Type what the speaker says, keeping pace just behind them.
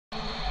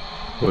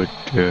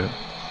Bodoh.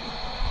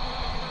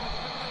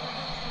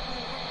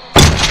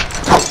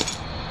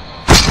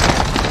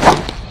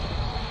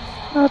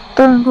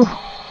 Datang aku.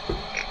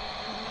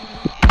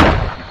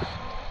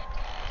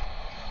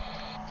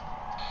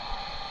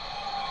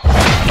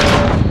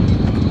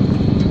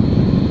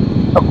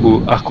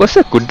 Aku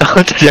rasa aku tahu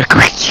tadi aku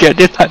kira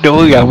dia tak ada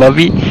orang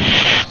babi.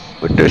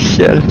 Bodoh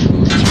sial.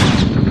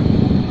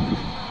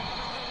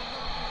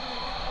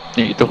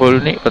 Ni kita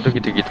hold ni, lepas tu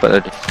kita pergi tempat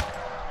tadi.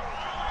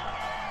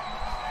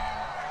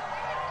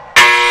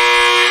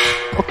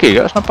 Okey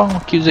kat sempang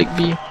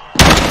QZB.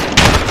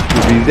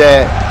 QZ.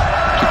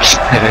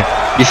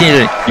 Di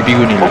sini di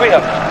biru ni.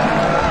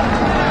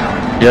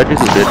 Dia ada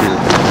tu, dia ada.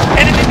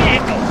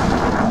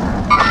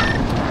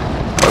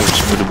 Oh,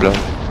 semua di belah.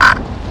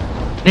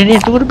 Ni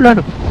tunggu di belah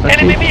tu.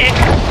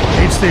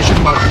 Aid station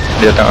marked.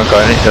 Dia datang kau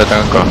ni, dia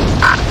datang kau.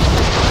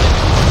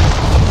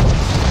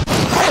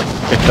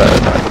 Tak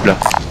di belah.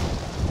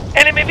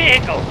 Enemy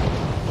vehicle.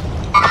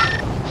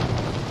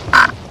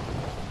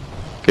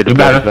 Okay, di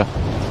belah.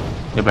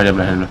 Dia belah.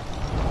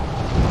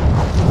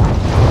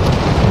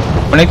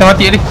 Mana kita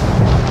mati tadi?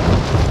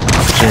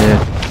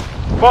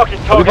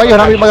 Lebih payah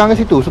nak ambil barang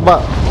kat situ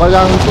sebab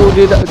barang tu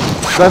dia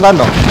dalam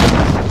tanah.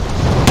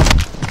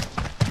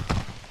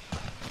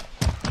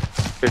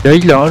 Dah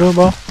hilang tu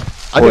bang.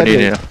 Oh ni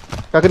ni.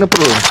 Kau kena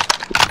perut.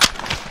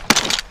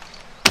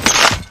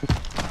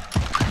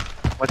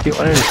 Mati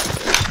mana ni?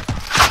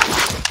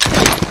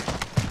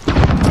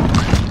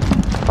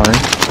 Hai.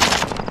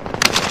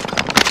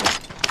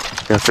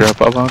 Dah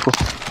dapat abang aku.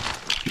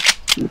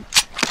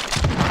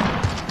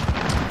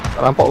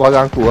 Tak nampak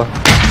barang aku lah.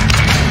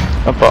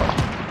 Nampak?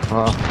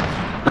 Ha.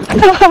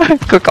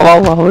 Kau kat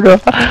bawah bodoh.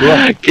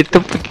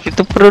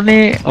 Kita pro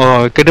ni.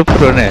 Oh, kena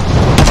pro ni.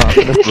 Ha,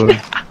 kena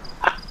perut.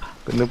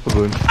 Kena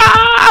perut.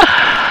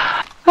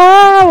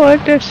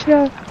 Bodoh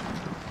sial.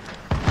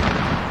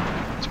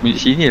 Sembunyi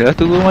sini lah,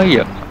 tunggu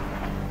mari lah.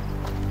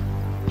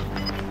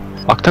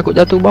 Aku takut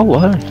jatuh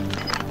bawah ni.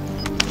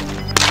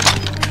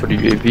 Pada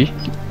UAV.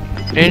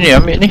 Ni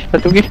ambil ni,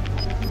 satu lagi.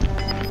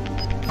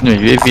 Ni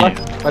UAV ni.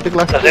 Ada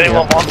kelas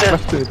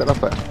ni tak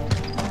dapat.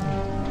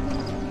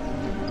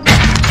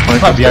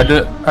 Sebab dia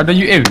ada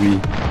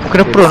UAV.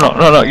 Kena pro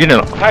nak gini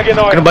nak.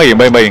 Kena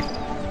bayang.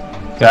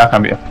 Ya,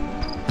 aku ambil.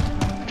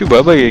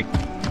 Cuba bayang.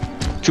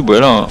 Cuba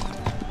lah.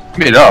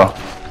 Ambil dah.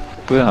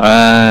 Apa?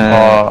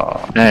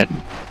 Kan.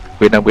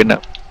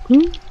 Benar.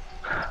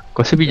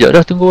 Kau rasa bijak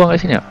dah tunggu orang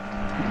kat sini tak?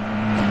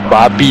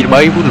 Babi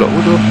mari pula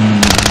bodoh.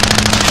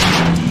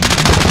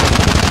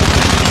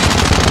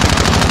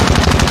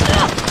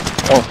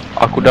 Oh,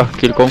 aku dah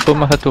kill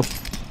confirm lah satu.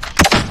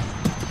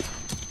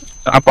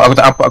 Aku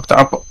tak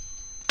apa.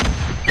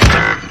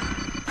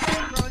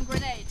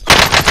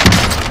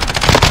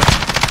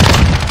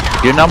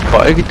 Dia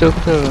nampak kita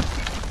kata.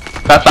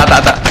 Tak.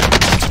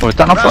 Oh,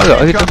 tak nampak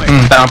tak kita?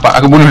 Tak nampak.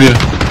 Aku bunuh dia.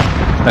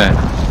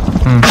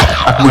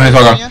 Aku bunuh dia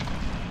seorang.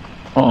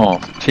 Oh,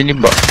 sini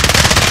bak.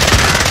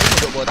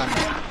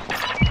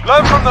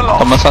 Learn from the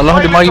loss. Tak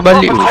masalah dia mari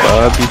balik tu.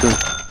 Babi tu.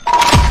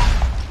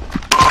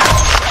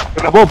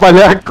 Nampak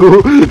kepala aku.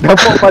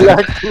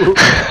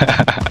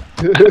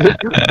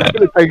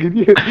 Lepas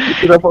gini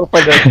dia nampak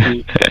kepala aku.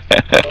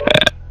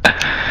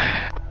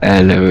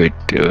 Alah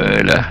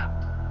betul lah.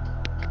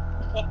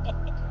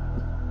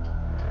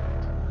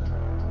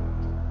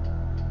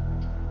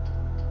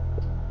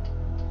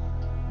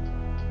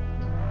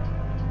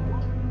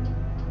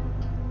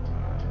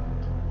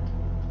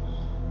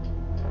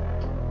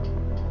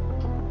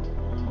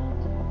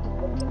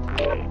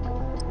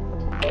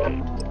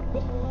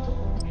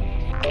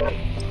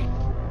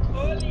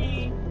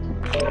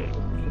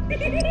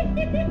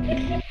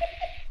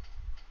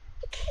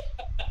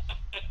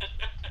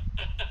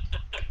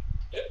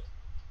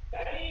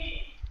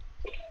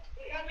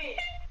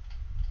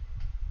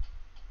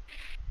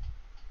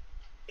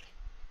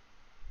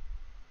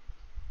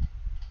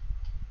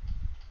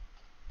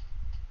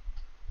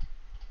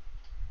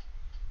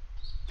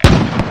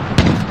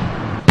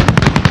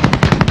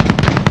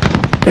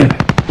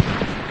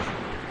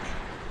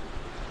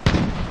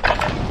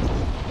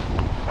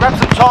 Grab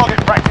some target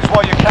practice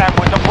while you can.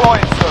 We're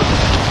deploying soon.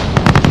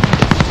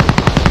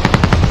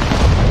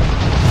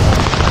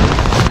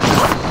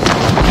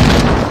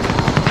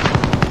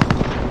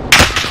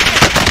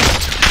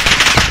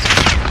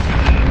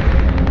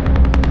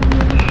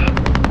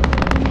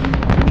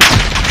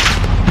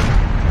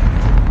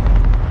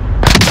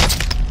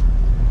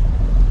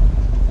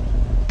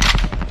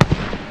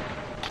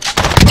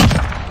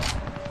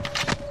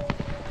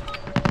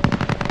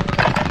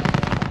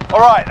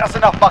 Alright, that's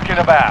enough fucking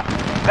about.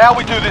 Now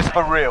we do this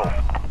for real.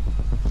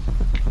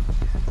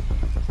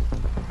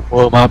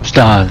 Oh, maaf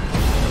style.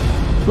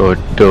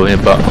 Bodoh ni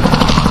pak.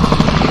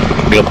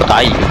 Bila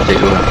petai macam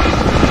tu.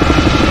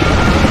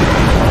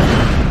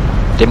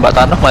 Tembak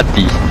tanah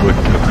mati.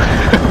 Bodoh.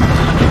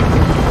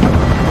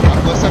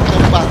 Aku rasa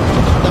tembak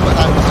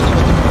tanah masuk ni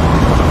macam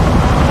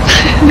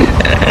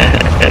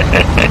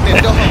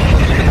Tendok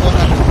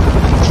orang.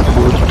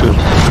 Bodoh.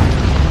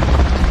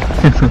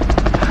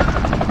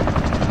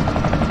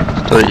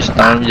 Storage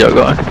town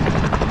jaga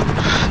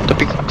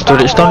Tapi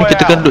storage town ni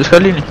kita kena duduk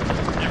sekali ni.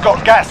 You've got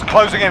gas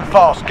closing in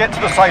fast. Get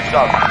to the safe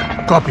zone.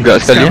 Copy.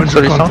 Gas sekali Scavenger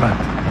storage town. contract.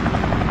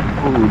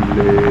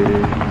 Boleh.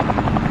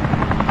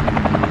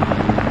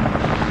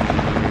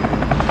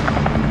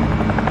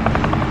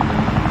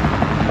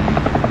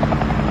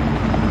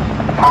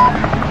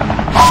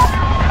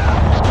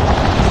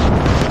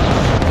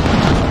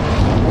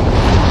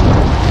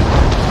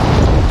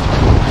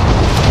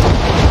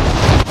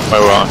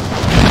 Bawah.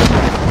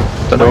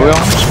 Tak ada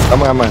orang.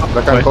 Aman.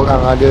 Belakang Baik.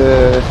 korang ada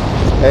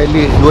at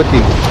least 2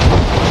 tim.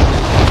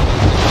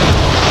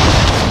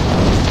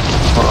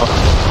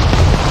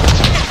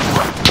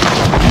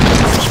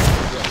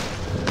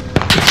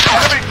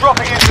 Enemy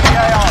dropping into the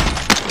AR.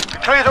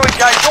 Clear to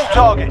engage all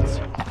targets.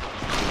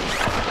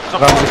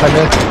 Korang di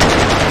sana.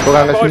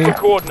 Korang kat sini.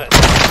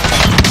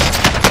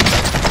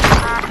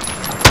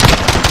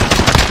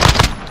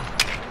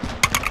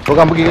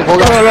 Korang pergi ke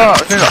korang.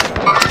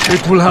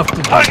 It will have to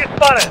be. Target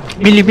spotted.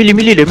 Milih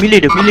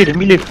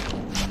dia.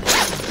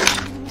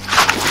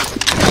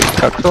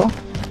 Kakak.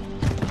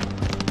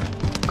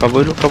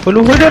 Cover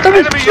lu. Dia atas.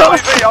 Enemy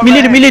UAV Milih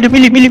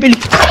dia.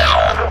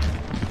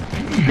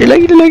 Dia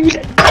lagi.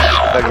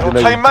 Your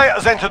teammate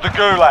has entered the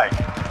gulag.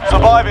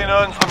 Surviving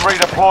earns them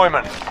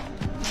redeployment.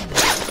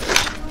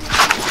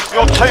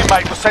 Your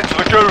teammate was sent to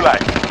the gulag.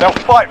 They'll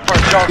fight for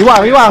a chance to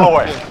Iwan.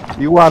 redeploy.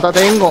 Iwan tak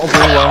tengok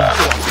pun Iwan.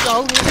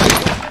 Jauh ni.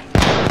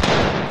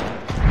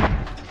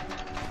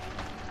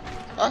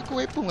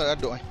 Aku weapon kat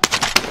aduk ni.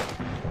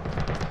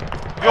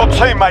 Your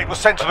teammate was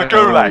sent to the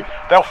gulag.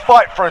 They'll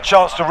fight for a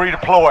chance to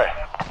redeploy.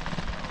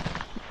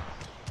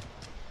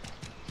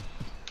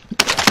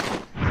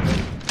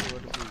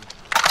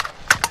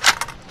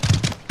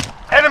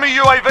 Enemy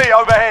UAV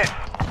overhead.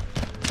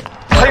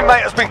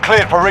 Teammate has been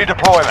cleared for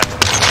redeployment.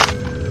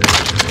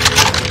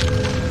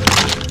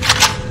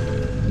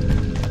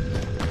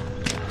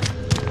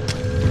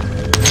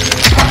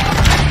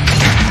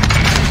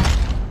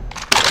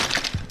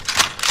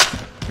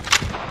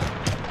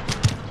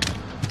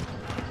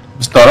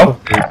 Start tau.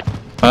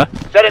 Ha?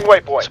 Setting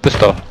waypoint.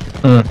 Superstar.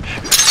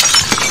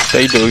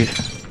 Saya hidup.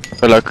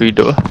 Kalau aku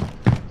hidup.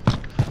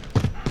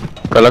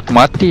 Kalau aku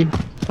mati.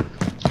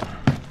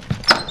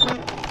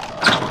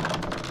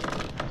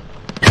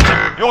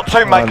 Your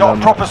teammate got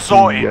a proper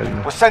sortie.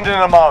 We're sending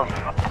them home.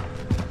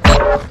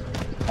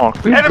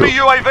 Aku Enemy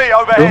hidup. UAV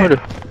overhead.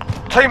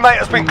 Teammate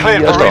has been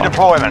cleared for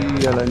redeployment.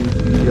 Jalan.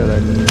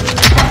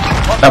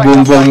 Atas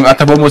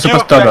bombong New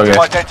superstar tau objective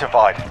guys.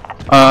 identified.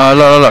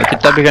 Lah.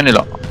 Kita habiskan ni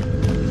lah.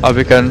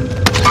 Habiskan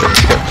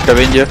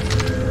scavenger.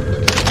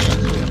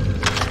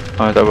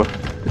 Tak apa.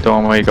 Kita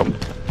orang mari kamu.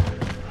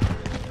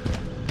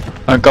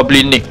 Kau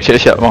beli nick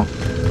siap-siap bang.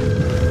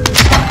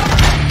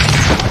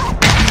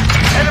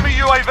 Enemy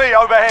UAV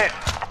overhead.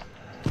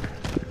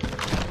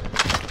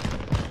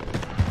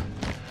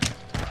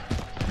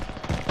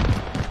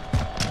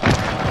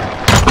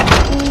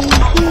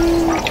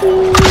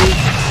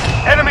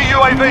 Enemy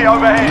UAV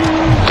overhead.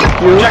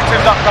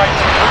 Objectives updated.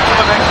 Move to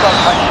the next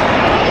location.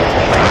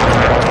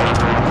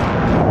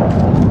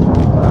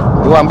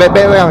 Iwan back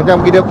orang. Jangan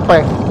pergi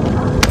depan.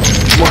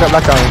 Semua kat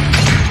belakang.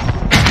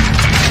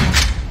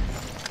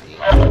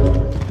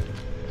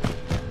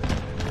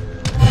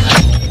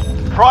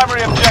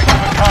 Primary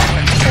objective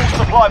accomplished. All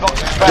supply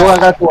boxes Ada orang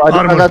found. kat aku. Ada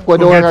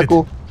orang kat aku.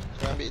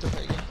 Saya ambil tu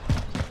kat lagi.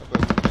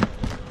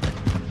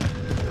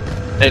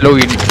 Naik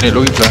lori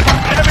pelan.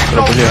 Enemy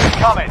Kalau boleh soldiers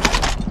incoming.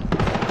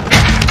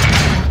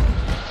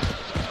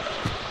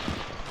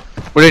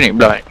 Boleh naik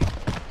pelan.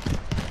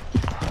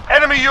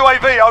 Enemy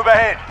UAV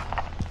overhead.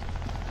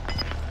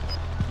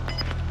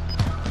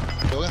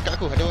 Ada orang kat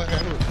aku.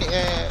 Ni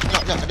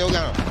nak ada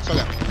orang tau.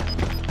 Seorang.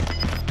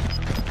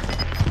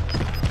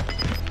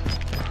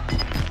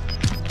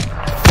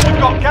 We've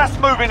got gas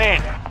moving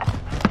in.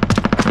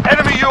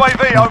 Enemy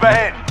UAV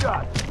overhead.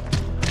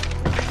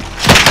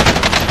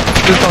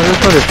 Dia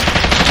tahu.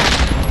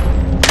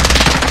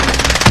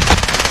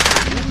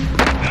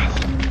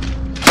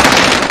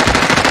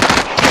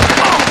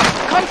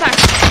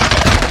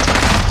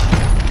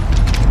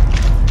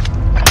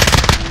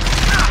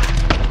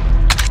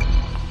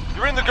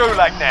 You're in the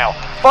gulag now.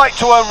 Fight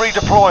to earn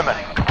redeployment.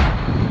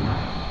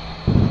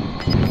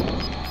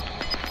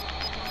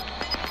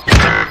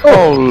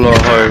 Allah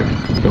hai.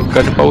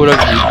 Bukan ada power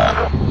lagi.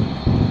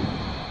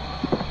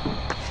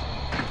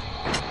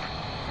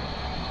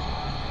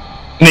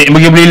 Ni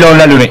pergi beli loan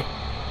lalu ni.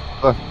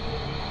 Ah.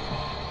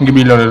 Pergi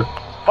beli loan lalu.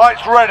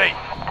 Fight's ready.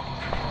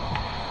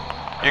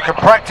 You can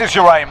practice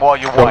your aim while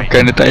you wait.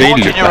 Bukan dia tak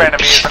Launching relate. your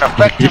enemy is an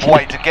effective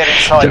way to get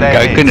inside their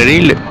Jangan kena heads.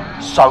 relate.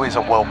 So is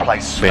a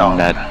well-placed Ben start.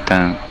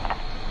 datang.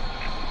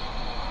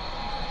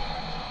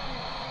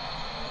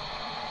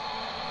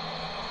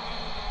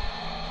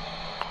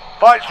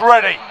 Fight's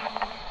ready.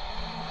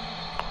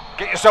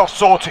 Get yourself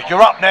sorted.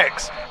 You're up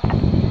next.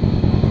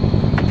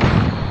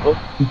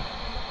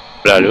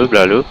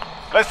 Berlalu.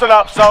 Listen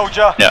up,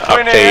 soldier. Yeah,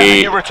 Win it okay.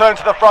 and you return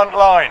to the front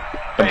line.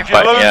 But if you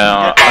lose, Tempatnya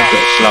you're done.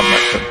 agak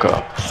selamat kau.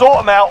 Sort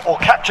them out or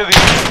capture the...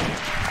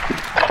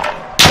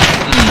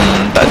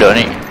 Tak ada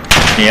ni.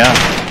 Ni lah.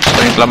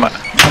 Paling selamat.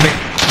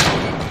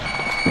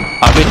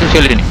 Ambil tu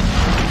sekali ni.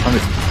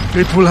 Ambil.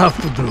 It will have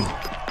to do.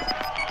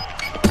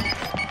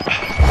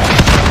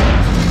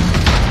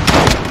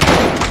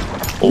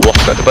 Oh, wah,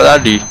 kat tempat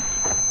tadi.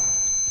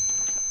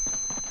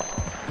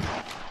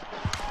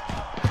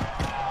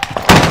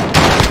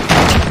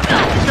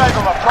 Gave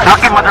them a place.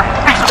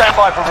 Stand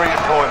by for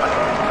redeployment.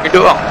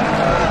 Hidup bang.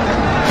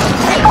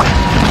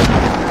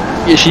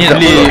 Ya, sini tak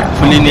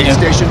Beli ni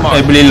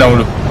beli long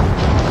dulu.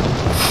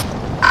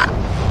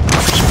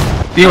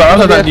 Dia bang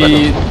asal tak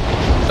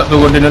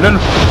turun dia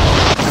dulu.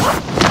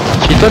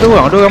 Kita ada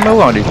ramai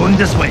orang ni. Going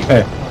this way.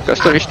 Kat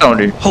storage town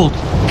ni. Hold.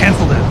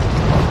 Cancel that.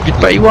 Kita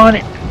tempat Iwan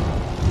ni.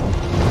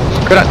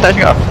 Kau nak touch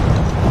ke?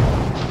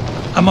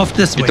 I'm off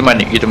this way.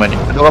 Kita mandi.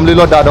 Ada orang beli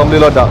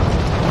lodak.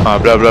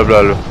 Bla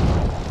lu.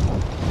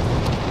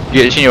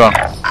 Dia di sini bang.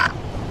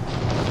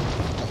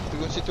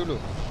 Turun situ dulu.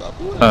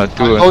 Buat apa?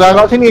 Turun. Orang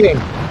kat sini ni.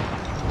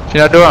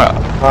 Sini ada orang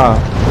tak?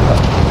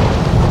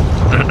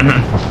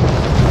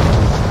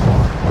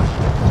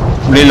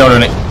 Beli long dulu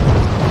ni.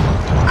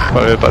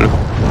 Pak lu.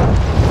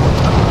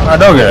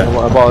 Ada ke?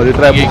 Bawa dia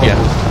try Gigi.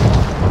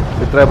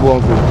 Dia try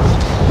buang tu.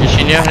 Di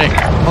sini lah ni.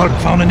 Mark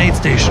found an aid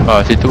station.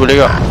 Situ boleh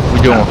tak?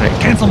 Hujung ni.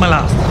 Cancel my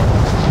last.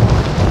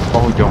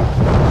 Hujung.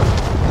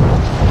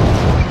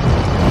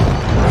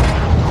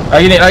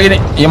 Lagi ni.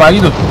 Yang mari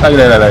tu.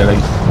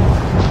 Lagi.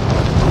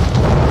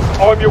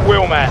 I'm your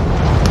wheelman.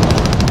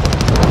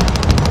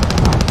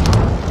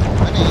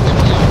 Mana kita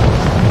punya?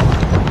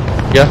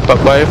 Ya, Pak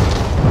Bay.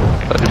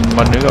 Tak ada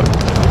mana kau.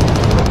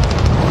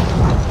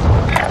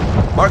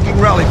 Marking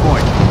rally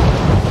point.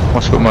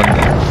 Masuk mana?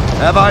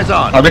 Have eyes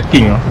on. Ada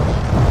king.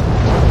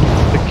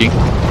 The King.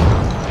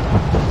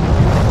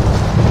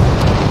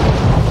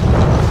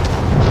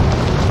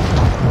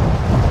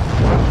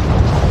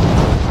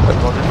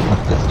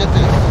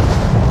 Senjata.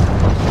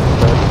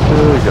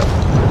 Sekejap.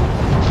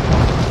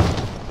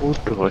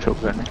 Bodoh lah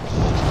shotgun ni.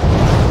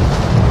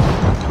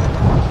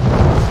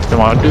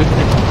 Macam ada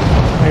sini.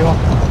 Ayo.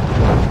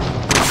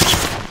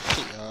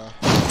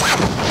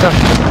 Dah.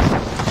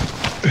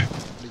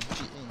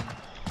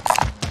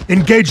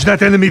 Engage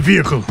that enemy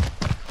vehicle.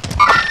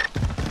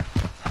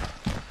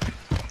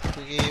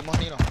 Pergi moh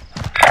ni lah.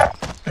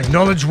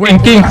 Acknowledge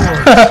waypoint King.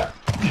 coordinates.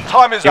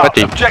 Time is Yeah, up.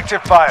 mati.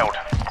 Objective failed.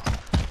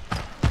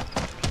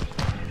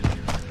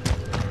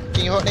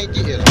 King hot naik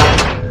jeep je lah.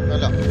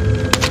 Alah.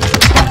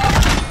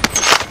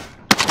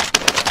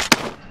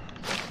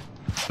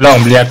 Long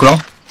beli aku long.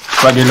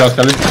 Bagi long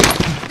sekali.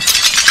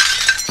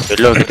 Kita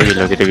gelo.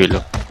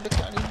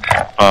 Dekat ni.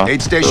 Aid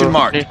station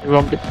marked. Ni,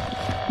 orang beli.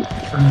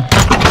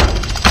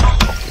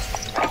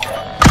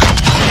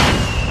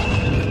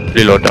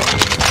 Beli loadout.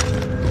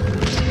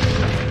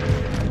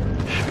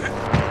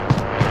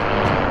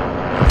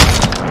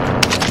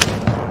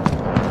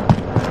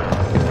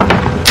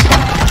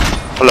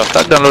 Alah,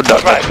 tak ada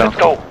loadout sekarang.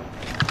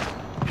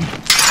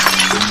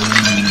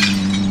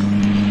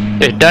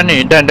 Dan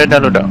ni, dan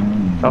loadout.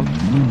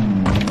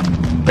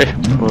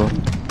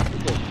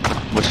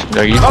 Bos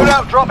lagi tu.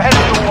 Loadout drop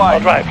headed your way.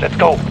 Drive, let's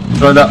go.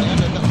 Gerak.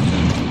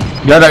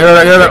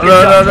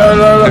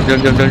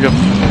 Jom.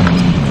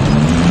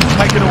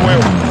 Taking a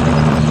wheel.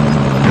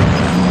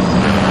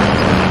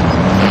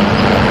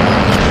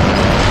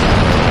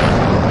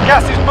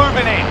 Gas is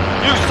moving in.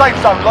 New safe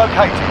zone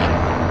located.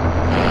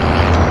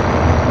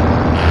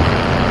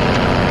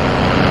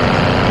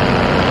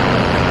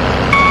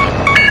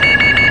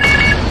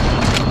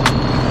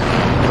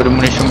 Ada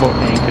munition box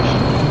ni guys.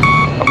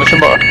 Munition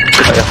box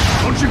tak ada.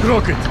 Launching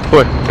rocket.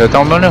 Oi,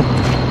 datang mana?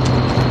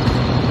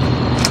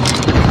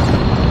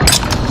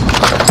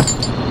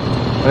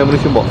 Mana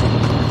munition box?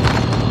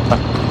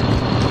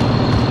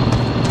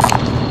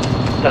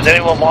 Does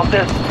anyone want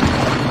this?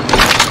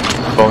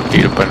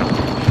 Bounty depan tu.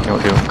 Tengok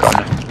dia kat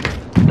mana.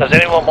 Does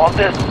anyone want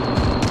this?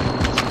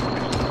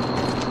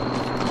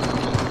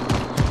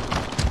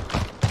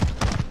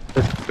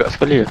 Dekat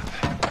sekali ya.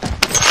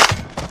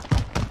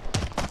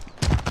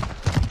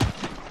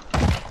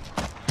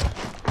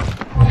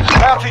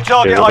 Bounty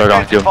target Jom.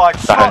 identified.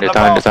 Tahan Spot the dia.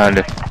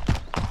 bastard.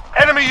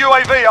 Enemy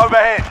UAV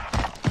overhead.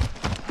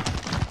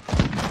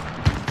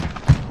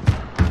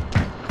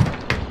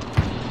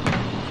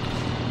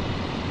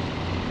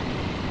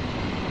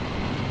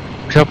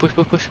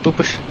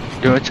 Push.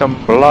 Dia macam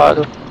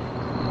belah tu.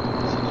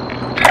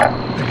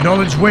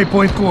 Acknowledge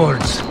waypoint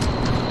coordinates.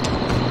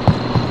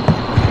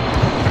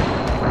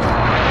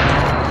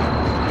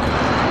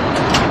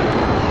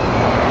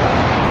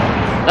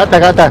 Kat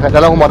atas, kat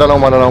dalam rumah. Orang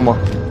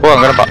kau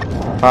nampak?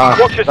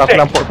 Watch your Aku six.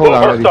 nampak seorang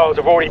tadi. Hostiles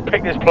have already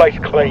picked this place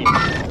clean.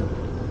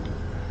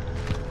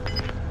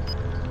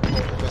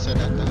 Pasal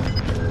datang.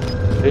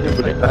 Dia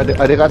boleh.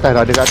 Ada kat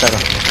atas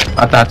dah.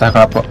 Atas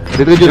kau apa?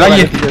 Dia terjun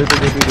Lagi. Dia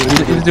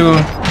Itu.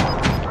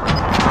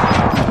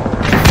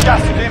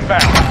 Gas is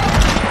inbound.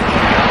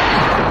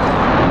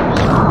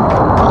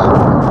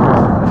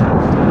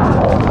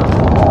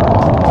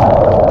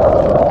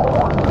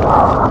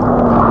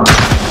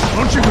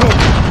 Launching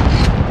rocket.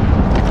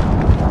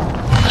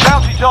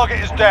 Bounty target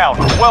is down.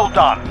 Well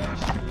done.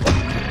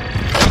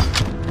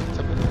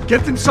 Siapa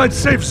Get inside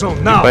safe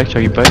zone now. Buy,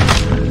 cari buy.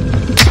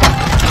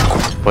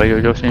 Buy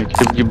jauh sini.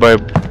 Kita pergi buy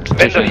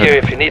Vendor here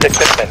if you need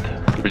equipment.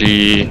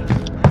 beli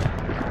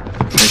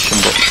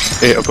mission box.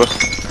 Apa?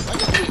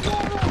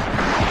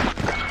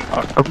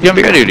 Aku pergi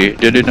ambil kat dia.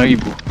 Dia ada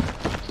 6,000.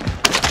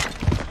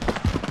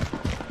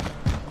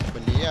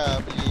 Beli lah,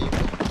 beli.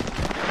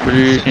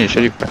 Beli ni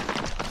syarifat.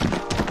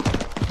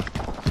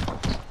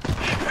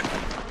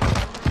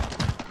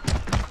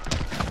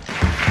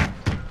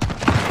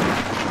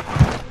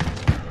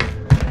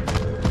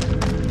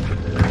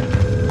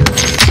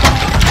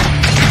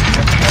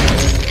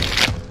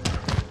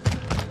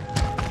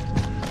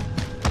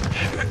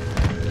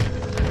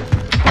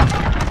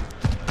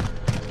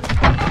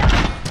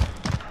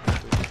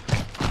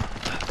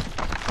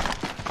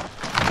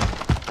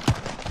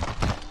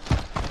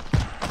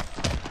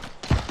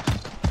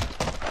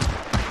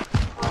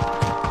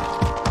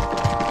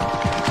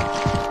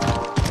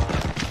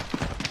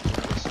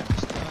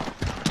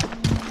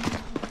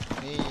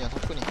 Ni yang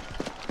siapa ni?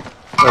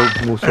 Oh,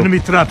 musuh. Enemy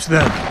traps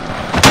there.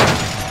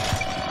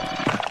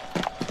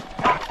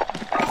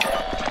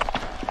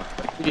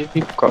 Dia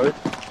buka.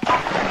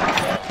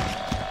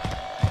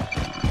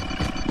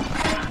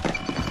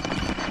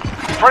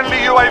 Friendly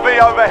UAV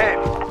overhead.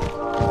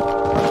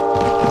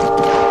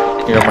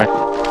 Ni ramai.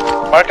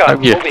 Mark Tak out,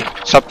 pergi. moving.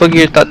 Siapa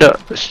pergi tak ada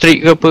streak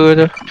ke apa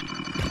tu?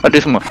 Ada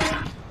semua.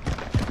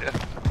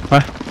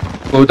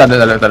 Oh, tak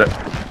ada.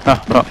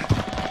 Nak.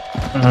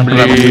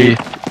 Beli.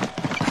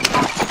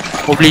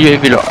 Mau beli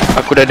UAV tak?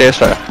 Aku dah ada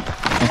extra.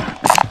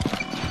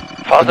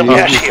 Found some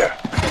cash here.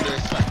 Ada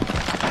strike.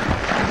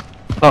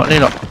 Nak ni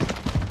nak.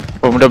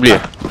 Oh, dah beli.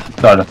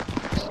 Tak ada.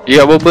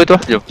 Dia apa tu?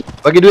 Jom.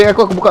 Bagi duit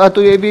aku buka satu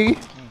UAV lagi.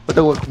 Kau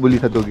tahu aku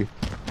beli satu lagi.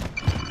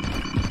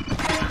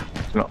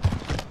 Nak.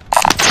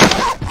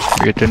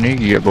 Kereta ni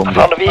gigi kat bomba.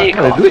 Found a Ada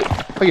vehicle. duit.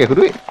 Bagi aku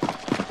duit.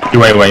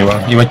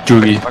 Iwan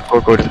curi. Aku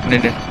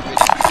ni.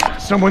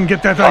 Someone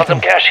get that Ah, item.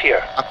 Some cash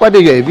here. Aku ada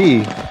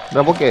UAV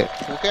dalam poket.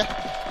 Okey.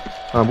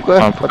 Buka.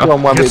 Ah, Lepas tu orang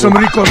ambil Get tu. some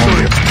recon for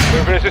him.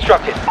 Movement is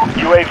instructed.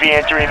 UAV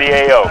entering the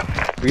AO.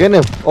 Pergi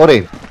mana?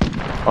 Orange.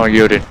 Oh,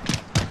 ya Oren.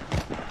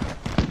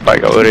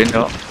 Baik kat Oren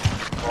tu.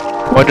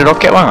 Oh, ada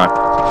roket bang ah?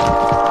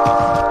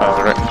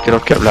 Kita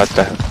roket belah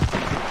atas.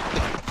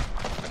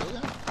 Ada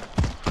orang.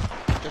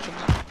 Jom sini.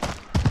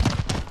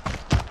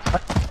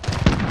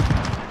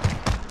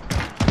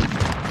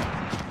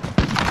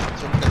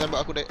 So, nak tembak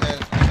aku nak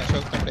show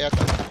aku dari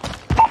atas.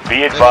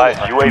 Be advised,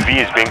 UAV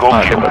is bingo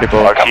fuel. Tembak di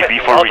bawah. RTB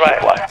for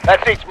resupply.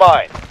 That's each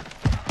mine.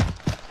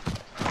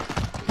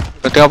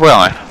 Kau tengah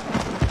perang eh?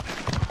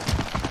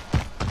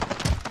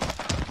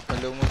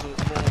 Kalau musuh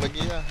semua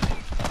bagi lah.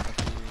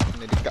 Aku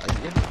kena dekat lagi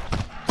kan.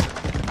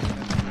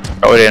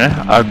 Kat Oren eh?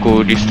 Aku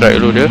distract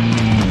dulu dia.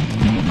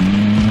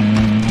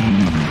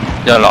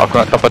 Janganlah aku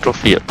nak dapat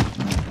trofi lah.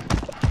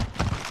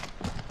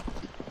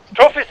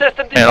 Trophy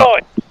system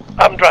deployed.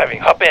 I'm driving.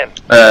 Hop in.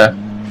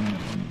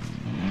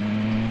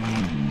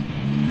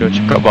 Dia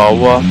cakap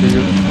bawah tu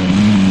je.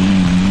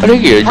 Ada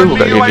lagi je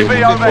buka dia.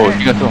 Oh,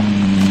 tinggal tu.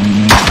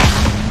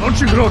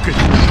 Launching rocket.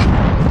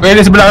 Weh,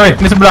 ni sebelah weh.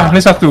 Ni sebelah. Ni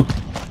satu.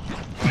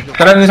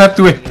 Sekarang ni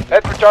satu weh.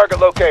 Head for target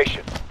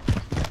location.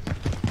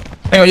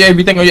 Tengok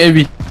UAV.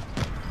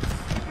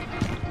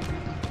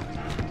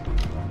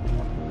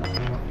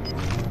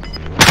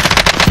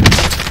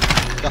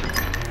 Dah.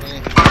 Ni.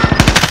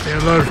 Stay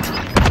alert.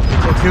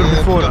 Got here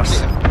before us.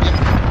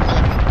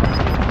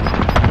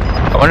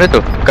 Kat mana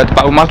tu? Kat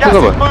tempat rumah aku Gas ke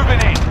is apa?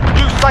 moving in.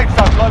 New safe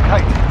zone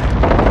located.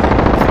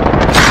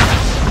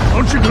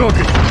 Launching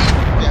rocket.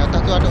 Di atas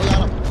tu ada orang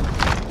lah.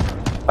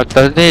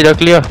 Atas ni dah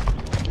clear.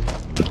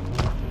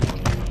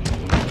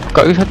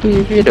 Kat lagi satu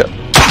UAV ada.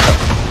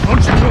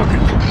 Launching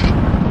rocket.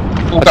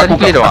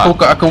 Aku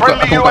buka.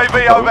 Friendly UAV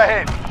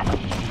overhead.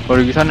 Kau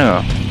pergi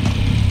sana.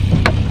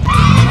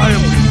 I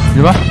am.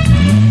 Di mana?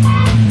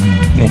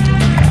 Ni.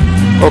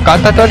 Oh, kat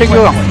atas tu ada lagi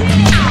orang.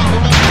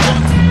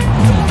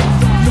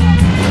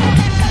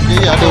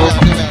 Ya, ada orang.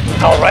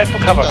 I'll ride for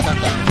cover.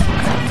 Santai.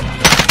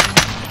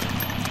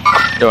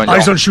 Jangan.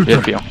 Eyes on shooter.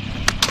 Dia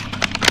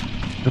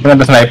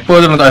Sebenarnya ada sniper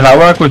tu nak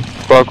lawan aku.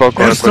 Kau.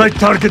 Airstrike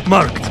target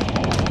marked.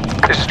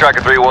 This is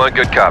Striker 3-1,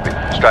 good copy.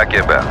 Strike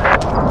inbound.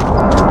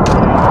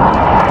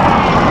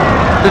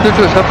 Tu,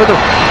 siapa tu?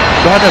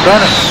 Berada.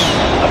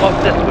 I'm up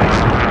this way.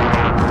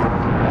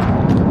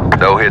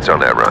 No hits on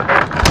that run.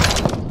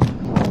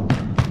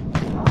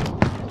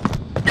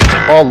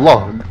 Allah.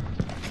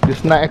 Dia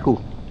snipe aku.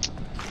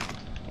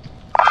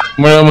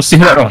 Mesti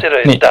nak tau.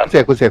 Consider Ni. it done.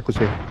 Aku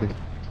say.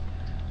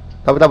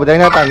 Tak apa,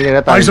 jangan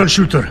datang. Eyes on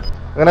shooter.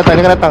 Jangan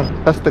datang.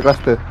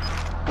 Cluster.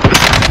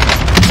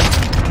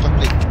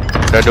 Complete.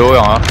 Dah ada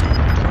orang ah.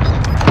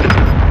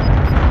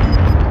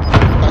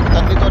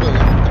 Tanda tu ada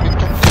orang. Tapi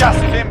macam Gas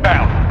is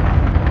inbound.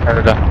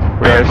 Dah.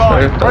 Be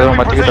advised, Tak ada orang friendly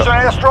mati ke precision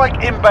tak? airstrike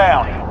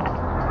inbound.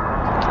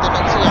 kita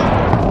nak serang.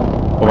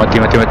 Oh, mati.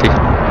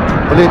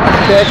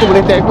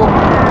 Boleh tag aku.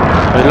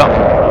 Boleh lock.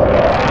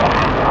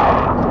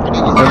 Ada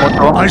lagi. Ada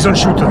motor. Eyes on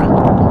shooter.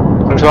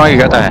 Seorang lagi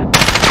kat atas eh?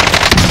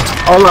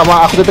 Allah,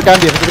 mak aku tekan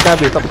dia. Tak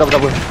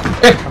apa.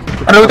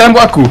 Ada orang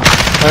tembak aku.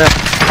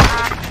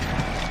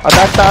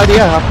 Atas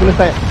dia, aku kena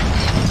snipe.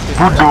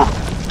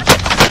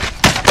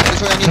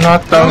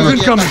 Natang.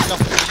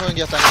 Seorang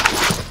di atas.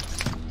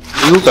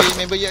 Biru ke?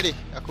 Member je ni.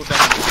 Aku dah.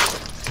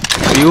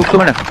 Biru ke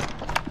mana?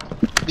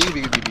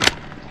 Biru.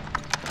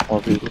 Oh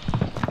biru.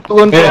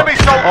 Turun tu. Enemy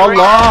soldier.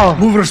 Allah.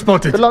 Mover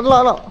spotted. Telak.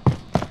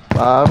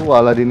 Baru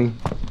lah dia ni.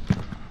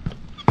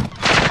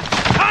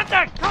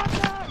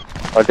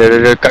 Oh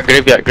dia kat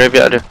graveyard dia.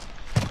 Graveyard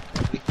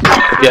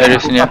ada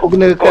sini. Aku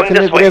kena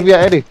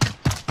graveyard dia.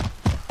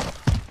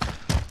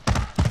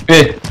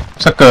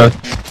 Circle.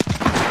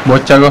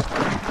 Bocah kau.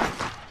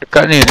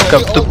 Dekat ni, dekat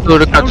betul-betul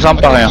dekat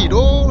sampang ya.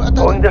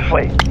 Going this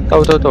way.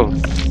 Tahu.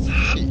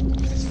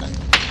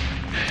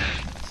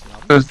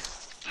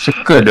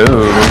 Circle dah.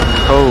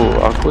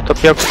 Tahu,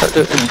 tapi aku tak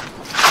ada ni.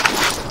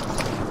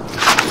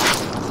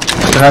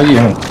 Sehari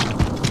ni.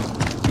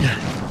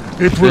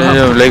 It will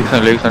happen.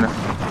 Lagi sana.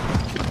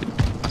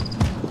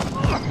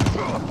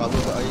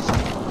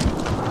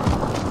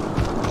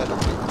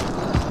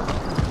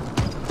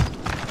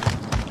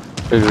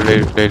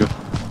 Lalu.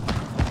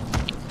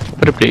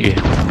 Apa ada plate ke?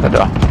 Tak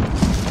ada.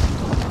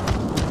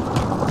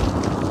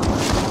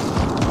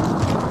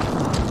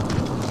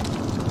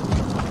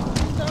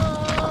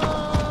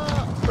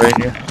 Baik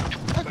dia.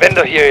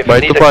 Vendor here if you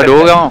Baik need tu pun ada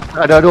orang.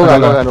 Ada orang.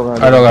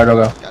 Ada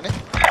orang.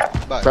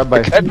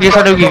 Bye. Kita pergi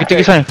sana lagi, kita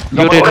pergi sana.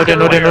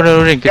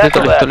 Loading. Kita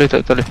tak boleh.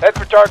 Head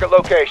for target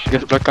location.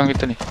 Dia belakang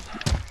kita ni.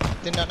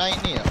 Kita nak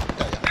naik ni tak?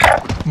 Tak ya.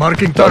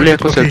 Marking Tak boleh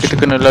target aku rasa kita location.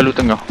 kena lalu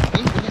tengah.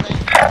 Ni boleh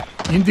naik.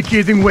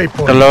 Indicating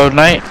waypoint. Kalau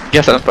naik,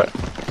 dia tak dapat.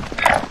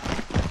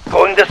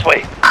 Going this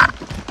way.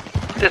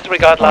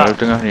 Disregard Lalu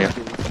last. tengah ni ya.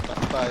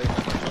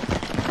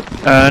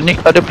 Bye. Ni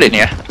ada plate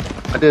ni ya?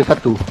 Ada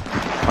satu.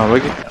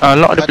 Bagi.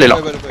 Lock ada plate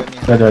lock.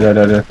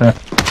 Dah.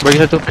 Bagi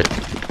satu plate.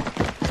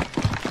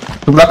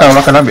 Tu belakang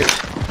ambil.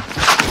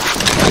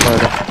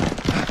 Dah.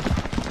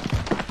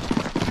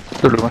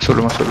 Masuk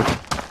dulu.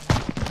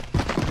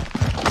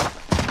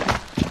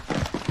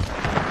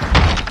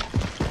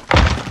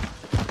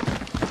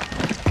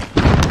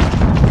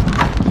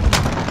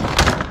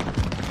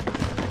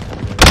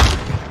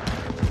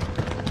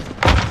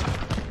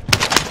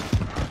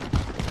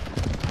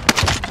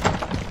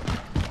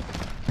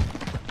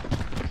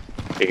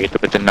 Kita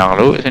bertenang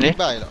dulu kat sini.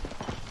 Bye lah.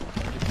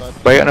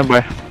 Baik nak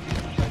baik.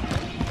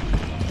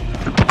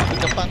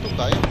 Depan tu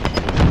bye.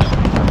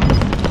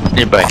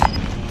 Ni baik.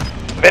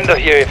 Vendor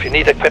here if you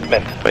need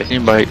equipment. Baik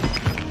sini baik.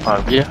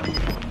 Biar.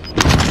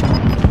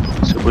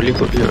 Boleh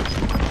kot dia.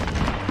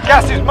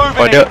 Gas is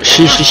moving Ada. in.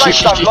 Shi. Safe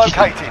zone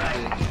located.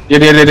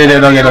 Dia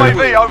lagi.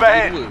 UAV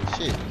overhead.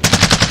 Shit.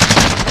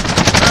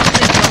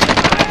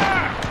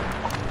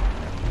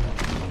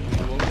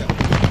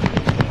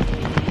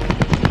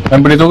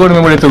 Memang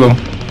boleh turun.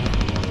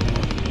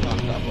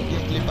 Tak apa. Dia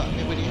lepak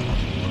member dia.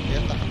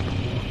 Dia atas.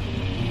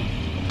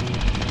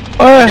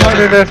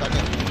 Ada.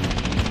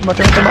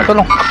 Macam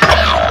tolong.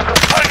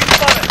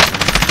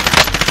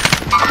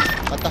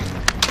 Atas.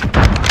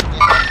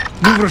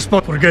 Mover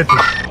spot. Forget it.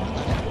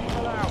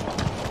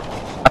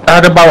 Atas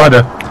ada, bawah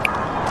ada.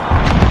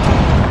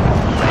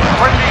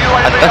 Friendly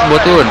UAV Atas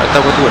buat turun.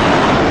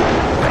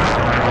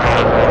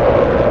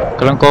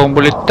 Kalau kau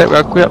boleh tap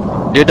aku ya.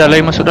 Dia dah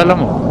lain masuk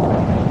dalam tu.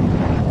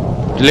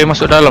 Dia lain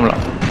masuk dalam lah.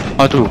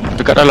 Tu,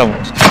 dekat dalam.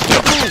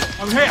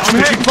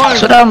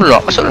 Masuk dalam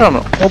lah.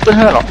 Open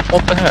sangat.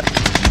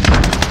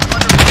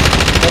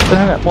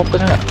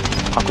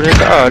 Aku dah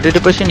cakap dia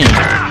depan sini.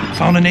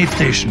 Found an aid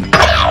station.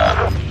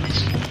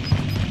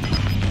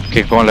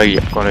 Okay, korang lagi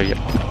ya.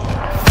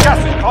 gas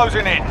is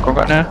closing in. Kau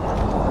kat mana?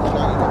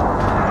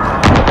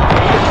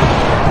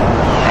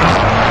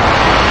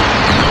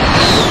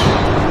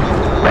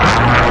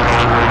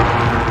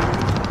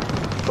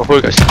 Kau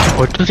hold kat sini.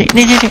 Oh tu ni.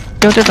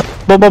 Tengok.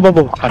 Bawa.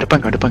 Depan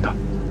kau.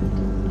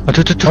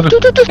 Tu.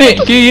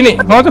 Kiri ni.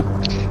 Mana tu?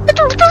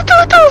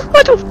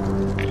 Tu.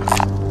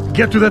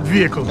 Get to that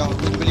vehicle. Dah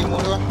beli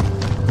mur tu lah.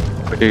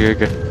 Okay.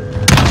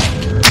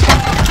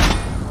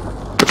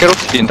 Pakai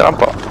rokin tak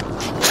nampak.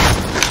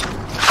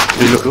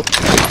 Reload tu.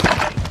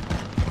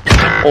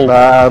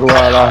 Baru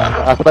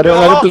lah. Aku tak ada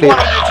orang ada Last plate. one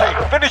on your team.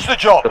 Finish the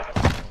job.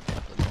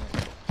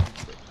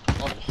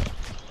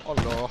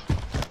 Allah.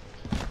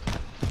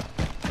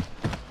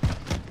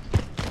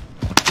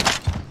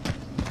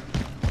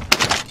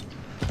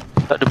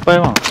 Tak depan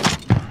bang.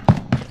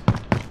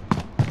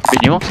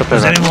 Ni bang siapa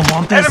Does dah? anyone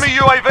want this? Enemy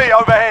UAV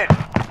overhead.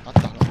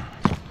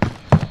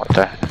 Atas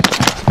lah.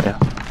 Ya.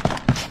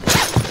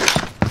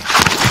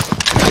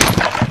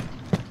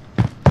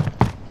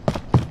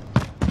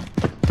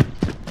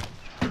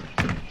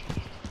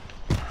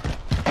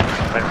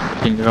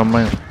 Ini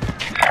ramai.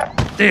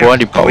 There.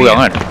 Orang di 4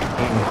 orang kan?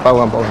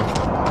 Power.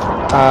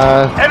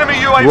 Enemy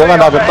UAV Dua orang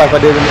dah lepas overhead.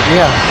 pada ni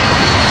lah.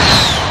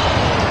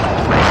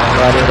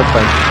 Ada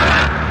depan.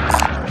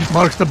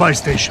 Marks the buy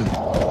station.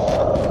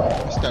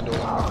 Mesti ada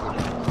orang.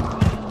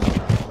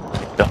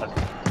 Dah.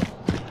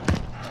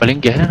 Paling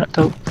gas lah nak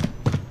tahu.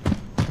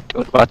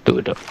 Tengok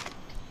batuk dah.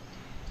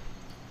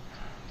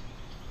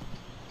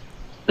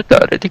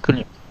 Tak ada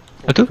tikunnya.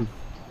 Itu?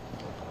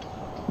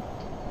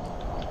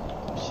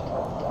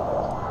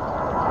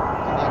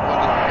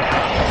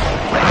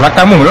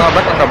 Belakangmu tu.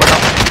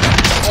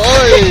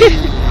 Oi. They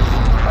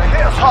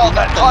hit us hard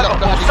that time,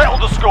 but we'll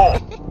settle the score.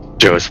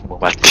 Dia semua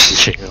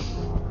mati.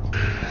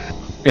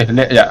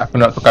 Lihat ya, aku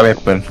nak tukar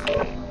weapon.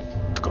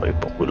 Tukar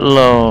weapon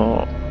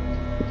pula.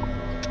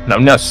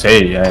 Nak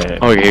say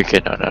Okay,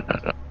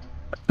 nak.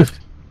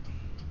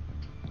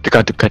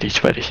 Tukar dia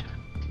cepat dia.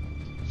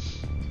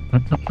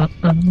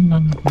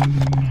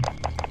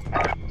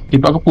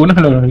 Tiba aku punah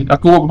lah.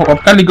 Aku berapa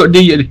kali got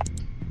dia ni.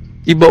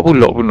 Tiba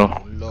pula punah.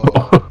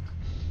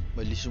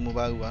 Beli semua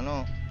baru lah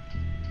no.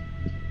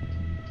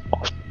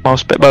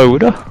 Mousepad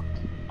baru dah.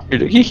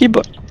 Dia lagi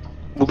keyboard.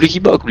 Aku beli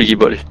keyboard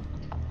dia.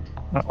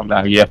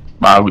 Lagi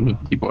baru ni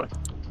keyboard.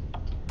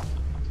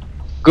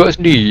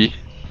 Got sendiri.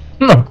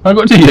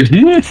 Aku dia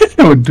ni.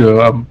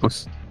 Udah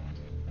mampus.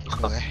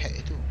 Kau hack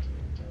tu.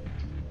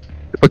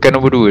 Pakai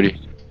nombor 2 ni.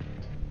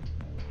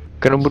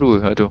 Pakai nombor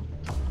 2 kat tu.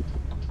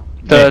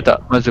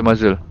 Tak,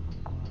 muzzle.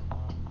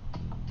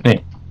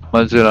 Ni.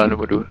 Muzzle lah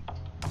nombor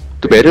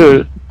 2. Tu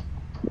barrel.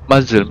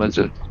 Muzzle.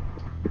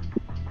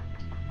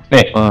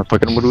 Ni.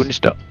 Pakai nombor 2 ni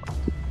sedap.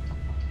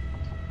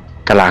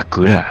 Kalau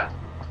aku lah.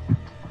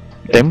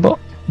 Tembak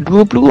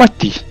 20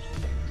 mati.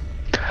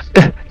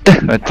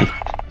 Mati.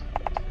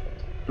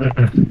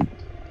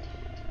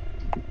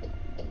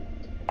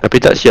 Tapi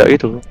tak siap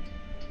gitu.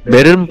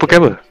 Barrel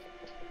pakai apa?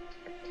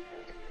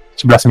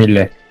 11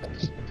 mili.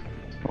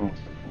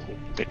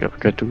 Tak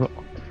pakai tu kok.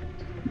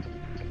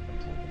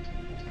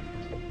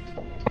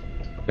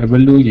 Dah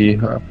belu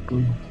je apa.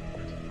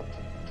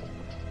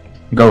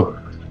 Go.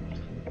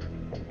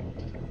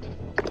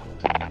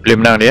 Boleh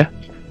menang dia?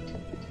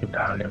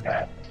 Dah.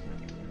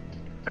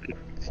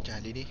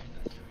 Jadi ni.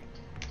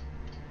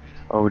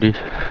 Oh dia.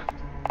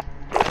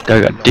 Dah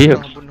kat dia.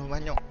 Bunuh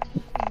banyak.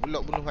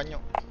 Blok bunuh banyak.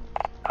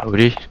 Oh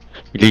dia.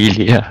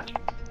 Gila-gila lah.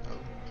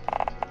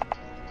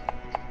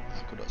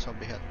 Aku dok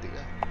sampai hati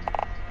lah.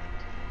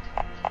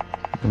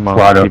 Memang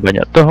Wah, dah.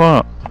 banyak tu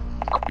mak.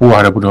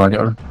 Puas dah bunuh banyak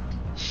tu.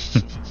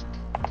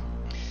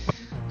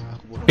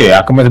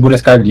 Aku main sebulan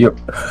sekali yuk.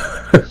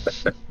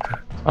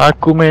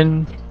 Aku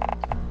main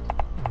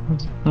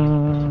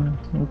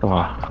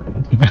wah.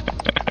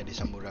 Jadi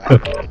samurai.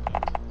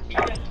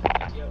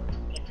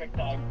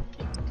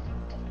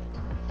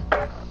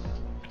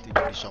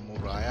 Tidur di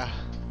samurai lah.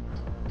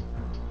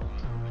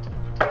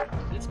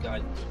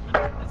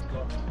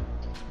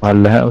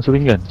 Malah masuk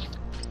pinggan.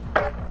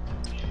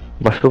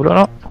 Bas tu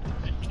pula nak.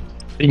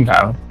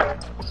 Tinggal.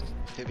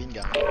 Kita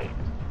pinggang.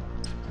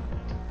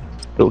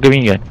 Duk ke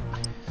pinggan.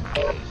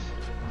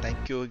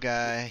 Thank you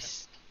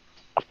guys.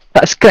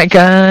 Subscribe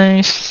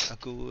guys.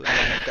 Aku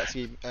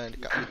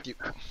dekat YouTube.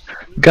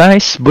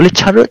 Guys, boleh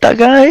carut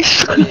tak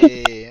guys?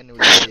 Boleh.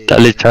 Tak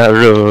boleh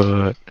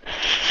carut.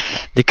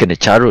 Dia kena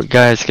carut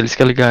guys,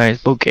 sekali-sekali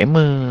guys. Baru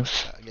gamers.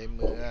 Tak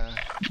gamer lah.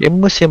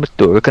 Gamers yang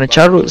betul kena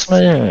carut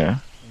sebenarnya.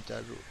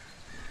 Carut.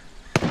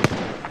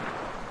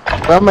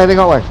 Ramai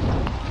tengok wai.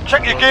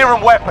 Check your gear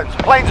and weapons.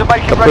 Planes are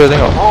making Apa ready for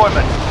tengok?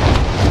 deployment.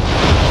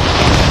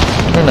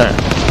 Mana?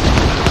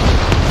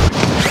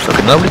 Tak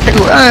kenal boleh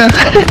carut ah.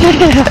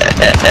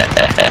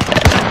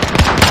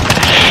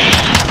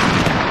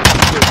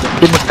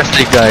 Terima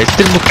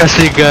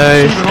kasih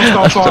guys.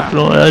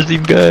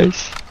 Astagfirullahaladzim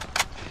guys.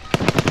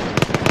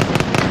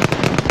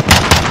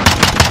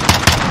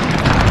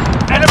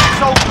 Enemy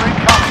soldier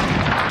incoming.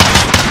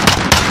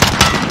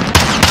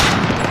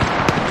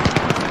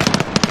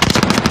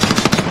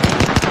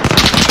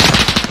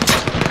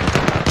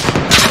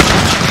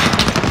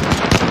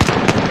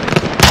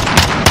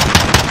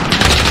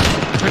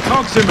 They're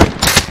toxing me.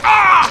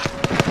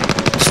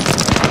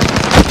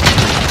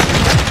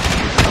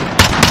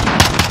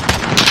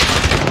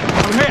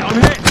 I'm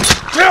hit.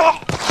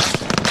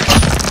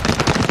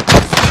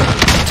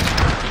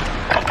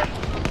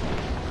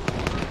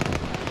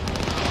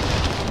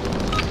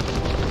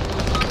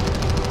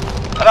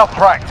 Enough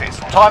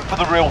practice. Time for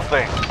the real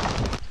thing.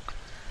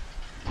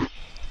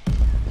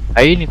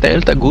 Air ni tak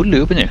letak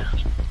gula punya.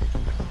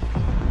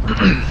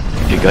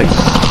 Okay guys.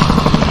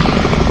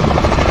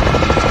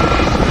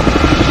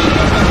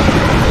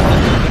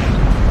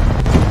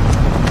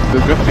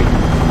 Good graphic.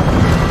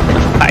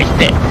 Nice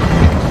there.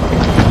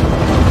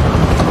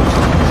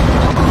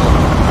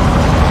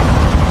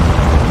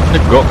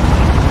 Negok.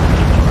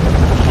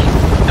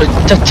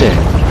 Cacang.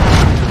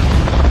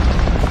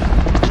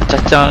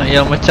 Cacang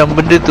yang macam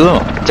benda tu tau.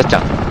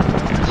 Cacang.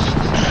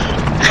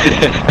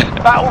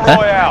 Battle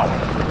Royale.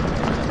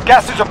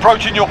 Gas is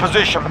approaching your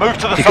position. Move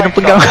to the Dia kena safe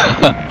pegang.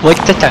 zone. Buat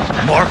cacang.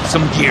 Mark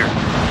some gear.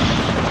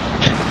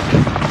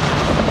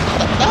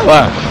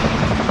 Bang.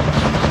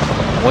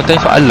 Mau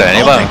tanya soalan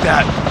ni I'll bang. take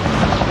that.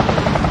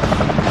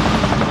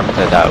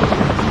 Tak tahu.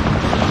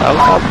 Tahu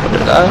apa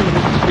tak tahu.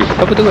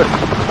 Apa tu kan?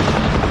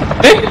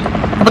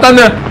 Apa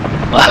tanda?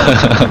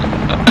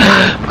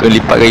 Kau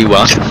lipat kayu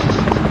bang.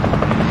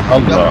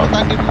 Allah.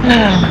 Tanda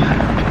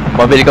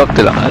Mobil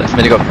helikopter lah.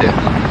 Helikopter.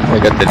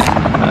 Helikopter ni.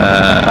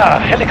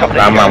 Helicopter.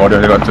 Lama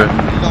model helikopter.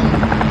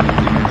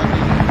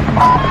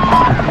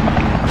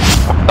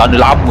 Tanda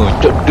lama.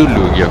 Cok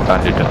dulu je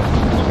tanda dah.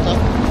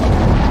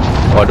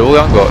 ada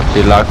orang kot.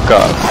 Dia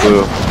lakak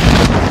ke.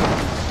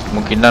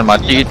 Kemungkinan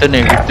mati kita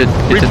ni.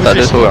 Kita tak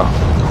ada seorang.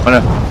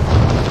 Mana?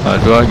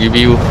 Dua lagi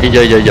view.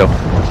 Jauh.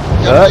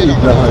 Ya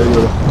ilah.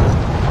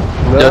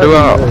 Dah ada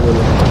orang tak?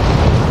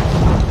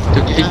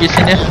 Tinggi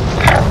sini.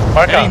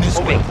 Marker,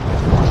 moving.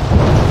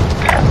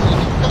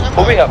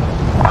 Moving up.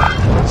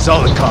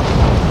 Solid copy.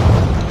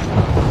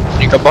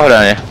 Ni kapal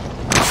dah ni.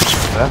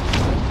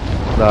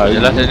 Dah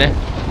Jelas sini.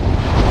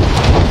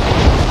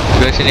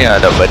 Ke sini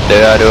ada benda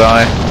ada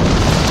orang ni.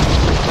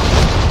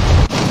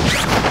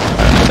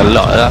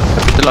 Telak lah.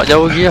 Tapi telak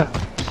jauh lagi lah.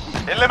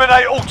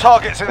 Eliminate all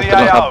targets in the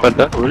Telak AO. kapal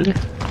dah boleh.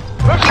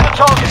 Move to the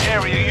target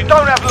area. You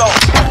don't have long.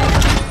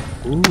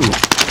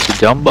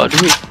 Jambak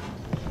duit.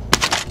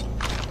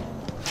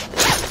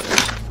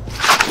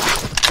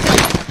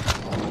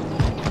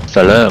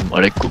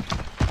 Assalamualaikum.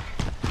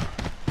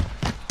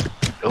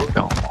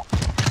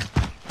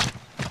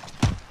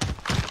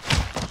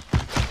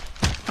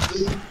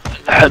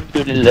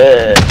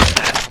 Alhamdulillah.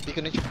 Dia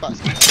kena cepat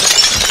sikit.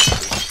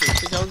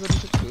 Kita jauh dari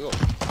suka kau.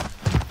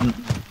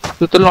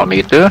 Tu telak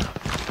ambil kita.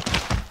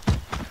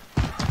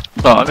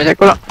 Tak ambil saya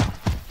kolak.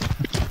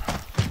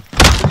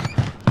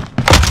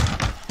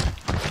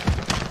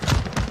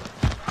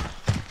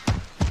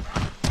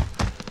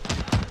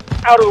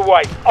 Out of the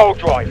way, I'll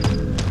drive.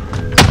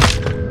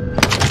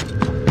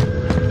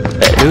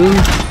 Aduh.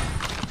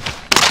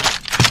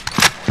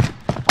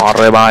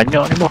 Pare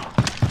banyak ni boh.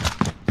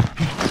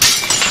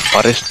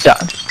 Pare sedap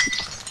ni.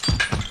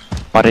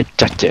 Pare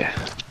caca.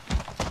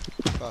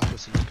 Aku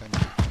sediakan.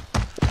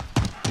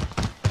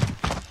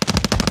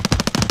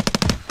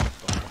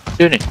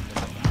 Dia ni.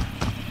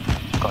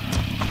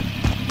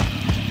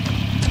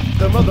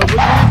 The mother would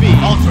be.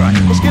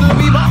 We're skillin'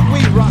 me rock, we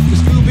rock the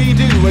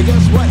Scooby-Doo. And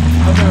guess what?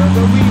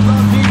 America, we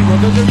love you.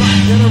 We're gonna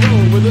rock in a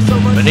row with the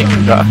summer sun. You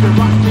can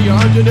rock till you're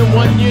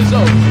 101 years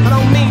old. I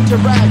don't mean to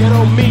brag, I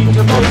don't mean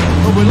to boast,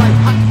 but we're like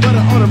hot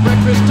butter on a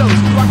breakfast toast.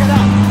 Rock it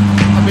out.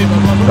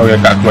 Kau yang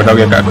kat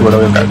aku pak.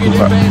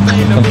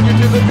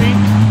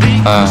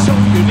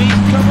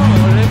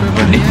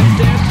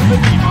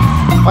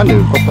 Mana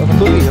kotak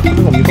satu ni? Aku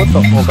tengok ni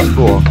kotak. Oh kat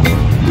gua.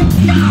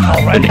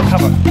 Alright,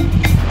 cover.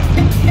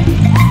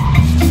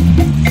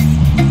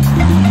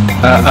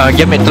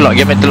 Game telok.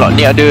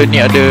 Ni ada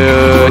logi.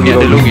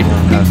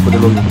 Aku ada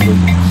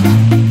logi.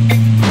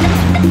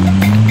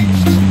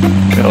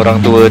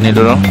 Orang tua ni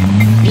dulu.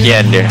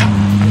 Kian dia.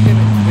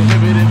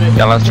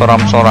 Jalan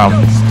soram-soram.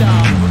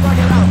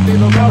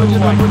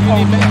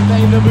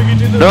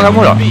 Dah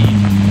kamu tak?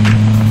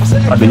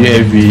 Ada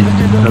UAV.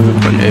 Ada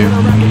UAV.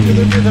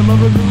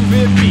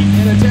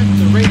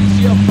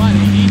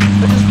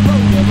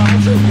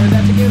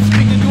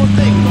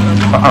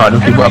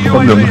 Dia buat apa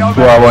problem?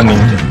 Keluar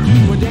warning.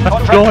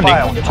 Keluar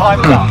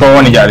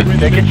warning jari.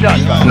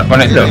 Nak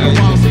connect tu.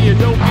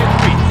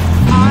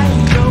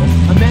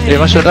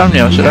 Masuk dalam ni.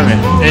 Ni,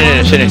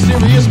 sini.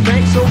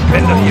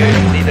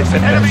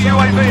 Enemy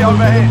UAV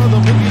overhead.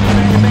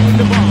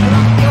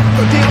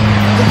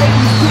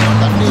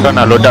 Kau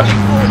nak load up.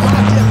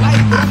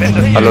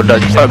 Kalau dah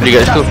cepat beli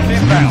kat situ.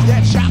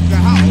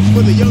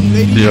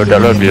 Beli load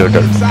up.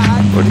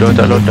 Bodoh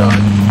tak load up.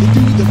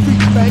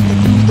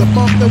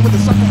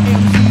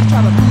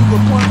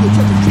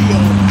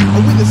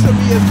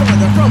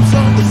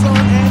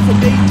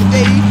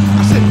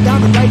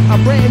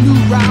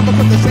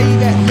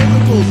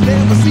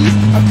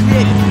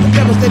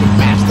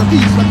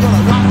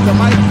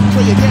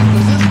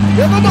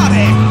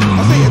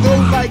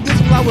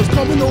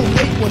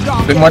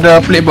 Memang ada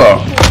plate bar.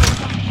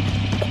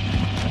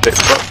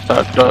 Tak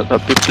ada,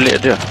 tapi pelik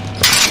dia.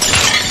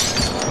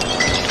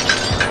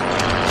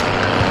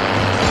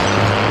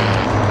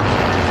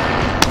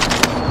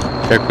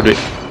 Aku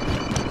duit.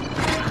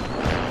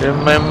 Dia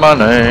main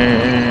mana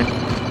ni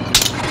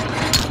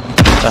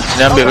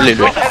ambil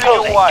balik duit.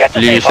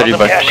 Beli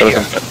seriban kalau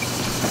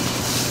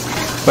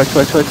sempat.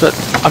 Cepat.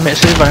 Ambil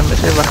seriban.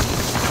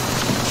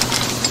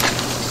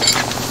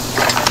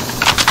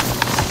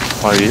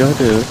 Mari dah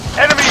ada.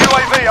 Enemy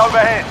UAV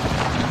overhead.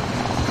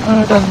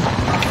 Dan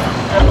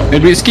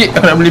Duit sikit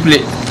aku nak beli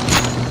plate.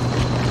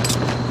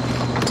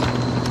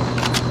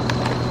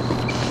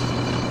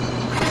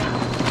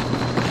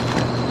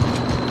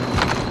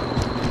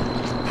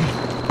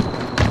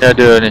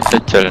 ada ni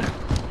satchel.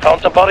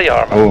 Found some body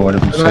armor. Oh, ada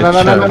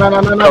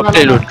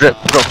satchel.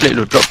 Drop plate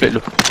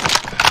lu.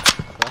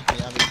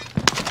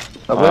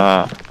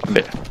 Apa?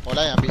 Ambil. Oh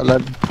lain ambil.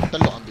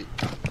 Telok ambil.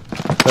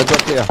 Dah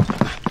drop plate lah.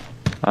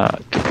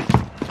 Okay.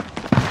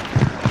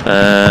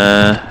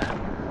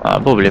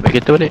 Apa boleh pakai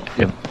kita balik?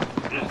 Diam.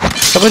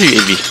 Siapa di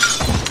UAV?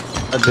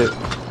 Ada.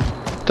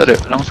 Tak ada,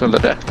 langsung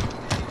tak ada.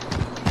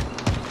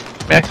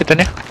 Mereka kita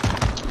ni.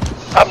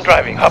 I'm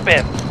driving. Hop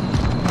in.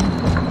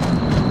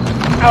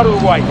 Out of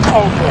the way.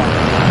 All right.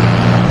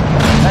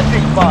 That's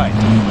it, fine.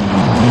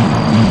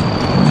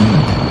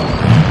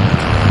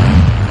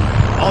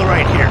 All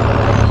right here.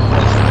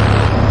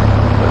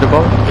 Ada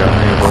bawah? Ya,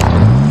 ada bawah.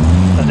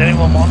 Does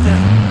anyone want this?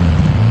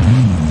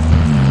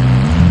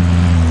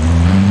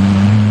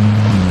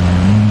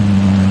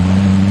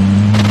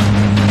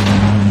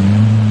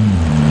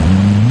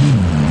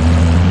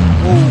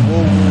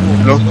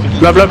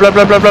 Blah blah blah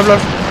blah blah blah blah.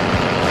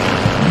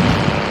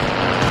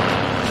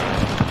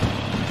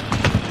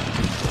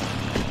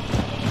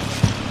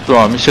 Tuh,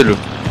 mission lu.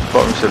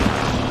 Bawa mission lu.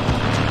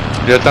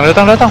 Dia datang.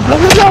 Blah blah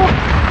blah.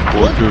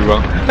 Bodoh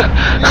bang.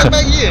 Dia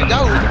bagi je,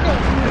 jauh.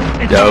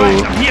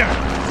 Jauh.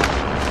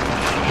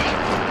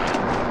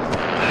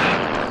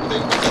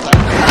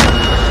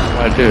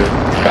 Ada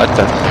kat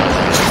atas.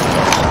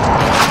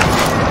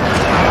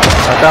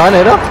 Atas mana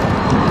tu?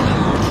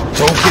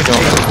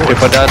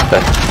 Daripada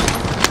atas.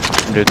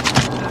 Dia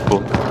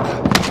bom.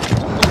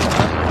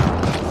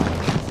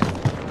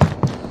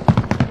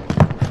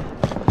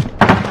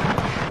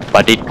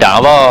 Padita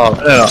bang.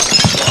 Ada tak?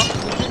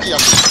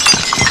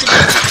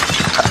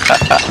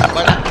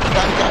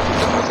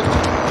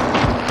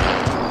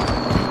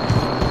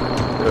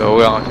 Ada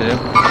orang kat sini.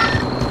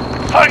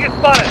 Target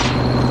spotted.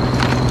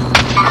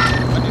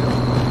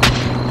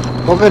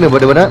 Kau kena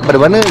pada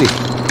mana ni?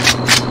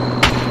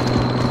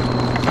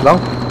 Long?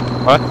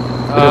 What?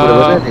 Pada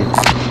mana ni?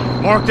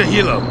 Mark the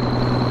helo.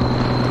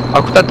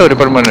 Aku tak tahu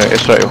daripada mana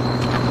airstrike tu.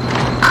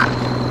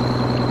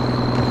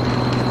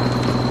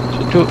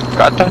 Situ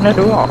kat atas ni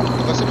ada orang.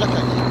 Pasal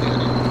belakang ni.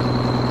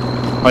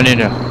 Mana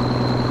dia?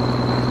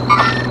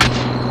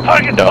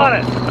 Target Dah.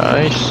 spotted.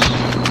 Nice.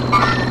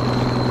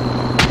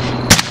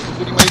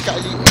 Aku ni mari kat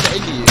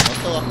Eli.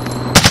 Motor lah.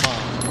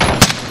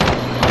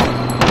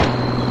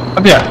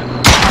 Habis tak?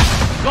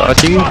 Tak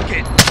tinggi.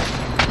 Rocket.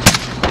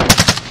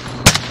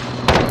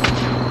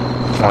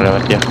 Oh dah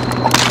mati lah.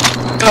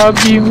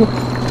 Habis pun.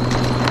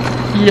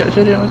 Iya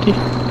saya dah mati.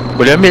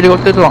 Boleh ambil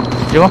helikopter tu bang.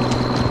 Jom bang.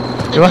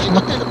 Jom bang.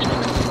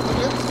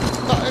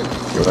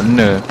 Jom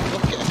mana?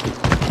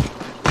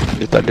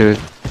 Dia tak ada.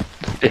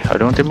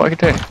 Ada orang tembak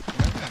kita ni.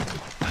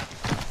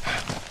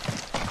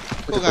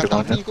 Kau kan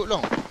atas ni kot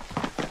long.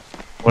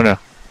 Mana?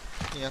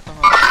 Ni atas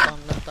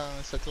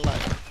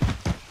satellite.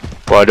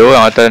 Wah ada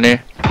orang atas ni.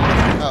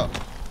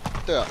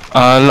 Betul tak?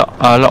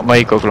 Lock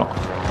mai kau keluar.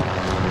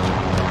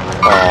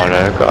 Oh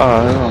dah kat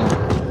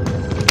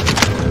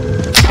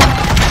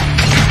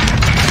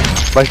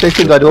Bus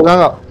station tu ada orang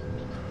tak?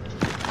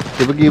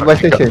 Dia pergi bus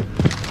station.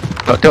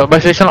 Lock tengok bus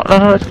station lock.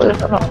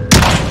 Lock.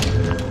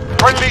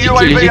 Friendly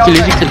UAV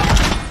Sikit. online.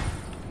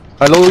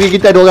 Kalau lori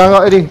kita ada orang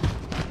tak tadi?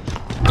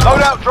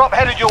 Loadout drop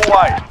headed your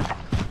way.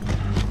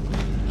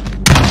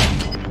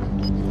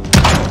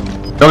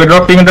 Dog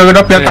dropping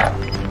atas.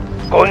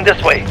 Going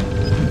this way.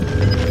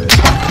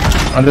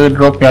 Ada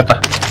dropping atas.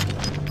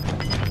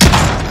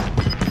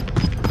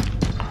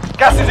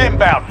 Gas is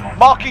inbound.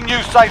 Marking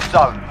new safe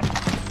zone.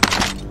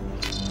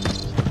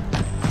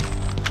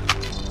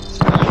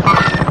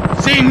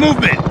 Seeing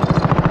movement.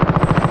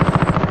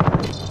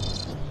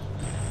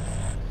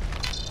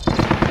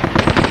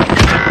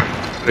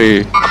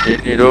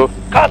 Ini tu.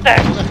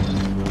 Contact.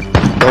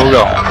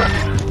 Seorang.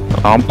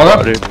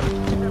 Nampak dia.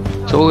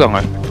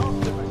 Seorang kan?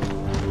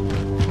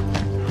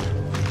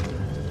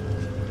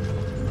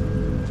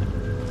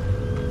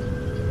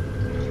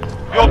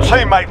 Your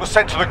teammate was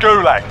sent to the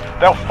gulag.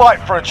 They'll fight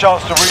for a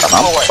chance to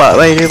redeploy. Nampak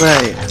baik dia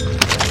baik.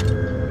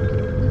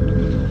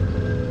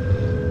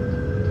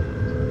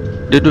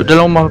 Dia duduk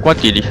dalam rumah aku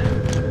mati ni.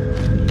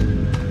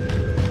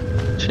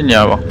 Sini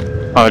abang.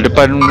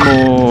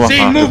 Depanmu.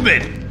 Seeing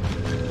movement.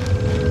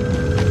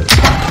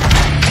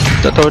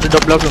 Tak tahu dia dah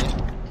belah belum.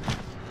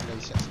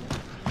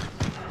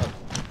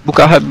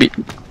 Buka heartbeat.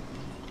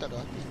 Tak ada.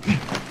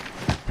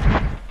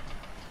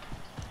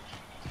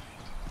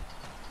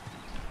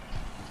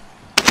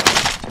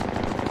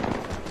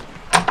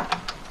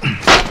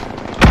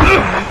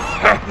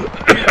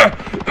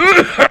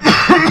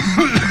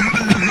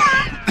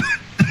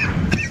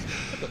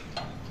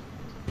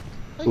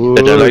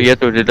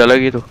 Dia dah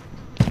lagi tu.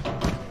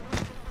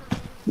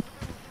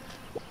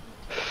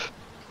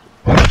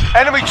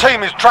 Enemy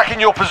team is tracking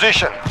your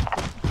position.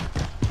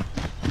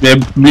 Dia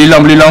beli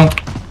long.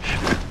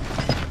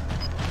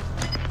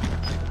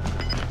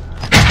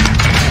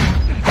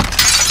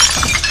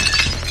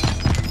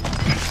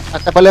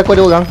 Atas kepala aku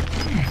ada orang.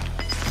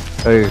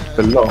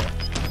 Telok.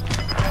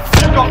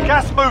 You've got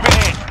gas moving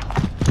in.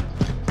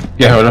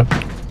 Ya, hold on.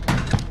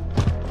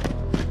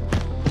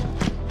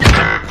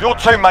 Your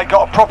teammate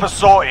got a proper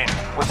sorting.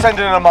 We're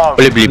sending them home.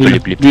 Boleh beli.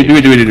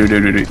 Duit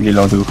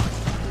long tu.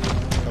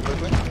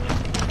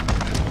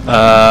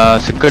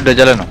 Sikit dah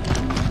jalan tu.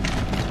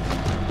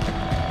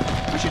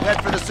 We should head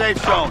for the safe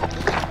zone.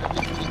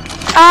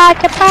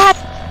 Cepat.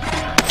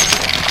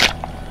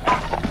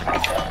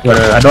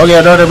 Ada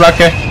orang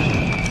belakang.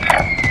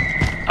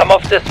 I'm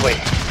off this way.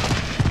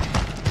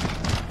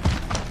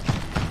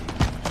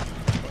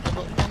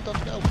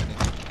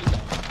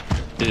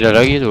 Dia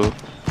dah lagi tu.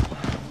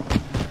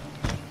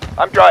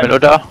 I'm driving. Ambil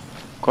loadout.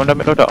 Kau dah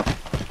ambil loadout.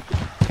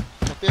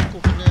 Tapi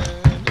aku kena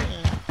ni.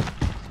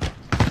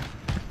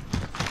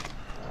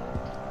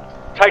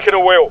 Taking a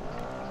wheel.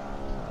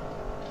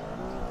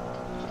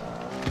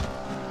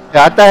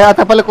 Atas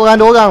kepala korang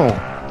ada orang.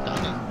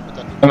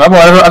 Apa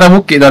ada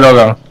bukit dah ada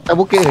orang. Atas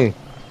bukit ni.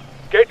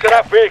 Get to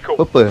that vehicle.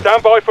 Apa?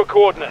 Stand by for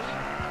coordinates.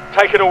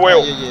 Taking a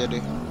wheel.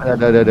 Ya,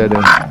 ada. Ada.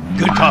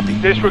 Good copy.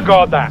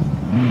 Disregard that.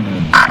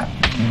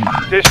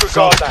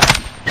 Disregard that.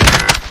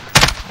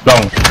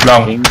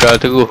 Long. Tinggal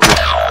terus.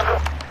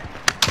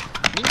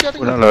 Ninja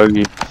Kurang tengok.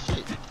 lagi.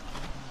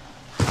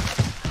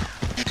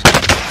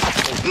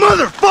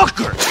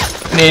 Motherfucker!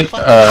 Ni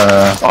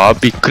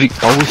Habis krik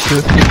kau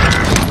siap.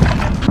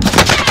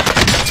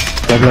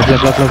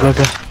 Bla.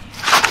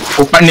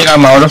 Upan ni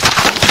ramau tu.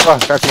 Wah,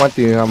 kat aku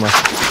mati ni ramai.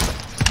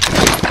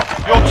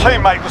 Your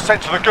teammate was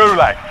sent to the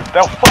gulag.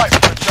 They'll fight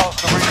for a chance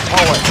to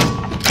redeploy.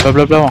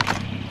 Bla.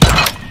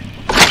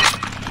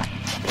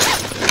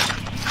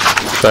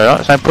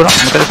 Saya sniper nak,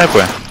 kita ada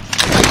sniper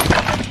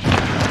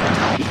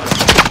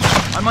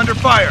I'm under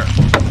fire.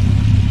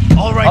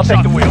 All right, I'll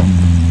take the wheel.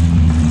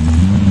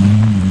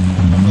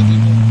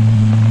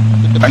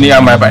 Pak ni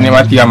ramai, pak ni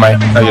mati ramai.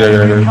 Lagi.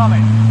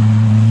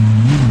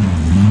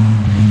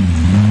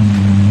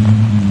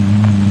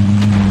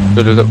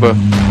 Dulu tak apa.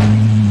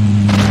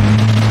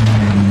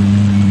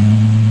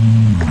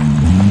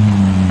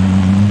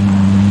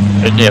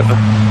 Ini apa?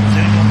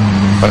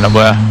 Kau nak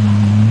buat lah.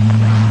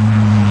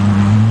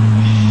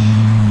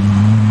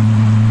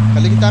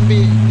 Kalau kita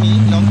ambil ni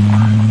long,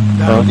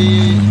 dah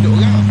boleh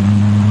duduk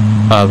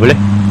orang. Boleh.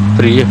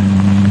 Free je.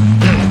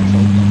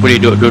 Boleh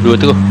duduk dua-dua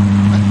tu.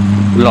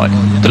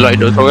 Telak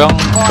duduk seorang,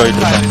 kau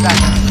duduk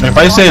seorang.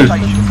 Fire sale.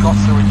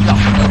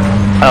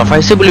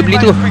 Fire sale boleh beli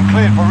tu. Been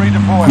cleared for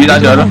redeployment. Ni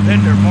tak ada lah.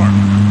 Vendor mark.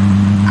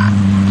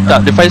 Tak,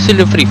 dia fire sale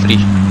dia free.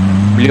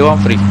 Beli orang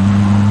free.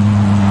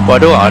 Oh,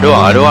 ada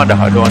orang dah.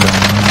 Langkau.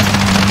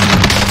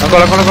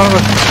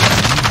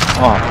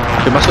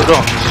 Dia masuk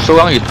doang.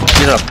 Seorang je tu.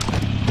 Di dalam.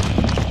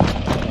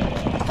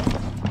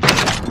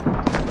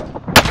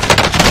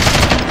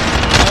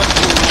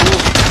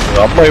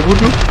 Ramai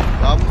bodoh.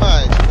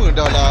 Ramai. Semua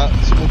dah lah.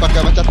 Semua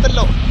pakai macam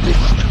telok.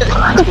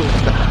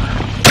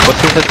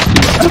 Kosong satu.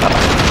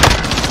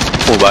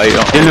 Oh, baik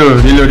tau. Dilo.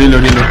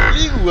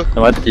 Keliru aku.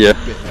 Dah mati lah.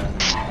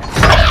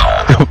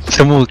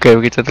 Semua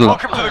kain macam telur.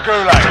 Welcome to the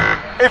gulag.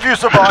 If you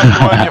survive,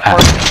 you earn your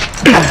freedom.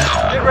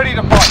 Get ready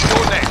to fight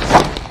your next.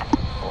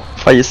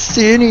 Fire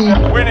sale ni.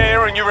 Win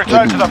here and you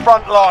return to the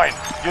front line.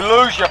 You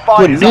lose, your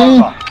fight is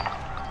over.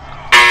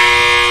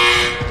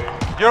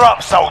 You're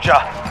up,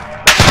 soldier.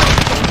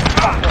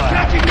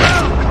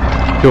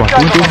 Jom,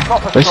 tunggu.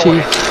 Fire sale.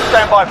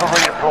 Stand by for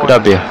redeployment.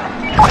 Dah habis.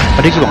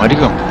 Ada gelang.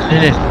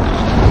 Ni.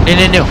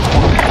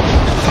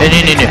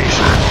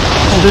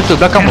 Tu,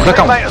 belakang.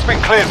 Teammate has been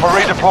cleared for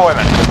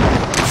redeployment.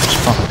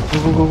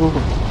 Go.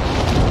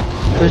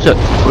 Sekejap,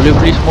 boleh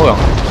beli semua orang.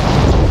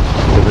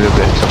 Boleh.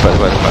 Cepat.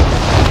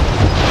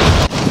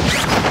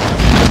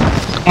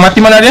 Mati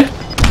mana dia?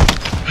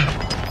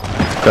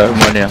 Kat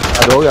rumah ni lah.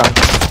 Ada orang.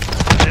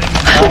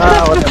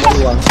 Orang tak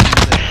beli orang.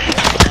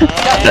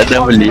 Tak ada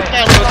beli.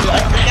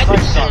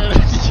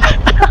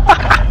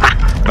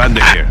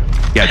 Bandit here.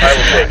 Yeah,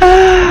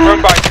 Run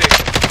back in.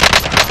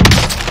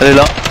 Ada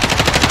lah.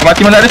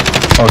 Mati mana dia?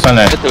 Oh,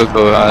 sana. Betul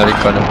kau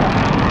recon tu.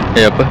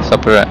 Apa?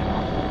 Saperat.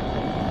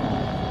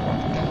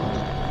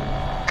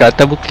 Kat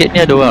atas bukit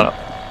ni ada orang tak?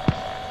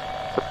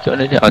 Macam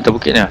mana dia? Atas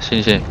bukit ni lah.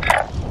 Sini.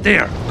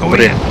 there. Go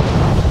Boleh. in.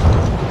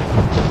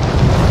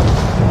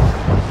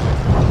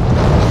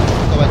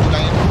 Kau bantu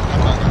langit.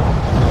 Nampak kan?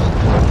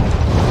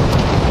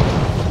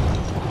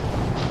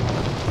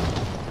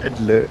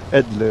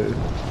 Adler.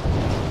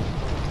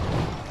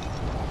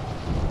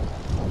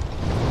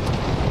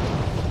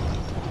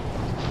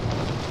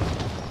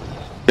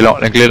 Kelok.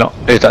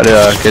 Tak ada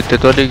lah. Kereta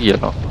tu ada gear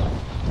tak?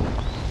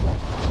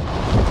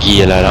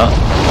 Gear lah tak?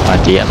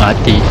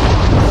 Mati.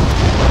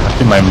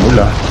 Tapi main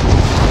bola.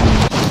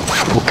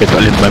 Bukan tak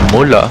boleh main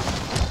bola.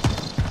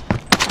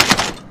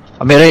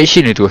 Ambil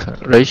reaction ni tu.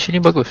 Reaction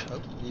ni bagus.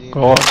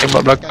 Kau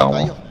tembak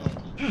belakang.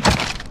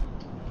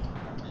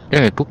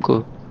 Jangan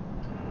pukul.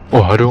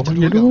 Oh, ada orang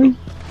lagi.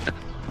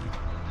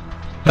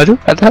 Aduh,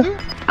 atas.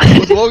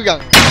 Dua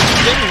orang.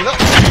 Tengok lah.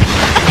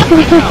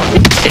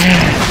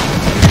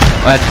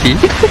 Mati.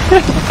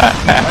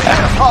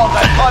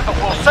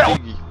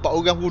 Empat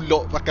orang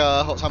hulok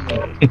pakai hot sama.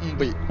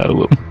 Baik.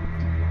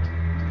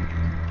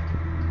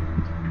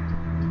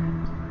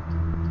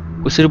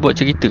 Usah dia buat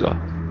cerita kah?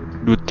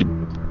 Dua tim.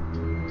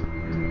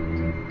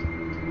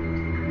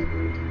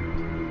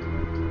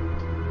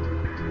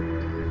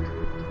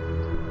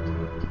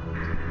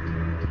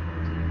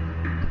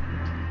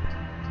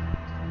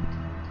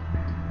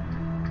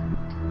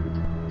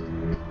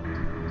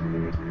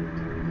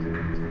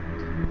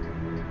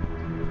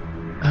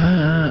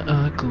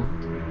 Aku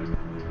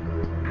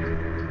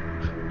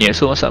ni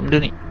esok masak benda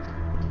ni?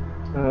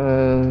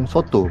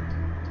 Soto.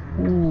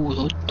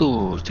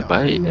 Soto.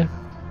 Terbaik lah.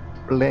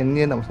 Plan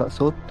dia nak masak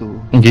soto.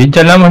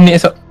 Jajan lah ni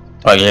esok.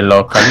 Bagi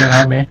lokal ni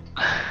ramai.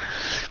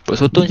 Buat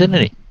soto macam mana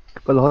ni?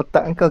 Kalau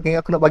otak kau kira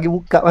aku nak bagi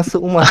buka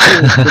masuk rumah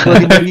tu.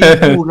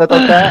 25,000 kau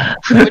tahu tak?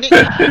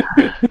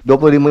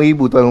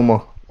 25,000 tuan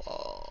rumah.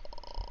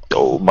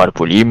 Oh,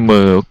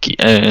 45. Okey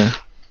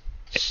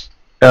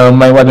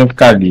Main warna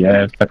kali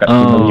setakat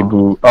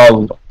 5,000.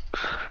 Oh,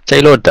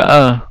 cari lodak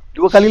lah.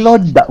 2 kali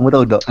lodak mu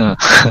tahu tak?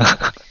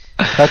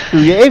 Satu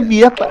UAV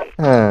dapat.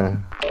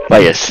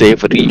 Bayar save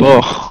free.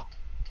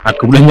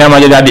 aku boleh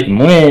nyamar jadi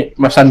adikmu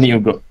masa ni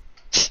juga.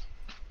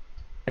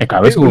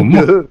 Kahwin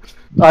semua.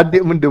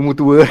 Adik benda mu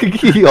tua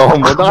lagi. Oh,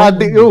 tak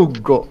adik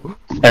juga.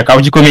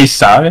 Kahwin cukup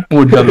misal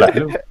mudah lah.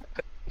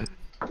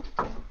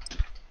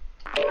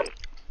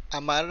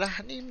 Amarah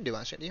ni dia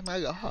maksud dia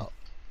marah tau.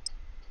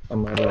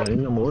 Amarah ni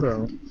nama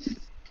orang.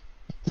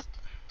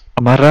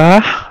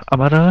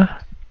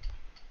 Amarah.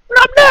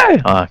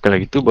 Kenapa? Kalau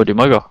gitu baru dia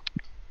marah.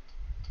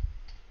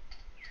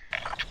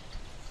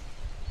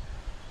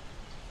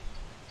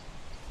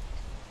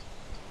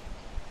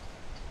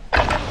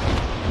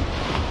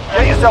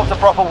 Get yourself a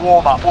proper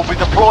warm-up. We'll be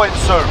deploying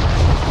soon.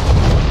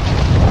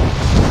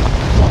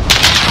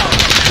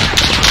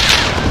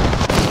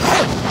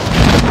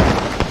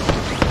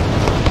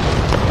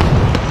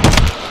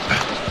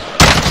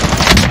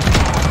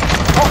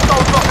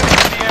 Hostiles dropping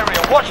into the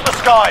area. Watch the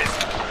skies.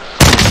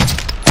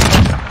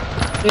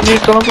 Ini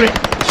tolong aku ni.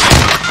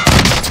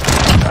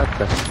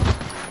 Atas.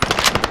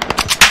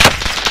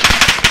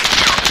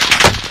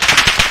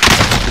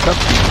 Cakap.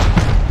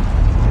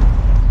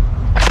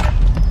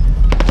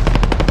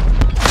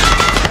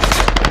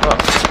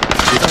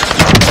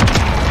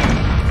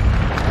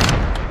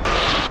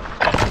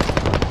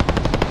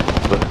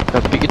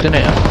 Tapi kita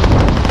naik lah.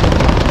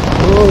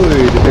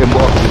 Oi, dia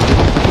tembak aku.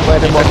 Supaya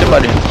tembak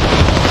Cepat dia.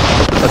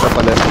 tak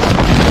kepala.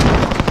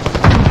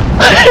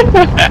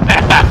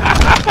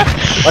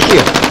 Mati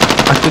ya?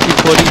 Aku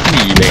tipu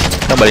degree lah.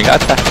 Kita balik ke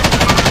atas.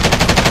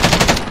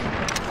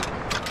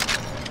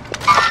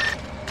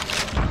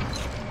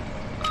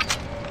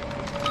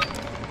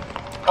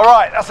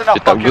 Alright, that's enough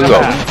Dia tak fucking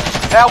gerak. around.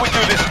 Now we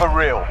do this for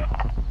real.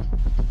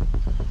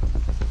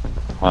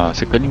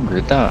 Sekening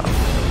boleh tak?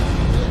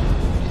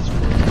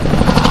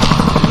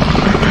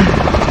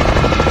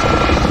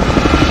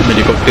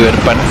 Helikopter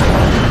depan.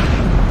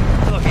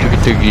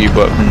 Kita pergi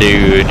buat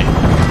bendera ni.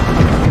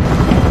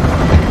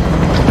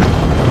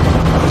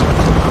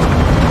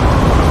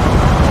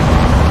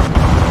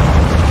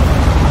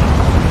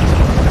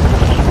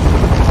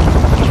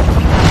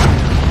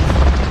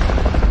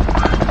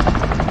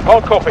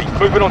 Hard copy.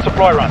 Moving on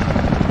supply run.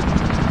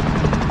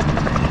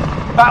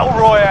 Battle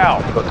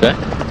Royale. Okay.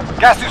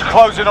 Gas is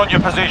closing on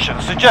your position.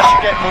 Suggest you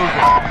get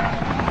moving.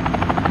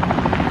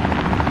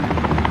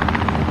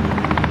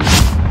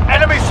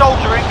 Enemy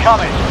soldier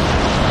incoming.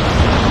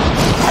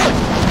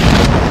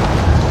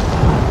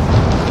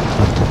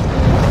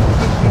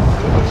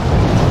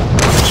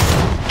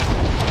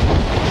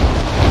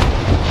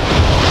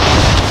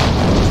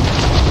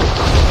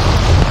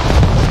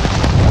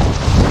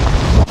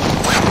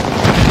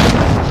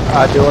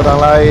 Ada orang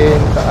lain,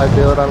 tak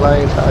ada orang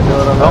lain, tak ada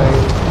orang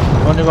lain.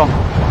 Mana ni bang?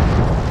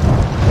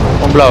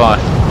 Orang belah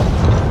bang.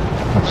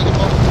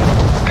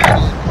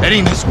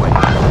 Heading this way.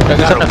 Dah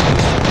ke sana.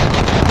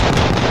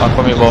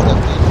 Aku ambil bawah.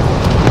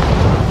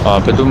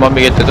 Lepas tu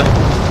ambil kereta tu.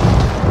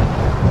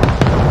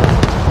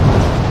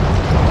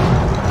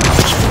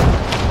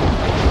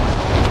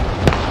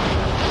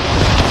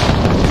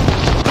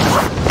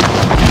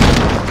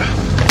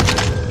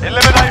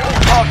 Eliminate all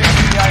targets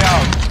in the AO.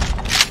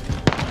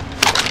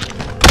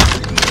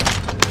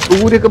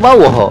 Tunggu dia ke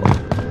bawah.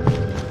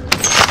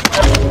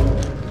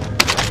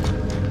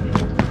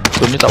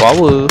 Tu ni tak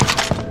power.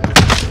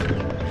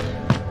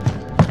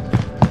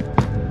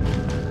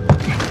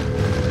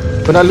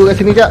 Kau nak loot kat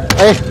sini jap.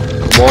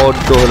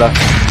 Bodoh lah.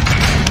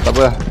 Tak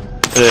apa lah.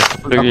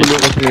 Lagi. Aku loot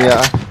kat sini ya.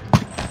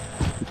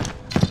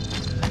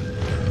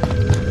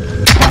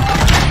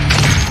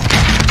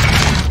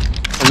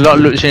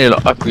 Loot sini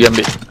lah. Aku pergi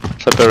ambil.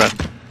 Sampai run.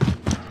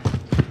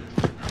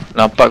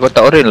 Nampak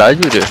kotak oren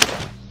laju dia.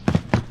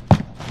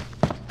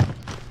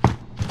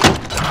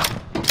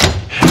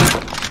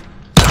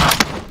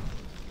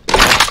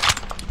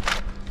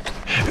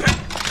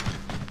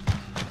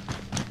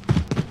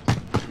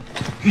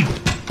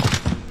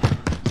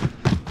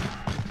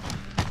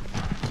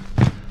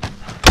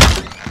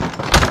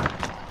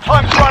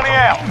 Time's running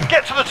out.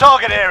 Get to the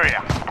target area.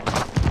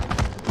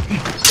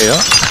 Ya.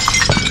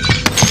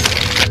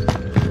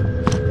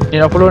 Ni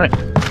nak follow ni.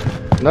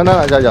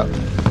 Nak, jap.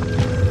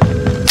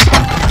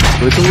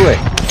 Boleh tunggu Boleh.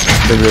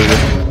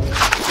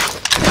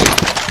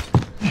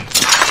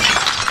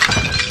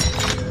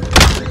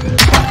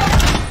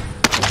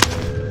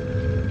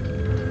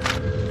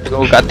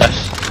 Tunggu ke atas.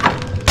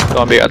 Tu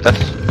ambil ke atas.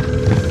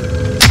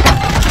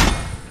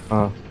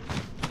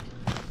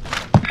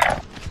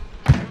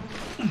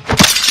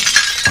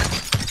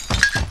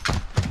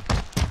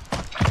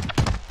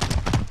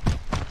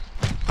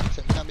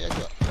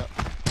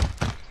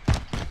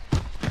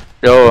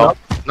 Yo.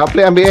 Nak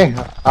play ambil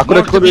Aku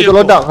dah cukup duit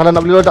untuk loadout. Kalau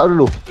nak beli loadout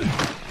dulu.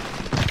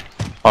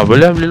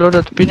 Boleh beli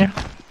loadout tepi ni.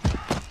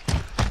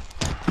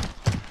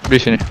 Beli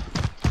sini.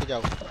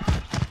 Jauh.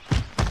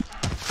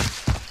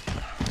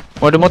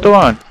 Ada motor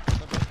kan?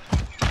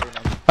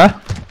 Hah?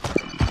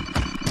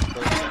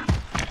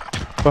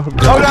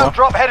 Loadout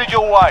drop headed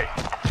your way.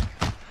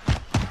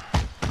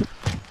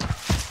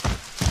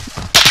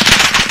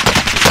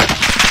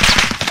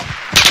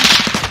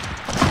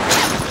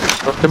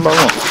 Tembak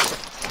kau.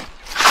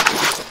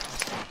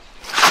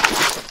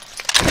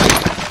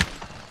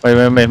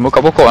 Main.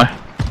 Buka pokok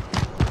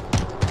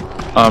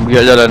pergi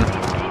kat jalan.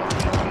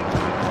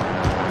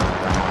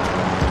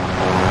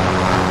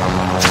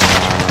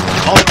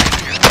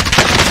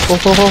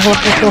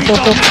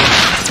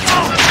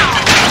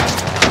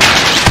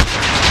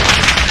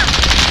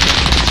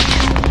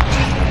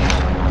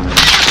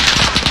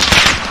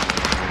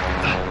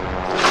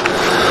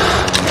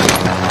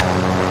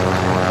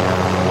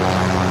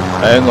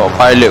 Tengok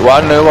pilot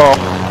warna bawah.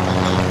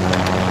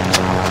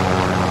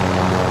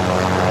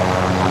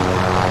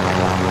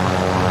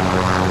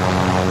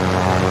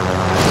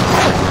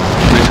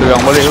 Boleh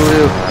serang balik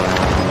dulu.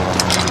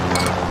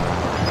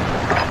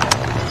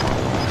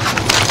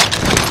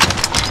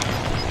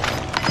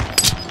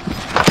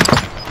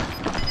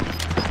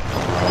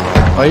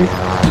 Hai,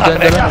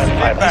 jalan-jalan.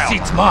 This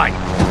seat's mine.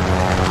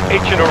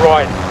 Itching to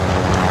ride.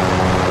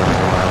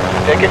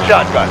 Take a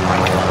shotgun.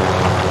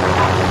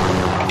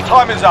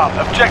 Time is up.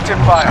 Objective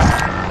failed.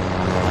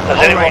 Does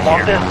anyone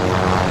want this?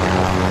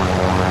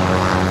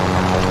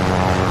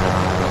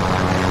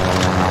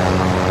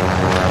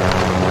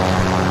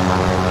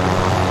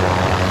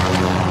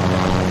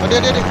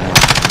 Ada.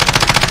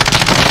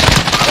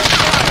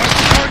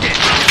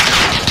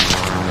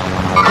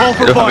 Call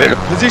for fire.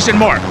 Position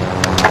mark.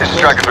 This is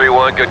Striker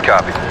 3-1, good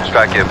copy.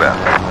 Strike inbound.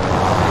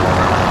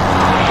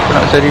 Aku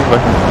nak cari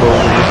bas.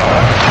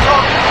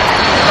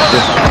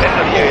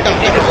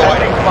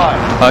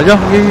 Jom,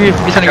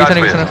 pergi sana.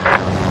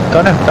 Kat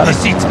mana? This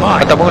seat's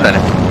mine. Atas bangunan ni?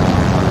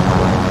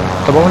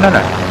 Atas bangunan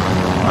tak? Our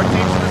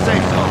team's in the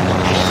safe zone.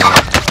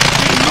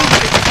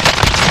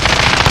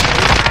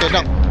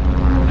 Down.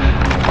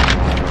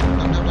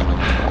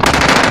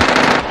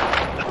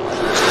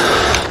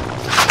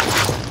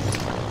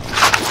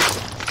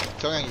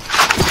 Seorang lagi.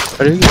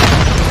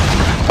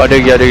 Ada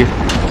lagi.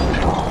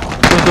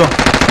 Tu.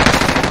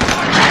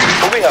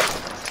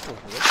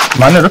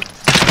 Mana tu?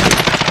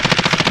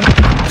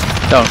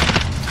 Down.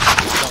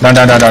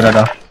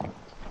 Dah.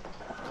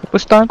 Apa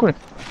stun aku ni?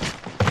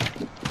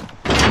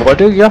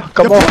 Ada lagi lah.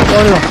 Kat bawah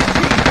dia.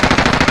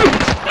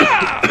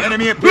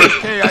 Enemy appears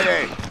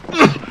KIA.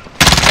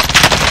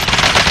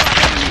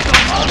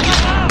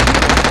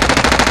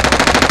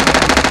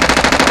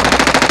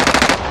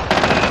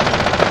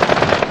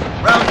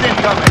 Round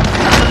incoming.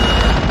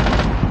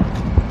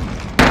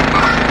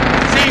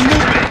 Seeing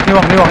movement. Ni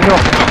bang.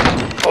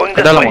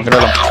 Ke dalam.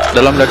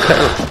 Dalam dah crack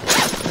tu.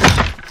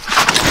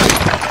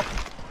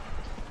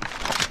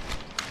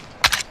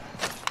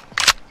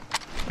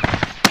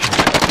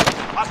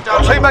 Your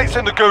teammates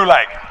in the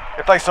gulag.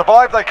 If they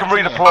survive, they can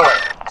redeploy.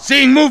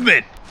 Seeing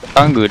movement.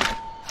 Tangga dia.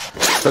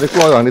 Tadi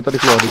keluar orang, dia tadi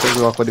keluar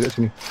aku ada kat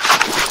sini.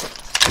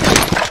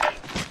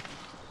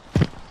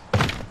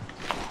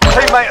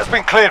 Teammate has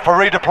been cleared for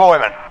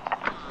redeployment.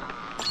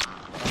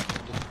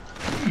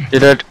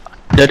 Dia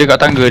ada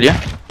kat tangga dia.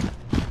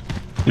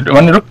 Duduk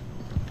mana tu?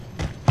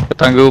 Kat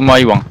tangga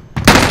rumah Iwang.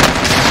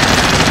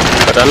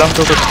 Kat dalam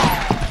tu ke?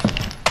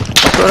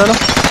 Masuk dalam.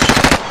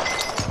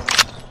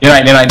 Dia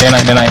naik.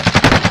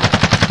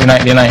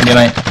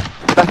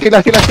 Laki.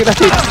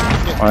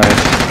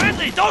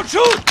 Friendly, don't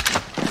shoot.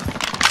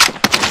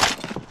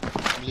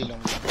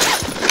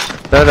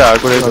 Dah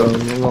aku dah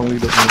ikut. Memang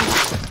hidup ni.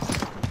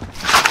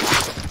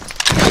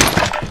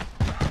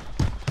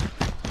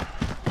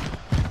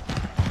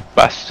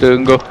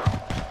 Pasal kau.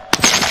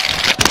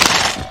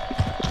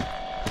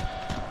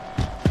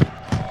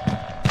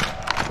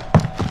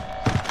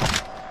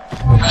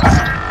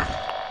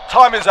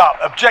 Time is up.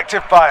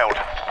 Objective failed.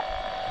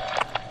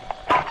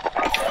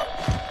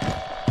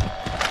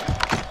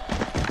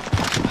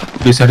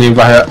 Bisa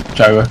revive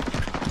cara.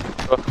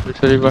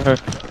 Bisa revive.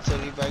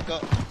 Revive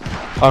kau.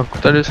 Aku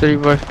tak ada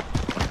revive.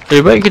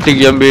 Baik kita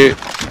pergi ambil.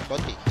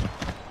 Botik.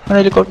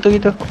 Mana helikopter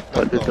kita?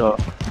 Tak ada dah.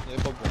 Dia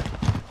apa?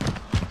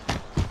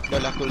 Dah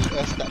lah aku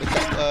start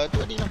dekat tu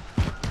tadi lah.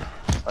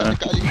 Start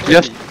dekat Ali.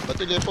 Yes. Lepas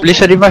tu dia apa? Boleh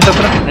share revive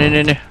siapa lah?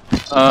 Ni.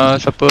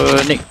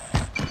 Siapa Nick?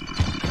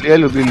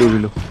 Beli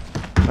dulu.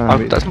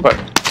 Aku tak sempat.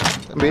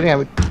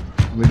 Ambil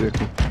duit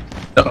aku.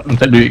 Tak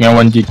minta duit dengan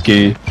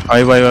wanGK.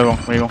 Mari bang.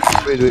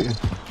 Ambil duit.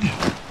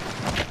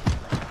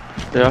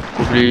 Ya,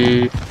 aku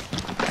beli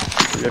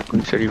aku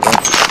ni share revive.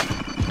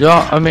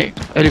 Ya, ambil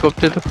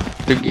helikopter tu.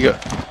 Pergi kat.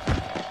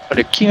 Ada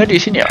King ada di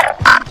sini ah.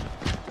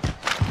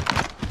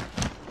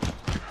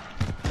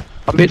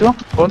 Ambil tu bang,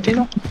 bounty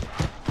tu.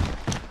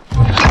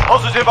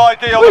 Positive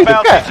ID on the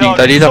bounty King zone.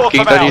 tadi dah, Sort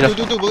King them tadi out. dah.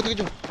 Tu baru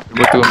terkejut.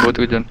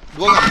 Betul John.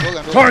 Dua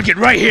orang. Target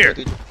right here.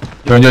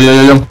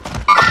 Jom.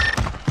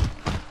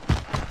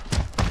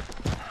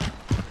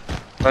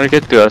 Mana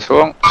kereta lah,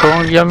 seorang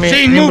lagi ambil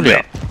Seeing ni boleh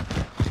movement. tak?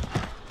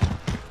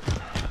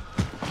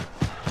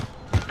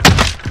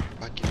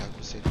 Bagilah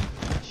aku set.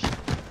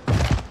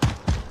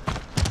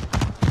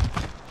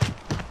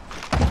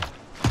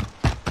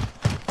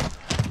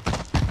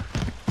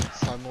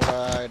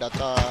 Samurai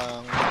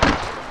datang.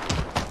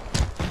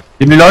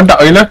 Ini lodak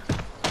gila.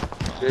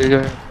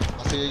 Ya.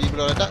 Masa dia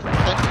belum datang, kan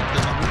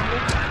tengok dulu.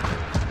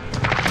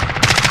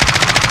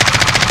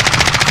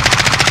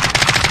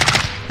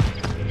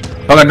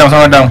 Sangat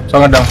down.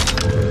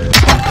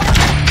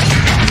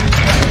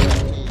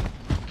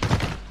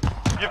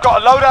 You've got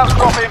a loadout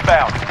drop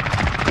inbound.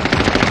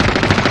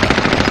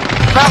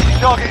 Bounty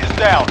target is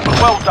down.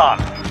 Well done.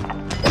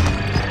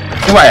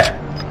 Ni buat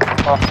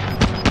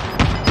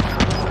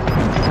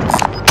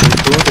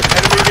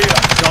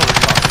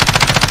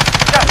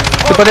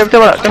Cepat dia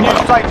tembak.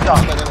 Safe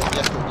zone.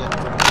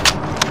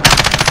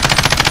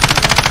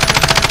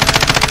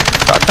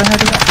 Tak tanya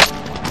dia.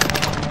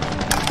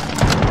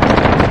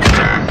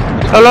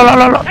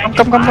 Lah.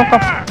 Kam.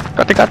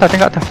 Kat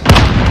atas.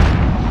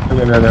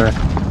 Dah.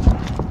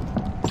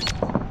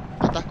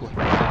 Atas aku.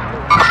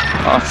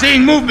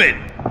 Seeing movement.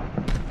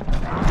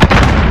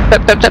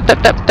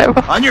 Tap.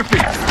 On your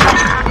feet.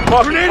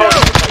 Grenade out.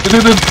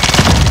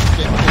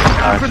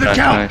 For the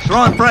count. Nice.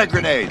 Throwing frag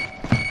grenade.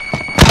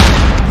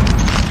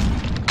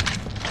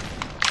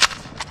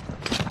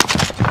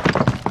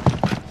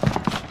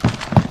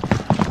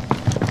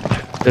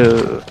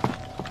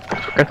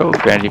 Suka tu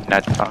berani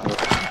binatang tu.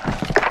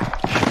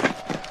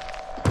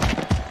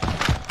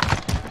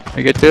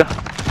 Begitu.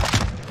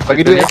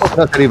 Bagi duit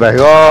aku nak cari baik.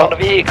 Oh,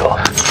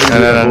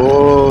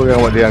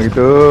 yang buat dia yang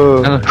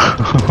gitu.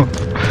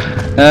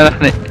 Nah,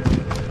 ni.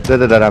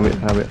 Dah ambil.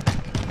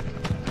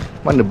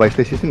 Mana buy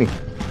station sini?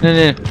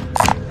 Ni.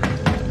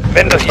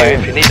 Vendor here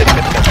if you need it.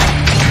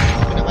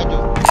 Kena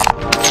maju.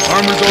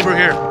 Armor's over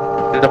here.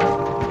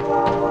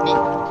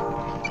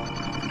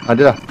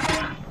 Ada dah.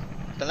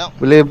 Tolong.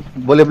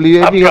 Boleh beli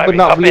UAV ke apa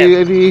nak beli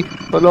UAV?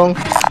 Tolong.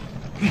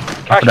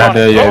 Dah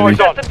ada UAV.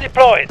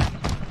 Deployed.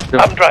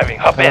 I'm driving.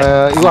 Hop in.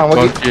 Iwan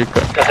bagi.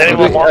 Does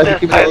anyone want this?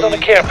 Eyes on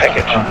the care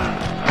package.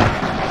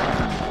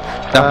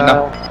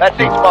 Nah. That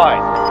thing's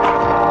mine.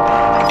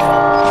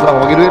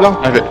 Long bagi duit long.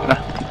 Nah.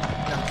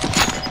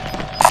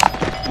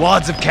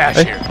 Wads of cash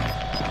here.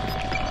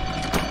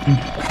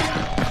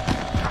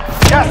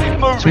 Gas is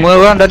moving. Semua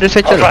orang dah ada All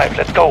satchel. right,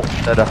 let's go.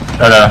 Dah. Dah.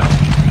 All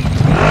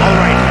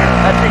right,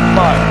 that thing's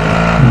mine.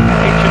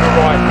 Each in the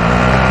right.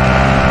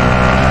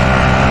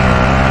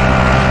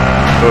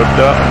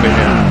 Sudah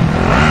ambilnya.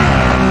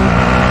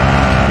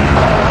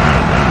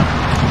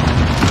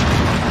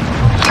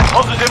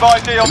 Positive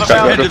ID on the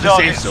boundary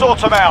target.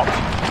 Sort them out.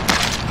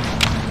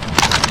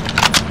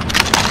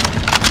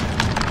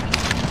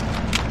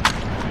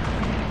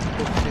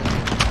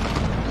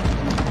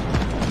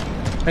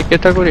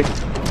 Kereta aku ni.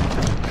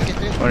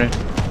 Okey. Mana?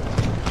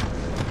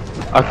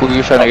 Aku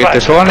pergi sana kereta.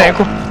 Seorang naik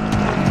aku.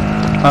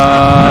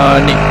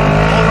 Ni.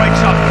 All right,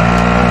 shot.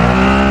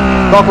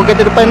 Kau aku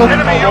kereta depan tu.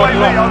 Enemy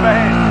UAV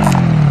overhead.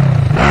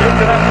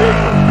 Into that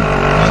vehicle.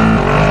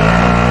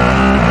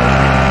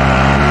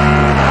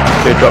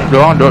 Okay, drop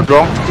doang. Out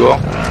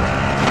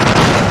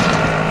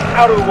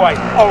of the way.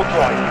 I'll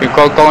drive. Okay,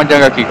 kau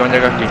jaga kaki.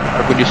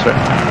 Aku distract.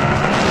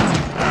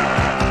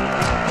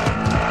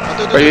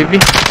 Pakai UAV.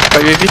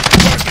 Right here.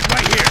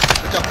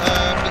 Kejap.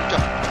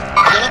 Kejap.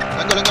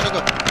 Langgar.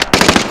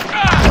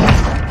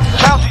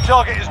 Bounty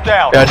target is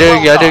down. Ada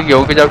lagi.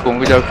 Orang kejar aku.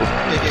 Okey.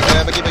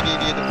 Bagi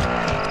dia tu.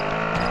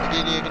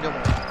 Bagi dia kejap.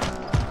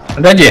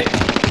 Ada je.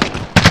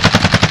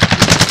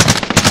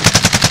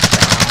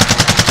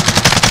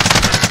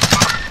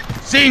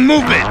 Seeing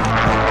movement.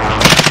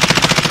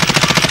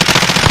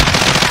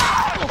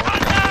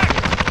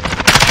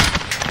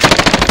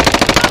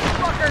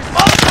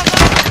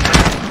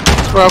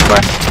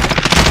 Apa?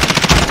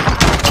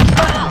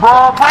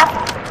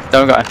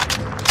 Tahu tak?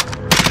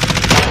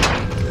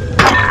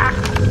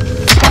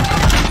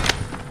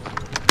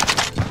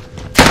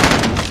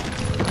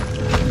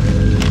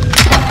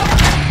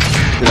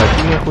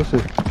 Sini aku rasa.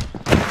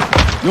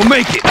 You'll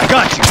make it. I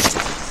got you.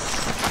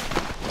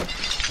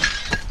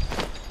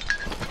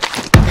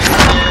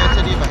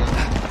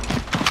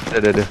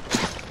 Ada.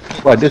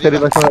 Wah, dia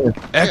seri bahasa sebenarnya.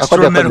 Aku Extra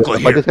ada medical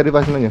apa here. seri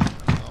bahasa sebenarnya.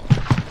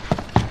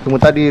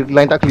 Cuma tadi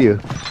line tak clear.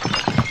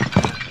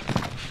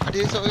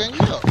 Ada seorang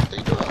juga. Tak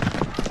juga.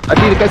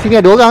 Tadi dekat sini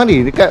ada orang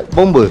ni, dekat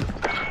bomber.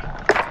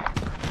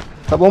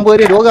 Tak bomber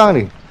dia ada orang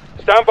ni.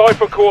 Stand by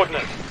for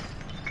coordinates.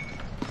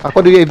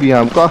 Aku ada UAV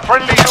ha, buka.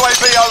 Friendly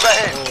UAV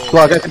overhead.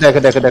 Keluar kat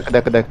kedai.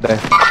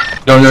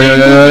 Jom.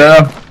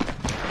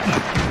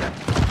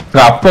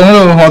 Rapung tu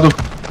orang tu.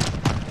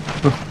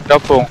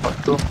 Dapung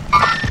tu.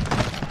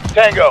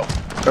 Tango.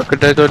 Kat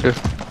kedai tu ada.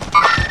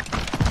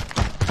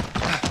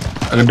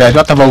 Kedai tu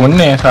atas bawah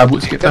ni,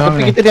 serabut sikit Kat tau tepi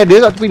ni. kita ni ada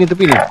kat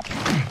tepi ni.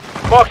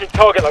 Marking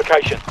target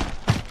location.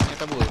 Yang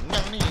tak boleh.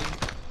 Nyang ni.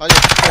 Ayo.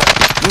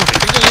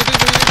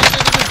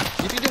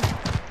 Dia.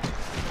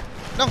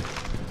 Nang.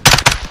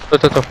 Tu.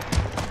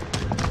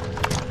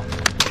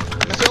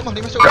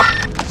 Dia masuk.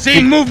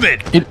 Seeing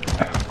movement.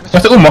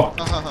 Masuk rumah.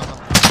 Ha.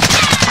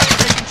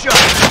 Taking shot.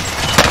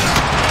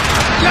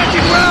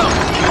 Knocking round.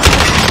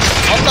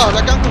 Allah,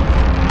 belakang tu.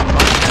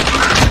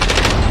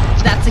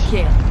 That's a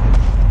kill.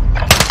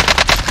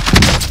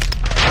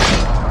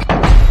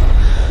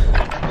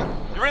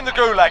 You're in the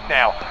gulag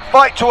now.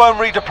 Fight to earn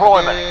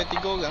redeployment. 3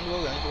 orang, 2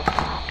 orang.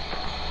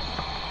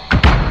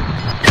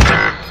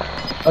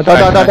 Dah.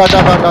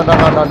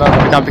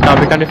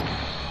 Ambilkan dia.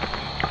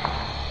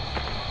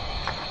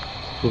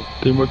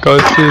 Terima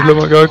kasih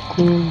selamatkan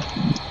aku.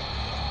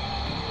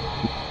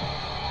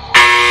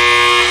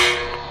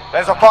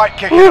 There's a fight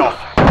kicking off.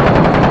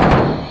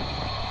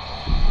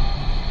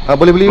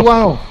 Boleh beli uang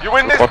tau. You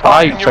win this What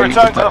fight I and you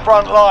return to the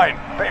front line.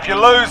 but if you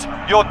lose,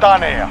 you're done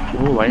here.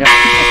 Oh, banyak.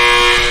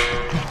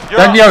 You're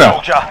Tadi up,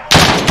 orang? soldier.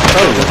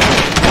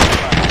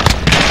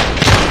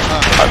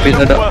 Habis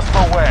You're dah. worse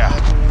for wear.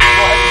 You're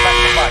heading back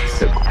to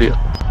base. Clear.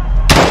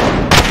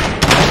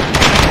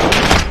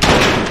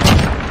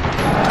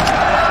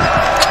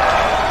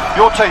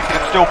 Your team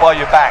can still buy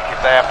you back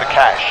if they have the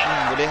cash.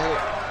 Boleh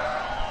kot.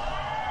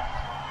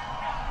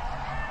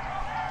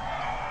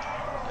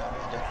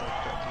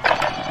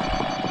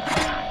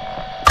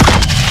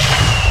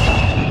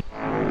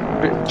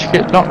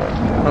 Sikit nak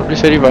beli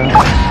seri bang.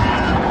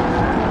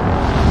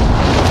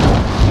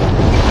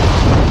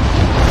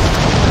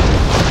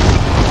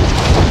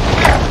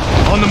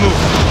 On the move.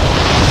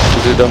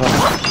 Sudah dah.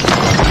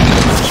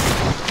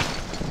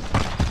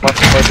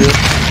 Masuk pada.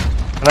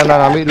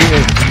 Nak ambil dulu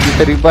ni.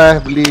 Kita revive,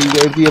 beli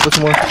UAV apa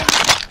semua.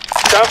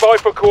 Stand by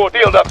for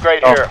field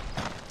upgrade here.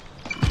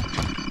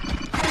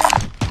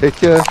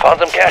 Stretcher.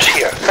 Found some cash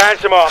here.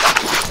 Cash them off.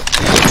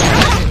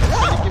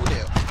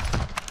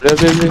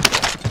 Boleh.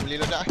 Boleh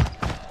ledak.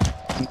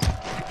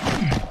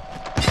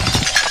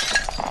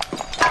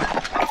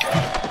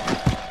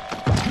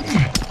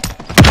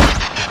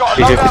 Got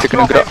Okay, a kita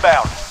kena loadout drop gerak.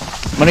 inbound.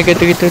 Mana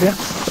kereta kita dia?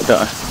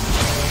 Tak ada.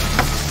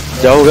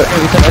 Jauh kat ni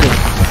kita tak ada.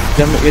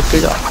 Dia ambil kereta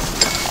je.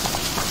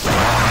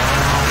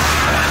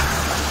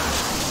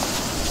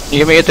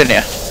 Ni ambil kereta ni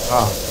ah? Ha.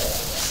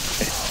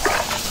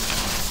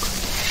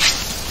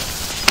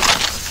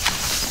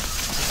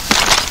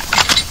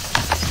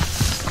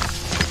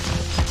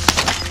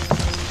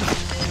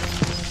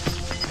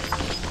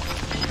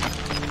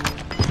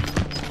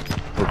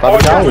 Tak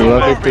jauh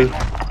lah kereta.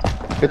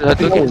 Kereta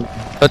Satu lagi. jauh.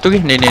 Satu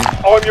lagi. Ni.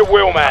 I'm your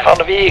wheelman.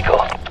 Found a vehicle.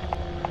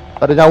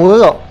 Tak ada nyawa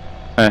tau.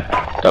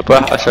 Tak apa.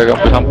 Asal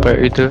apa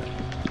sampai kita.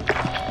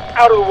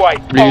 Out of the way.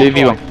 Beli UAV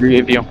bang. Beli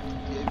UAV bang.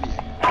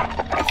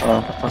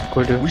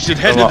 Aku ada. We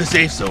should head to the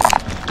safe zone.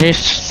 Ni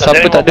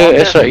siapa tak ada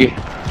extract lagi?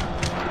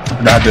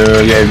 Dah ada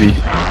UAV.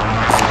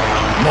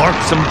 Mark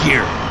some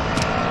gear.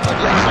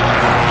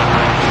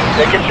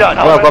 Take a shot.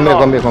 Kau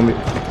ambil.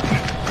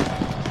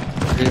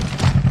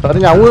 Tak ada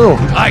nyawa tu.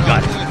 I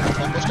got it.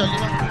 Fokus sekali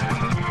bang.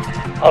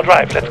 I'll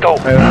drive. Let's go.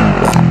 All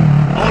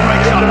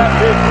right, shot.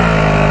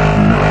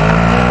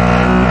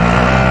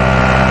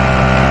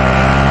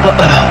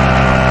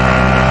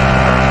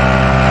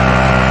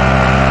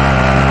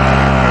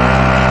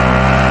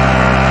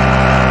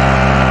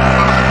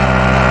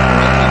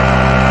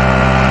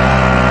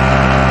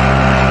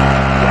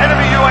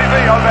 Enemy UAV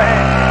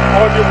overhead.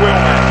 I'm your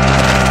wheelman.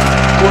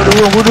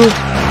 Bodoh.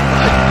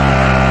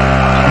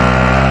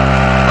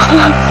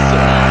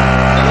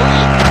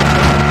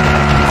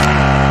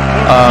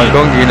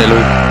 Kau gila lu.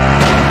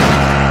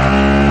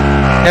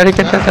 Ni ada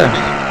kereta tak?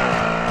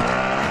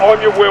 I'm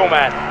your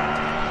wheelman.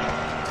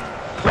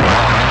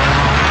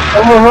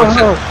 Ada orang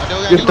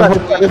Dia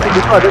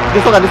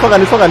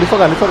ni.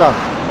 sorang.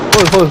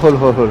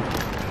 Hold.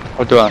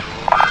 Oh tu ah.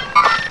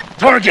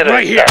 Target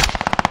right here.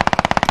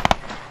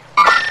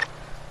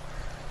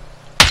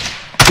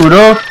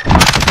 Udah.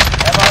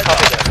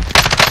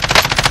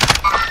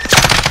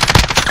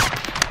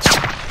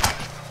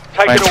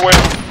 Taking a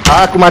wheel.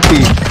 Aku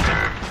mati.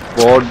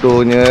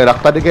 Bodohnya. Aku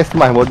tak ada gas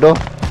mas, bodoh.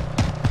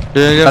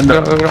 Dia gerak.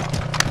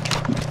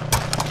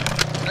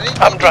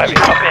 I'm driving.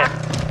 Hop in.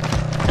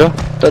 Dah,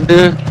 tak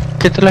ada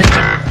kereta lain.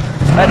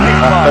 That's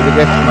Aku tak ada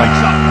gas mas.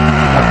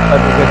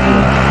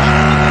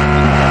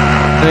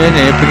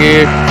 Ni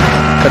pergi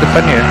kat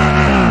depan ni.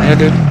 Ni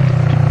ada.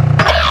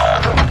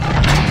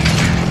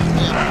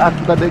 Aku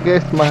tak ada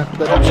gas mas.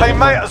 Your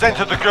teammate has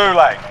entered the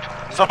gulag.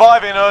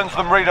 Surviving earns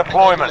them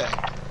redeployment.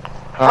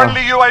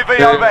 Friendly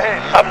UAV overhead.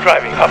 I'm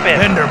driving. Hop in.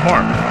 Tender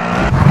mark.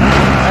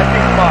 That's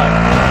expired.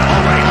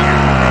 All right here.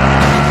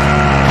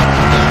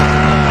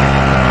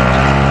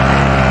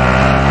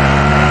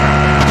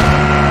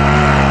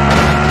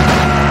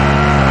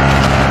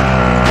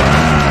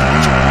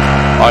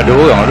 Ada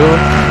orang tu.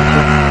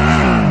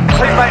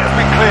 Teammate has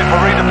been cleared for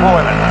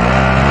redeployment.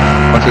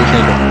 Masuk sini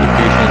tu.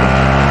 Pergi sini tu.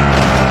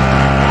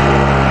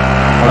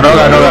 Ada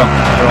orang.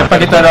 Depan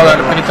kita ada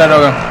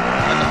orang.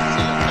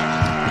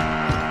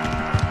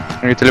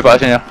 Kita lepak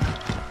sini lah.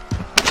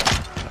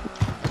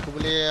 Aku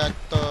boleh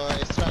hantar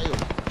extra tu.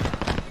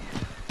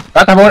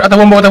 Atas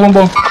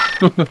bumbung.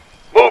 Tu.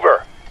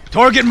 Mover.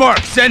 Target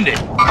mark. Send it.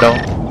 Down.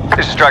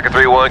 This is Striker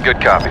 3-1, good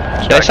copy.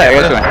 Dah side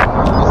kat tu kan?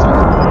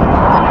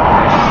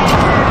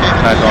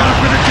 Nah, tu.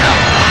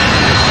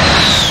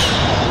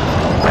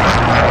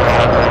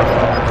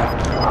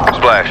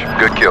 Splash,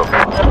 good kill.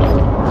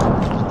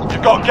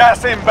 You've got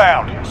gas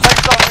inbound. Safe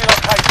zone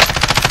relocated.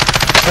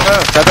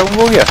 Tak ada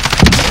bumbung ke?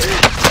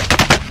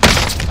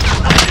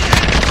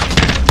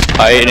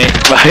 Baik ni.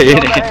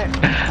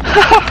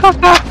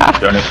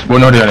 Dia ni.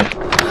 Bunuh dia ni.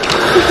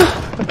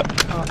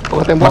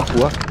 Kau tembak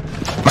aku lah.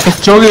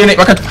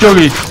 Makan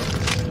curi.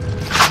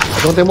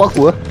 Kau tembak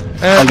aku lah.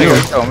 Ambil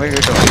kau.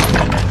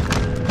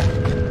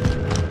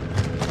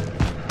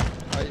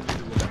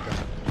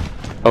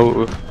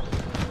 Oh.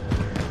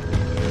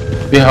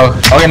 Dia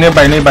orang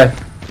nearby.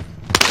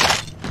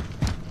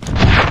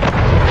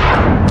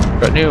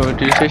 Kat ni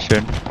di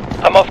station.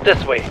 I'm off this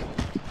way.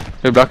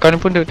 Dari belakang ni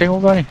pun dia tengok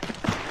kau ni.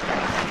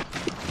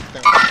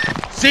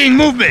 Seeing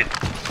movement.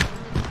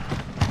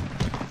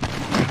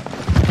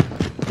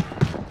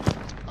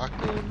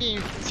 Aku ni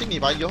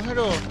sini payah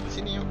tu.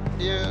 Sini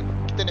dia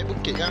kita naik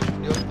bukit kan.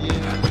 Dia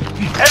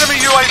Enemy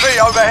UAV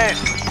overhead.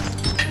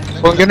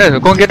 Kau kena tu,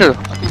 kau kena tu.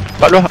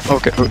 Pak luar.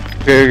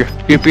 Okey.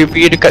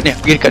 Pergi dekat ni,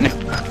 pergi dekat ni.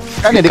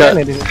 Kat mana? Dekat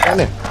mana?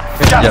 Ya.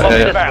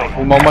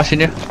 Rumah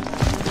sini.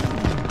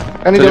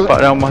 Kan Kita dia lepak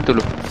dalam rumah tu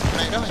dulu.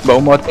 naik dah. Sebab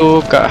rumah tu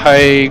kat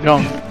high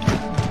ground.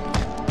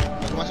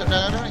 Aku masuk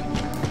dalam dah ni.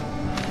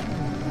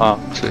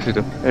 Masuk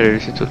situ. Dari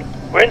situ.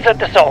 We're inside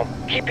the zone.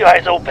 Keep your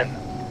eyes open.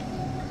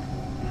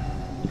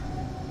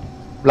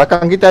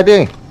 belakang kita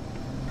ada ni.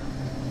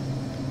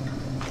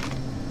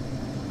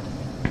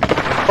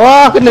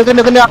 Wah, kena.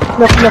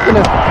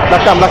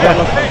 Belakang.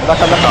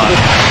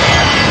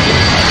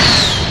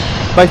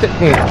 Baik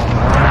ni.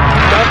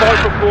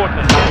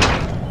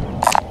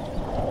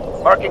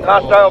 Marking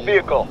hostile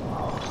vehicle.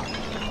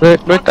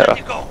 Boleh tak lah.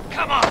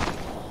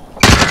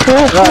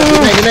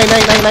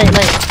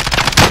 Naik.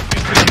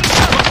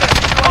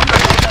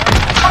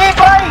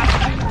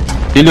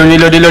 Dilo.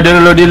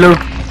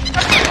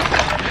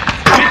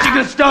 Pitching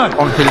a stun.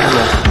 Marking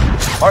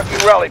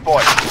rally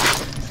point.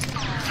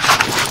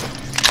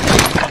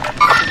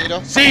 Sini dah.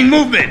 Seeing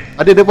movement.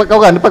 Ada depan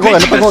korang.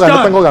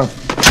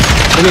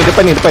 Ini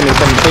depan ni. Depan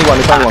wang.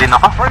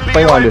 Friendly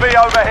Bang, UAV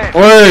overhead.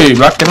 Oi,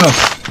 belakang tu.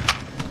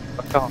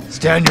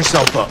 Stand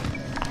yourself up.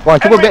 Wang,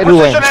 cuba back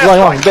dulu wang.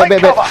 Wang,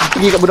 back.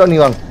 Pergi kat budak ni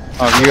wang.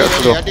 Pergi kat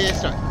situ. Ada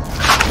extract.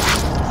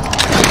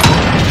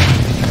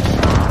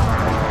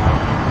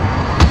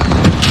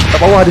 Kat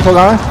bawah ada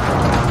seorang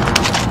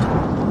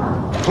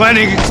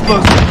Planning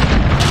explosive.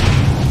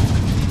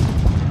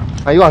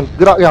 Ayo wang,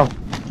 gerak yang.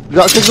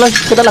 Gerak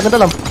ke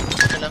dalam.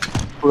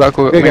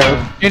 Aku. Okay.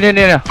 Ni.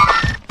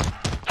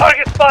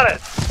 Target spotted.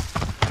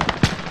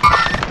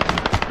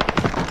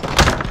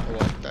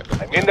 Oh, tak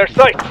ada. I'm in their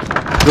sight.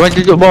 Dia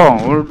duduk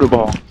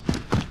bawah.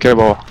 Kira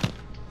bawah.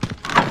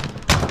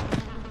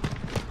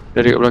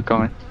 Dari kat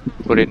belakang ni.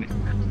 Boleh ni.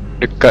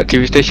 Dekat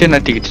TV station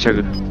nanti kita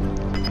jaga.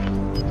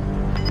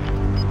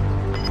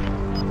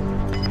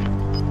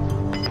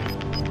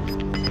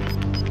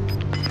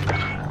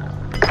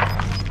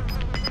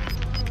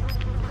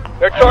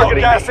 They're targeting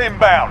gas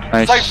inbound.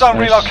 Nice, Safe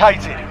zone nice.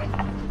 relocated.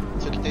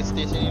 So kita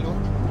stay sini dulu.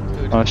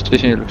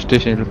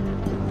 Station dulu.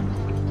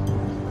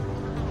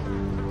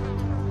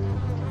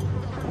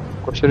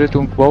 Kau rasa dia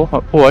tunggu ke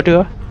bawah? Oh,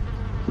 ada lah.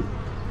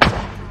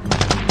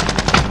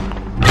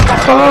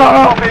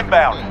 Stop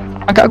inbound.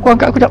 Angkat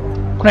aku jap.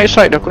 Aku naik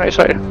side dah.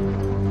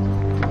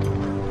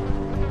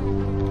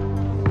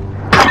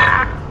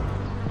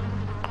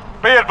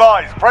 Be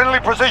advised,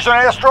 friendly precision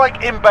airstrike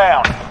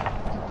inbound.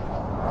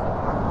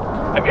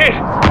 I'm hit.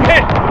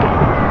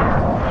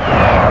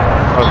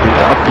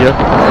 Api lah.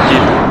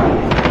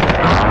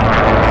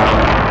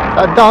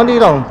 Down ni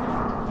tau.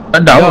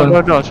 Down.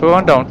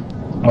 Seorang down.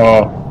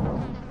 Oh.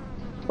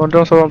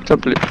 Seorang macam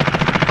pelik.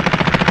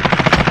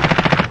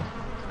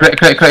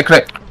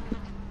 Crack.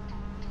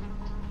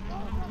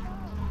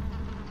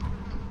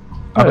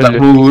 Aku tak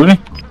perlu ni.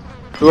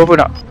 Tu apa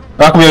nak?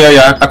 Aku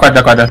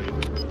ada.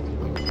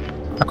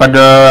 Aku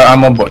ada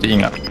armor board, dia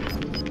ingat.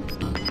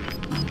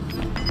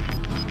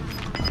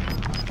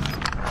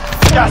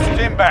 Gas is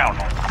inbound.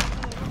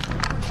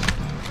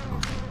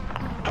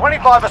 25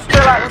 are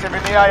still active in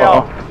the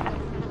AO.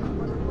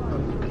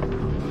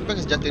 Bukan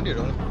senjata dia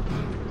dah.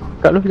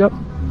 Kat lu sekejap.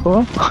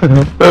 Oh.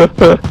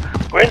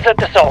 We're inside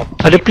the zone.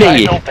 Ada Keep your play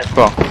eyes je. open.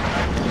 Kau.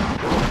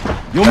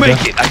 You'll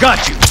make it. I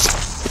got you.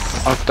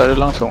 Aku tak ada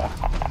langsung.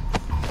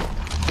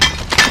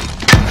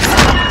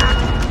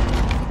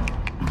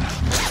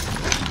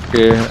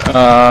 Okay,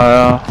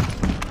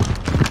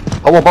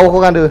 Power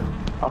korang ada.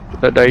 aku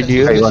tak ada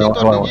idea. Kat situ Wang.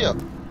 ada lagi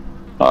tak?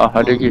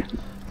 Ada lagi.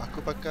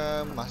 Aku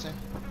pakai mask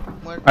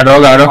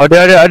Ada orang tu.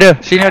 Ada.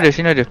 Sini ada.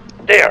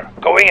 There,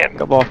 going in.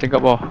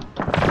 Tingkat bawah.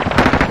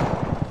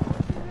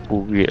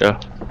 Bugit lah.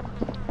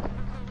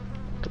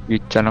 Pergi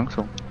can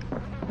langsung.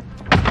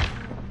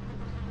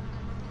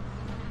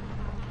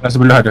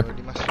 Sebelah ada.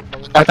 Di masuk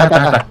bangun. Atas.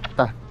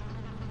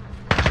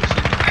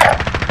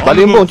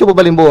 Balimbong, cuba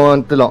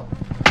balimbong telok.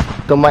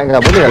 Termic kan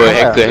boleh lah.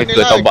 Hacker.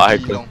 Taubat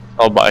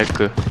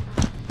hacker.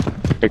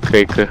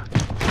 Hacker.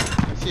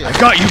 I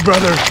got you,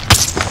 brother.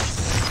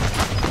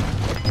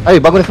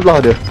 Bangun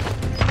sebelah ada.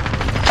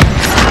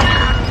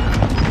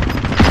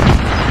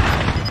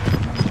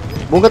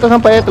 Bung kata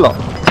sampai telok.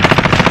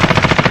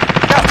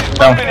 Gas is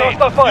Down. moving in.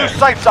 New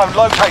safe zone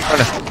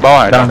located.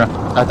 Dah.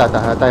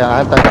 Tak.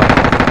 Hantar.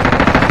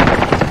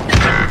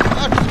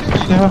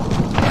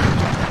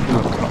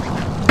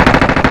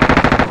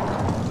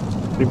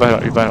 Revive.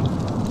 Revive.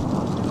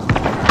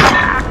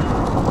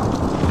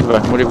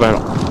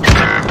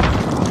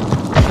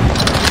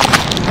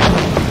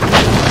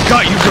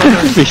 Got you,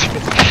 brother.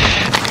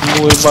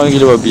 Memang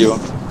gila babi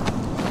bang.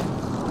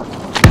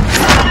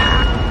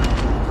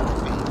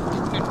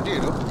 Dia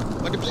tu.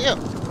 Mana play up?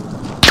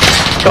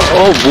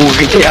 Oh,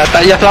 bugit. Tak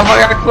payah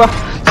selamatkan aku lah.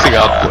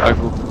 Seraput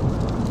aku.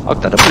 Aku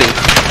tak ada play.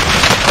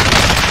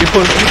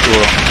 People itu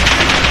lah.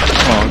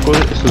 Oh, kau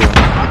suruh.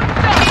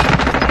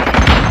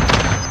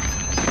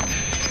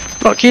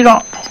 Lock key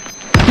lock.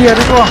 Key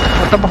ada tu.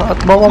 Atas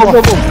bawah.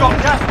 Got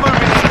gas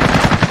moving in.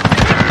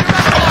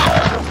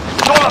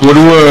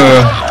 Dua-dua.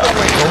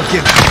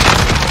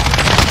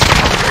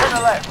 To the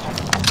left.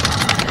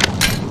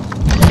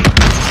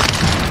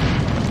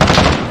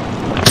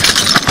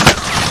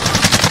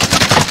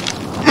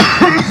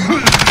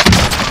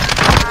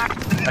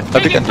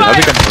 Habiskan.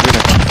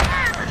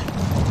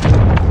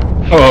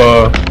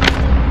 Oh.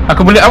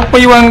 Aku boleh apa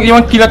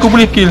yang kill aku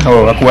boleh kill.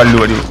 Oh, aku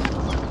walu dia.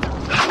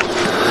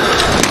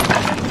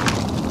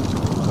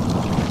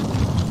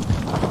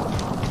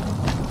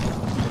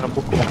 Dalam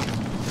pokok.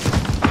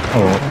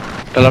 Oh.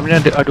 Dalam ni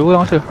ada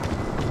orang rasa.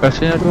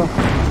 Rasanya ada orang.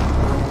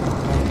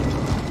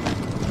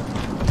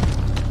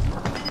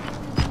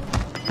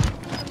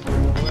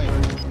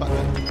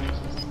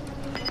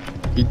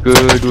 Tiga,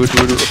 dua.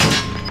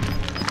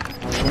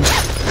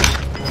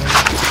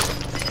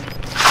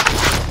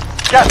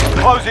 Gas is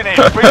closing in.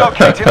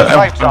 Relocating the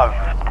safe zone.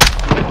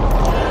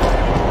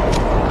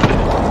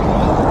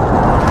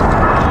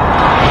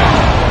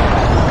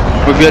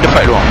 Biar ada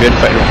fight luang.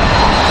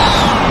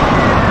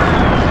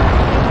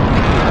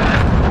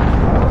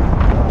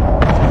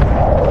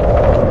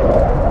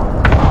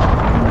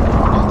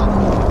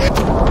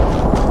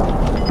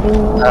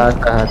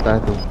 Atas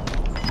tu.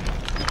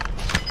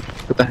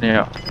 Atas ni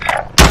ya.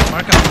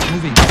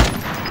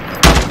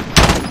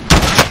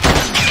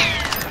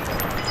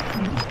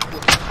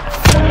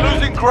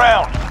 Losing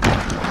ground.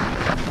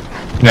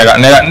 Nerak.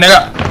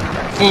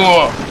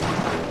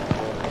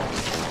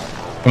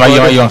 Mari.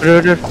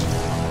 Ada.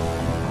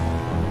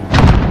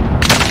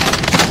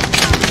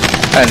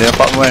 Ada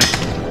nampak man.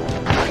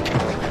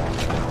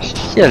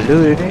 Sial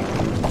lu ni.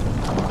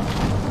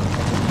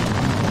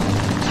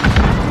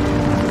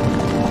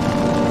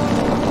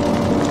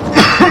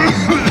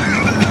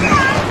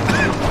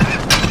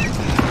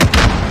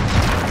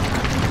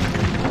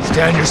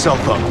 Stand yourself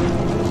up.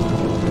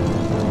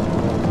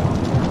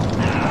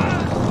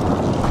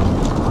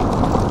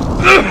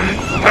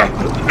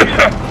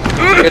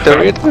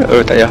 Kereta.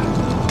 Oh, tak payah.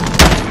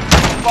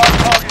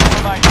 5 targets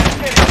remain.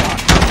 Get it done.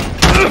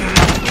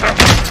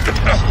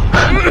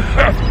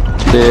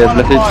 Dia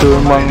belah situ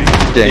memang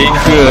jeng.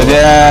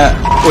 Dia.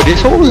 Oh, dia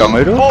seorang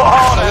tu. Fought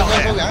hard out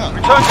there.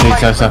 Return to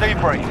base for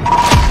debrief.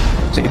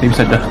 Kita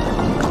bisa dah.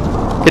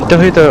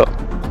 Kita.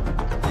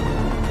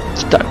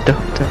 Start dah.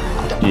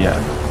 Ya.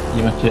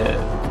 Dia macam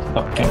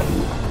top camp.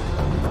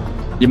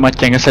 Dia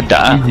macam yang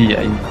sedap. Ya.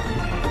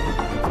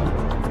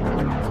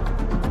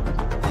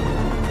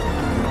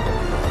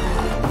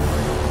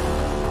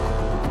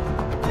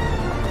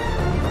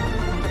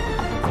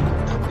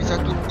 Tapi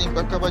satu ni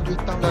pakai baju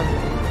hitam lah.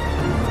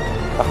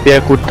 Tapi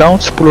aku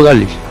down 10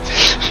 kali.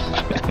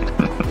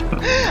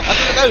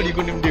 Aku tak tahu dia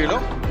guna benda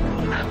tau.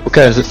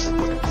 Bukan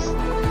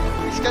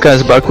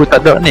sebab aku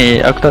tak ada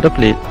ni. Aku tak ada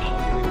plate.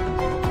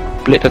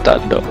 Plate dah tak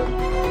ada.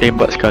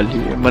 Tembak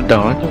sekali.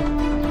 Medang tu.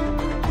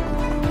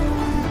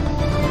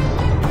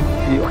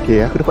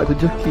 Okey, aku dapat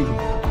 7 kill.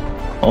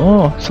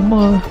 Oh,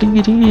 semua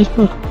tinggi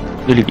semua.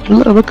 Dia lagi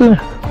juga pakai.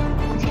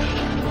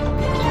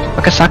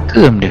 Pakai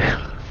sakem dia.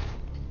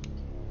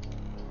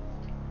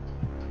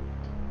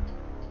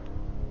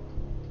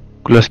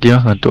 Kelas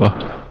dia ngantuk lah.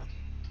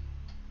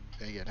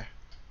 Ya dah.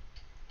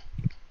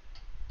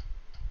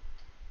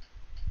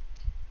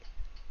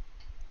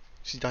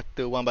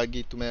 Senjata orang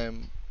bagi tu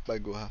memang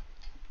bagus lah.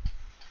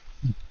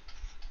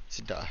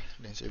 Sedap lah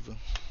dan server.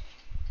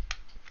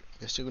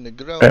 Biasa guna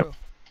ground tu.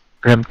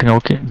 RAM tengah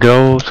okey.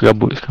 Kau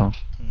serabut sekarang.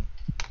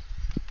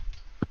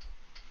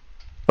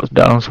 Kau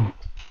sedap langsung.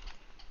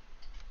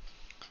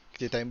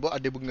 Kita tembak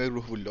ada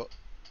pengaruh pula.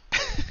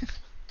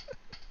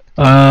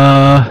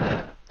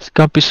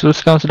 Sekarang pistol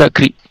sekarang sedap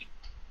krik.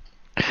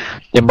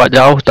 Tembak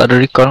jauh tak ada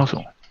recall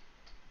langsung.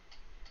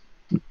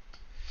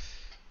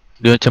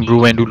 Dia macam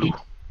rewind dulu.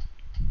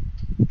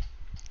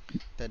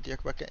 Tadi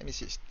aku pakai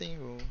M16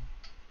 tu.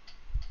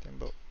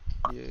 Tembak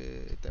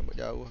dia tembak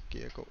jauh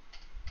okey aku.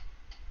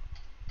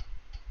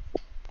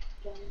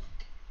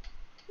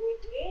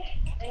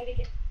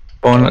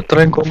 Oh nak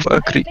try combat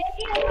krik.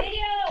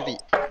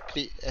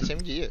 Krik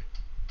SMG je.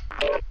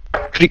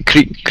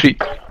 Krik.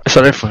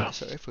 Assault rifle.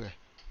 Assault rifle eh.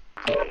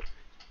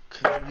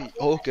 Krik.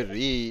 Oh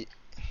krik.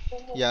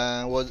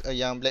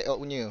 Yang black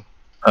out punya.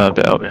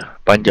 Black out ya.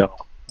 Panjang.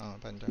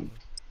 Panjang.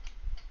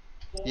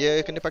 Dia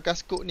kena pakai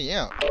scope ni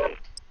ya.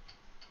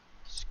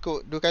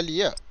 Scope 2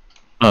 kali ya.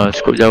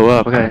 Scope jauh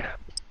lah pakai.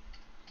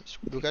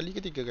 2 kali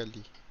ke 3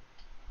 kali?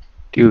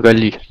 3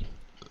 kali.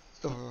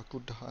 Oh aku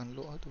dah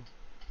unlock lah tu.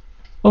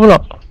 Oh pula.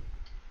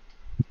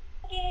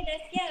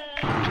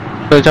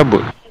 Kita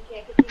cabut.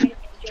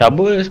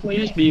 Cabut semua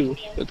USB tu.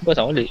 Tu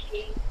pasang balik.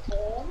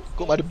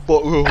 Kau ada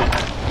bot tu.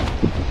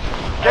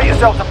 Get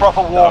yourself a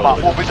proper warm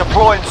up. We'll be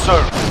deploying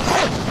soon.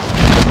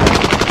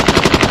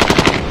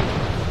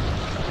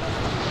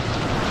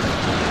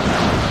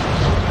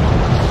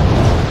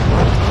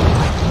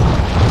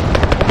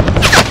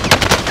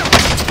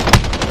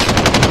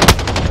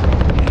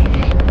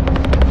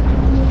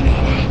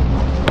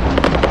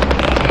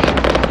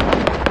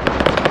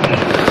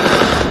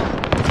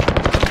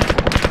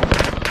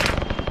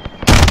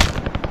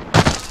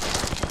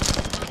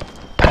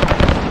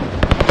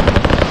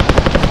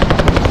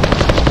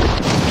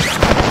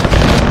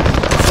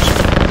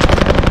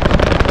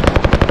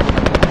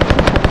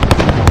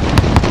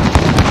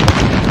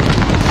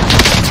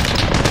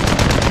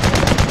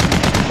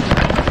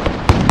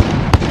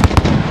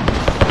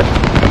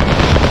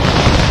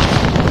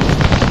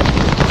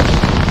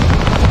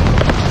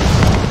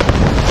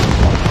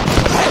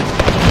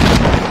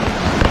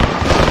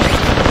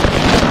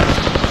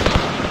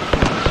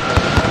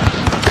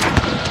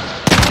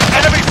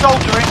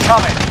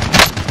 incoming.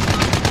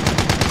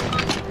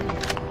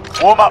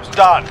 Warm-up's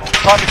done.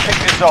 Time to kick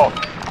this off.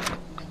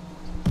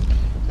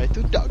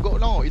 Itu tak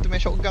gok tau. Itu main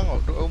shotgun tau.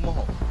 Duduk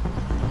rumah tau.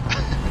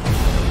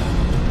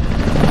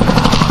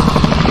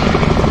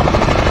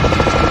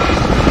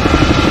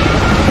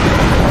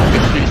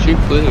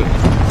 Streamer tu.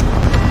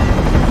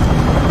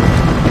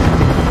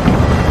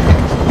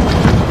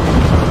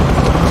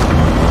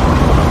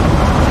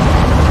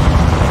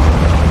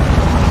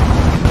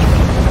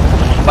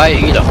 Baik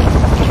gila.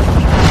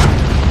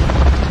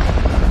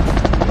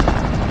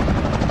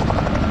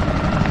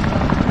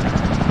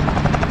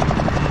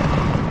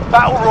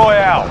 Battle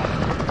Royale.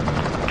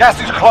 Gas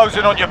is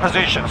closing on your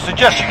position.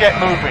 Suggest you get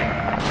moving.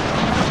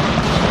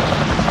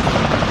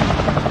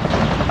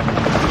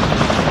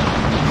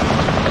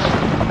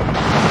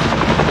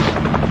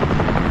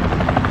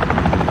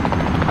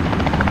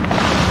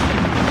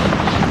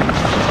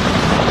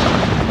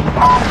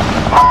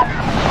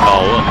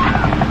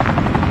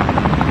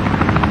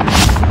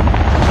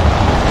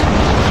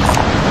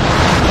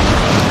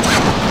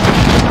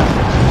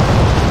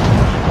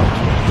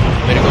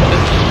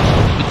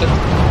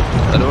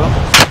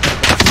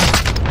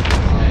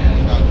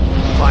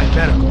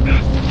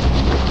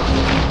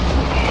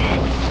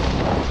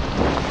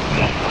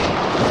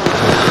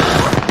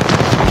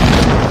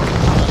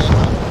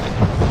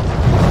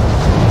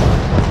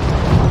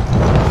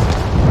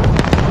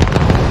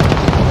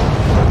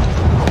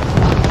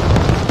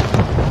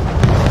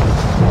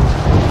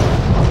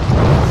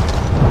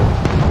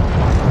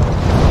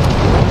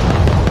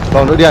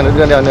 Bang, duduk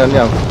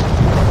diam.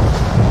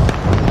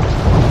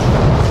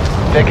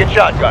 Taking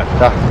shotgun.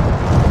 Dah.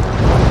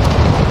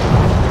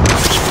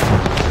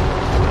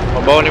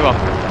 Bawah ni bang.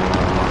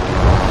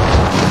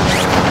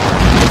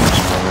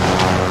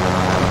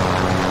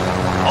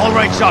 All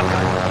right,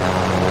 shotgun.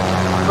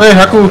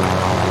 Aku.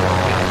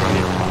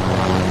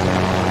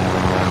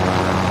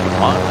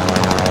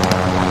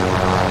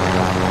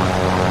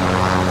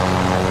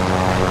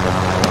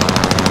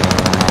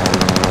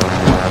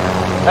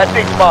 That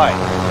thing's mine.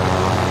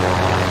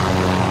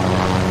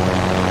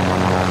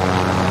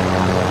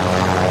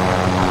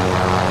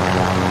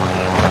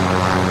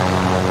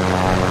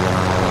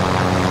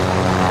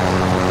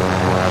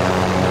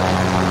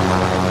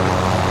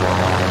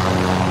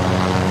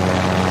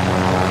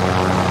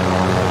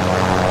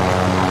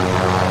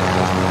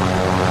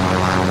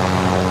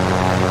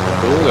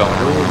 Orang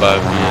tu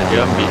babi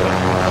dia ambil.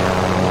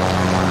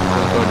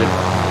 Oh dia.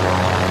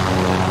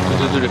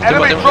 Tu dia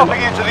Enemy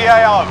dropping into the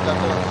AO.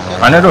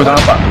 Mana tu? Tak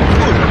nampak.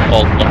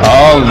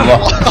 Allah.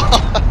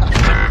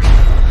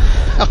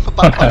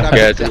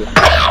 Okay, tu.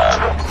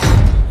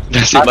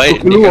 Nasib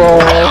baik ni.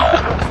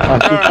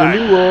 Aku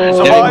keluar.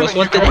 Survive and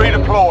you can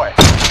redeploy.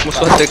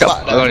 Musuh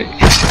cakap kau ni.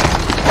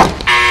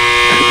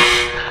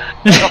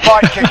 The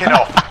fight kicking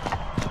off.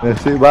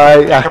 Nasib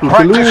baik You aku can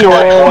practice your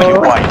aim while you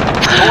keluar. wait.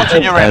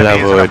 Taunting your enemy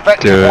is an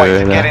effective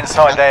way to get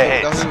inside their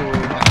heads.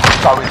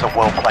 So is a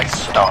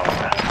well-placed stone.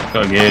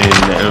 Okay,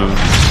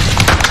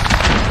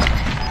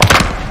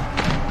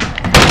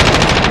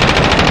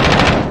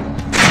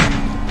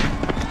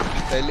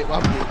 Toilet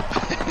mampu.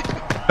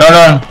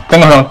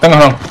 Tengah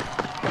long.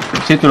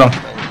 Situ long.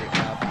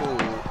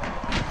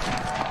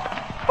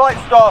 Fight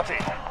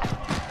started.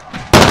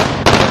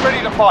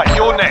 Ready to fight.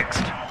 You're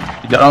next.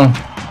 Sekejap long.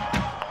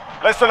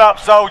 Listen up,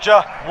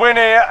 soldier. Win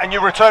here and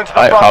you return to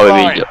the How front are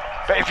line. we?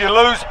 But if you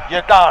lose,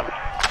 you're done.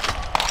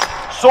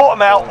 Sort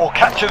them out or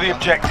capture the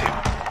objective.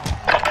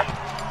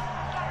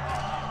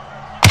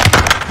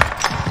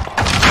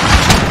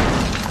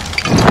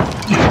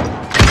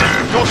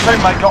 Your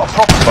teammate got a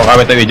proper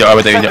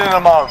send in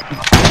a moan.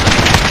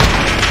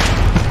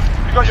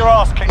 You got your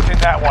ass kicked in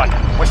that one.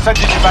 We're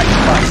sending you back to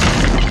base.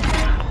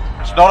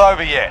 It's not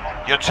over yet.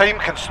 Your team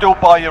can still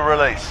buy your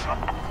release.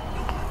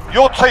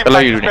 Your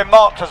teammate has been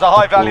marked as a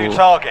high-value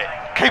target.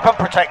 Keep them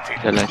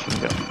protected. Jalan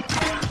sini.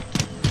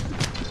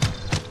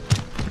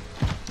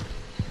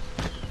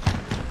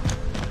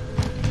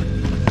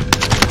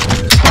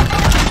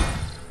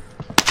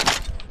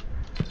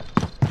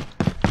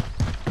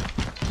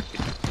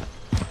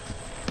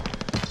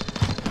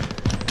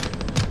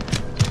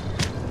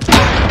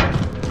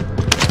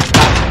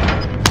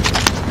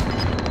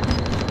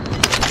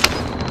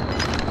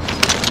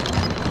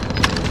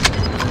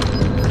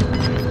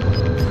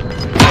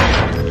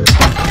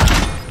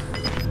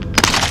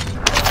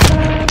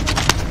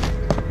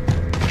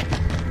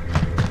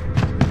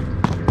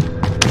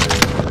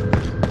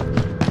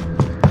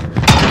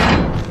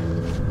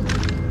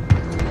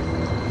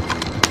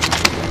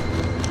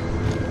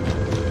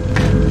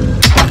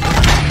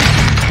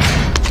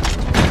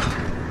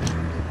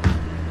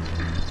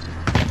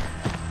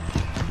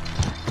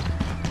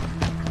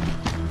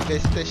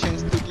 PlayStation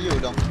Studio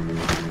dong.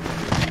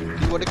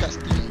 Keluar dekat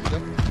Steam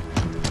tu.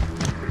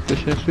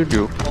 PlayStation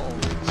Studio. Oh,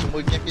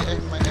 semua game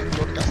PS main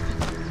keluar dekat Steam.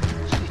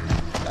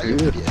 Tak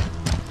ada PS.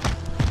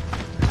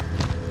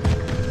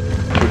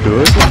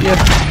 Bodoh tu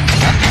PS.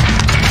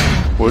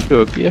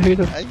 Bodoh PS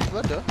itu.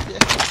 Bodoh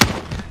PS.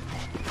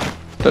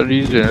 Tak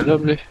reason lah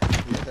boleh.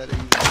 Tak ada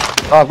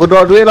reason. Aku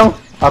drop duit long.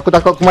 Aku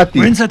takut aku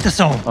mati. We're inside the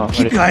zone.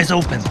 Keep your eyes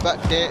open. Sebab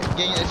dia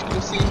geng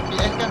eksklusif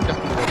PS kan dah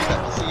dekat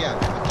PC kan.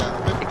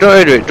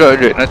 Macam Drop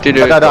duit. Nanti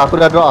dia Aku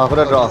dah drop.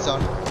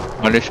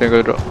 Malaysia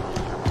kau drop.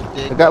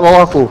 Dekat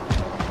bawah aku.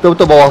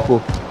 Betul-betul bawah aku.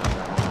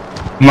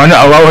 Mana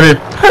awal dia?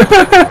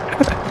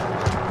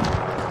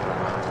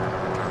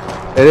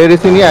 Area di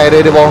sini lah,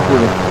 area di bawah aku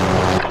ni.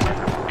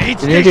 Aid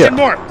Ini dia. station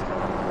mark.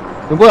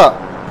 Jumpa tak?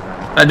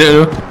 Ada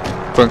tu.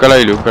 Kau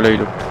lari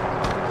dulu.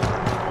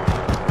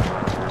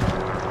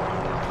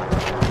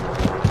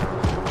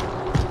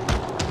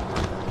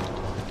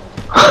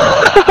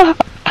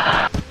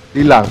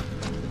 Hilang.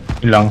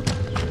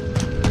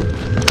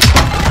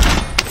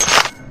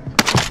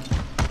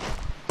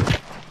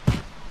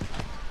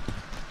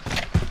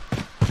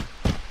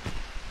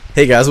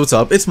 Hey guys, what's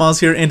up? It's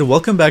Miles here and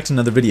welcome back to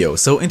another video.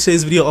 So in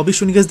today's video, I'll be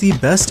showing you guys the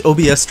best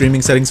OBS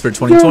streaming settings for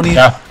 2020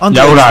 on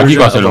the latest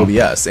version of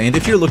OBS. And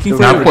if you're looking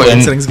for a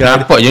recording settings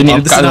guide, this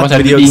is not the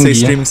video to say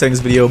streaming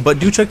settings video, but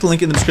do check the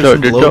link in the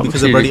description below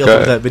because I've already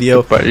uploaded that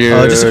video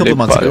just a couple of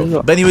months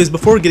ago. But anyways,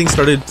 before getting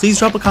started,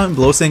 please drop a comment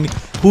below saying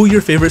who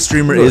your favorite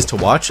streamer is to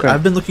watch.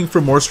 I've been looking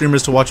for more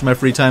streamers to watch in my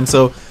free time,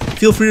 so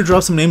feel free to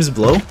drop some names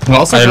below.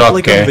 Also, drop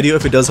a like on the video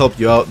if it does help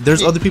you out.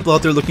 There's other people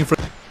out there looking for...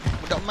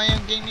 budak main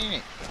geng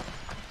ni.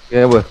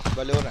 Ya apa?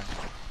 Bala orang.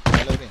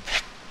 Bala ni.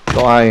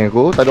 Tak main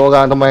aku, tak ada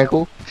orang teman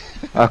aku.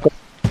 Aku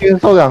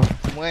seorang.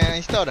 Semua yang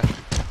install dah.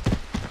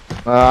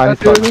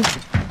 Uninstall.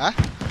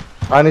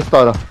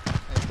 Uninstall dah.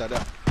 Install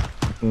dah.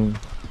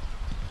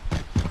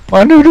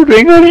 Mana duit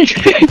kau ni?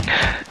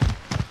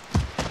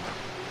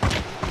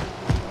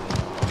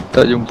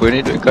 Tak jumpa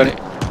ni duit kau ni.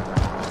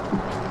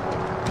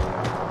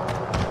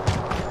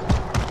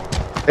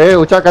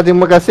 Ucapkan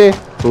terima kasih.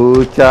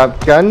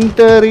 Ucapkan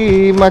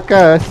terima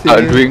kasih.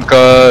 Tak duit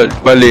kau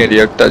balik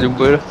dia, aku tak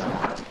jumpa dah.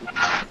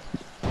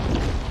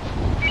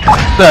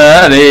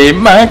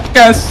 Terima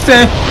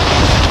kasih.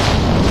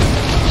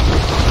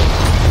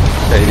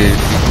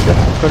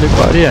 Kau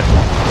lepak dia.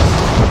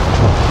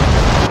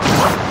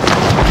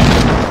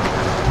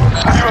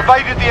 You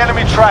evaded the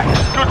enemy track.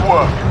 Good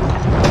work.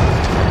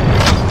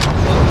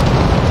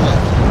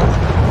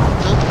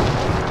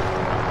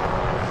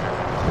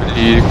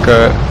 Beli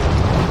dekat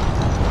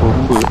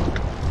bomba.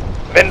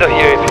 Vendor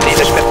here if you need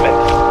equipment.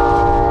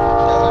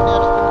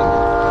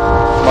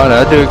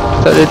 Mana ada,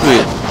 tak ada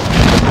duit.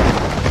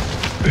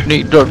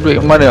 Ni drop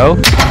duit mana tau?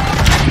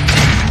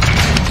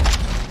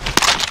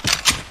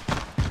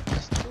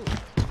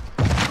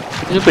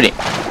 Ni apa ni?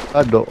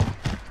 Ada.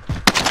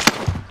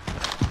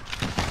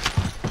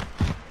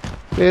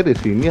 Dari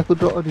sini aku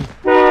drop tadi.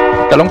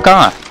 Kat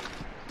longkang ah?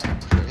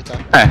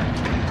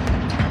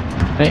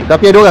 Kita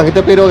pergi dua orang.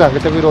 Kita pergi dua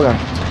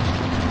orang.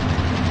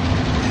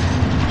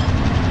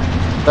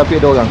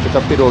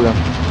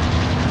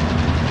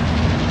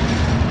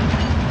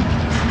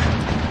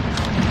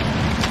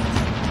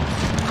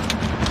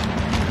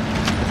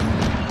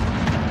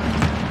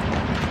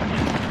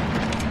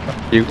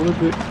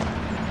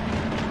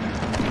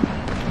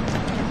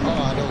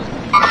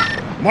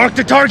 Mark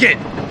the target.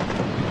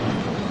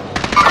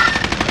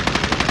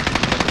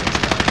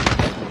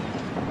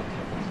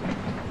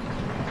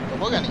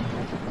 Apa kan ni?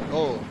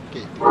 Oh,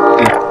 okey.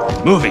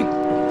 Moving.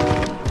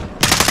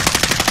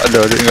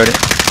 Ada duit kau ni.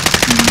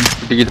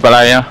 Pergi tempat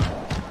lain lah.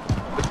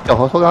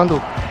 Jauh seorang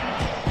tu.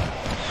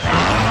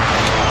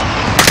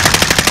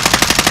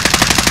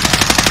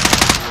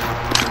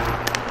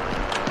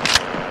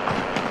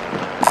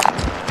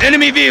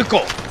 Enemy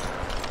vehicle.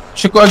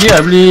 Cukup lagi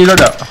lah beli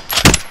loadout.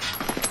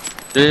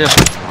 Ya.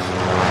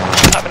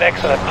 I'm an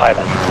excellent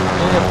pilot.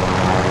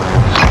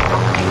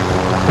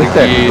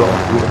 Pergi.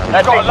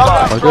 They've got a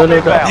loadout drop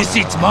inbound. This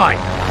seat's mine.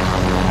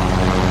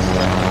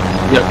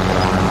 Ya.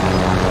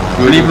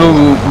 Beli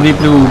blue. Ni.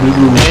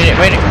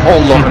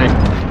 Allah ni.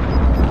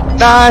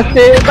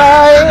 Nasib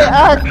baik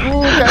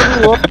aku kat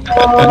luar.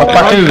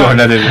 Bapak ke kau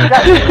dah ada.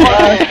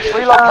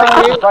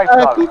 Relocating the safe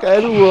Aku zone.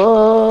 kat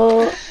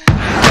luar.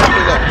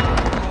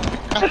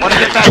 Want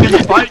to get back in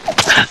the fight?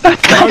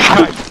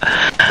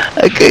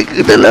 Okay,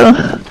 ke dalam.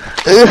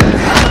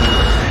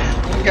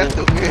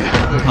 Gantung ke?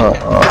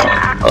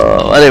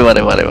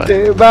 Mari.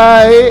 Nasib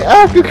baik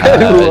aku kat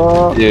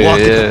luar.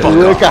 Ya.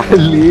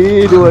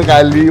 Dua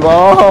kali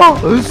boh.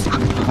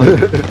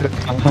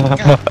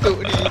 Gantung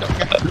ni dok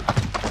kan.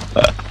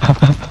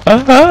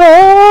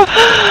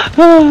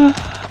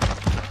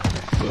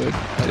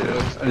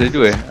 Ada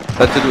dua.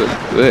 Satu dua.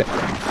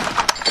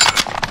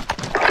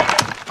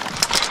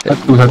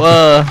 Satu.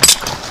 Wah.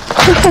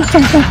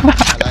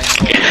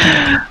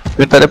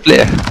 Kau tak ada play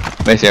lah?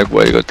 Masih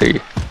aku ada kau tadi.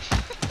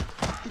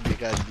 3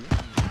 kali.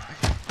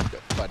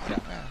 Dok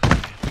padak lah.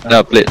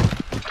 Dah play.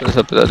 Kau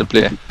siapa tak ada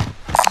play?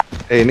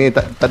 Ni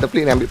tak ada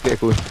plate ni, ambil plate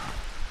aku.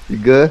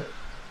 3.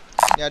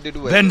 Ni ada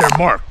 2. Vendor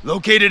marked.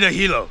 Located a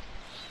helo.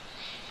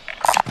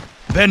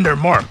 Vendor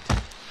marked.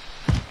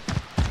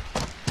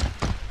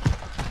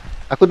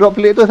 Aku drop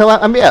plate tu, sama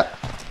ambil tak?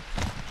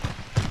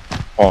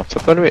 Oh,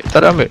 siapa ambil?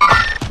 Tak ada ambil.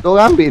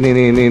 Diorang ambil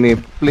ni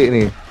plate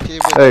ni.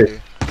 Cable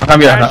Hey. ada.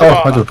 Ambil lah.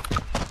 Oh, tu.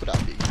 Aku dah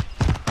ambil.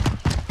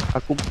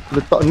 Aku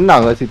letak 6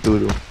 kat situ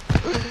tu.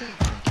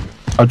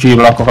 Kau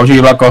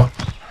curi belakang.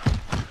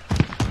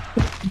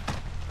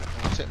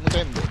 Set mu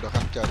tembok dah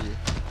kaca dia.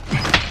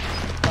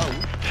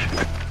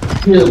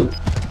 Tahu.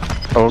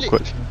 Tahu kot.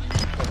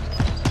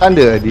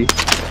 Tanda tadi.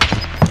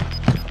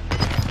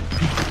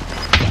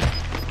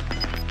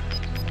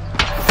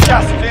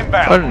 Gas is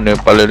inbound. Mana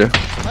kepala dia?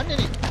 Mana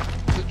ni?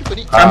 Cuba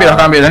ni.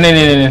 Ambil dah.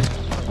 Ni.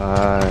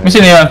 Mesti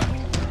ni bang.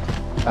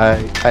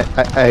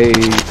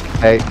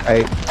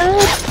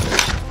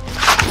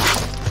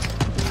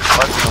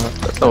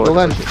 Tak tahu.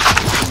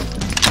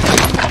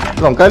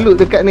 Long kalut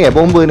dekat ni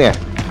bomber ni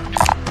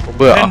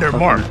Bomber ah. Vendor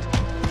mark.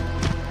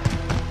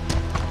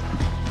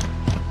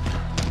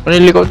 Mana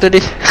helikopter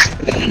ni?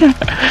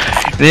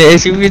 Ni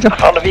SUV tu.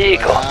 On the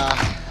vehicle.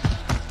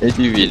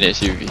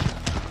 SUV.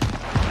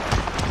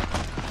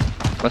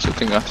 Masuk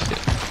tengah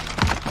sikit.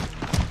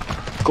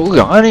 Kau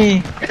orang lah ni.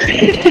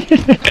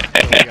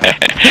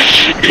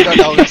 Dah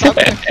tahu dah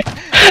siapa.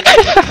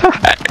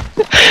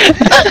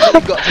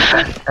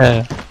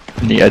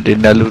 Ni ada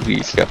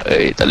naluri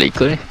sekarang. Tak boleh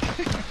ikut ni.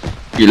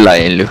 Gila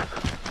lu.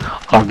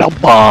 Kau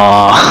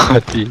dapat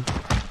hati.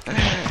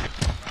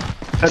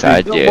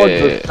 Saja.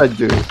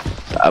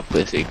 Apa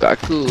sih kat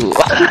aku?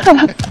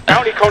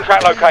 Bounty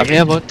contract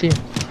located. Apa bounty?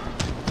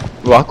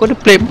 Wah, aku ada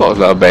play box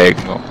lah bag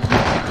tu.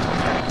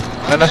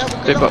 Mana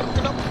play box?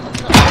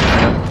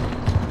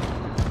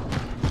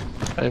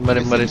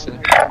 Mari sini.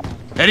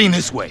 Heading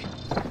this way.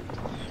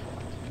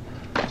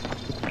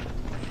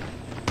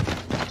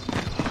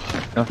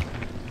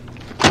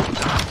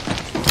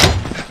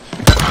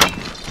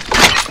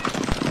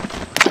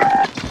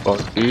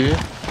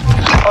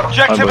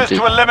 Objective is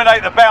to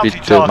eliminate the bounty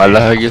target.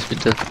 Malah lagi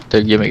hospital.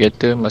 Kita pergi ambil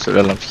kereta, masuk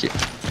dalam sikit.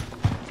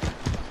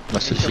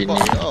 Masuk sini.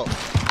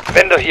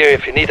 Vendor here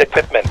if you need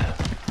equipment.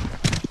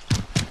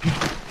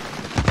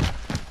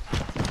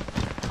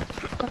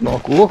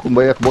 Nak aku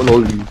bayar aku bawa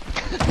lori.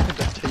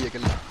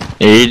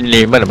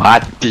 Ini mana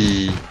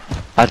mati.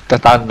 Atas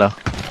tanah.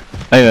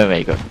 Ayo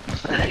ikut.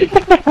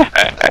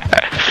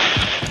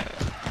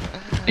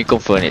 Ni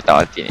confirm ni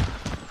tak mati ni.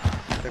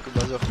 Aku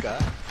bazooka.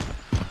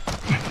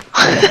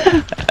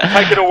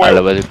 Take it away.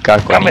 Alah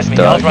bazooka aku Come ni with me,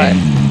 start. all right.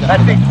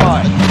 That big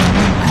fire.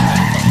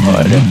 Oh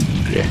ada.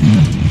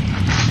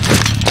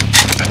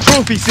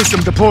 Trophy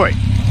system deployed.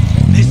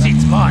 This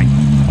seat's mine.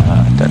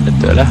 Tak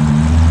betul lah.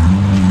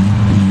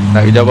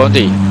 Nak kejar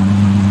bounty?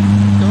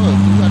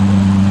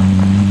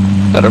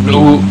 Tak ada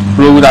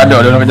Peluru tak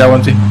ada dalam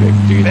kejauhan sih.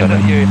 Vendor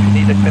here if you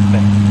need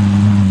equipment.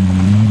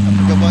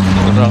 Apa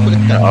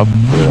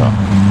lah?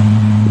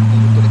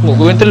 Oh,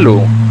 aku yang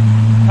telur.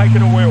 Take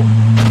it away.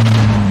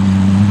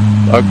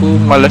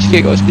 Aku malas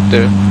sikit kat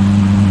hospital.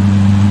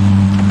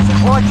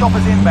 Supply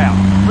choppers inbound.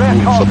 Rear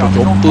Sampai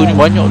cargo. chopper ni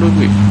banyak tu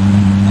duit.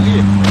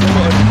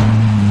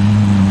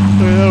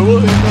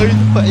 Hari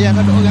tempat yang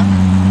ada orang.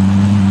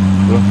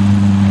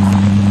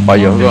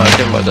 Payah orang nak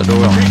tembak tak ada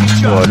orang.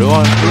 Oh ada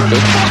orang.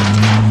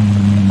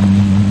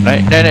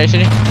 Naik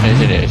sini.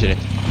 Naik sini.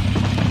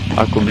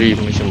 Aku beli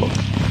mission box.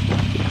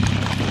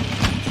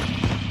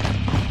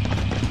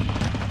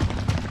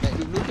 Naik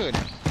dulu ke ni?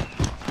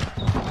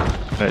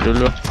 Naik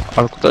dulu.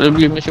 Aku tak boleh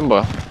beli mission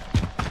box.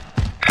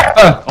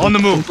 On the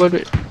move. Apa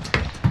duit?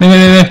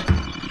 Ni.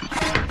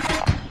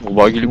 Oh,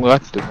 bagi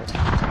 500.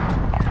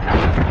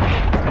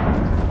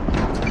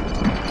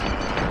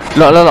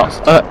 Lak.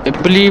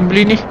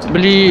 Beli ni.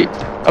 Beli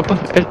apa?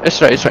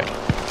 That's right.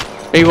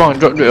 Wang,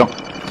 drop duit bang.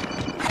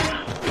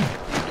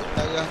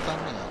 Tayar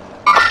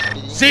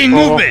tanah. Seeing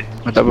movement.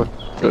 Tak apa.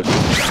 Drop.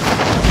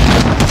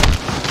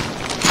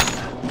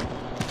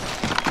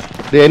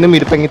 Dia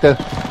enemy depan kita.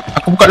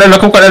 Aku buka lalu.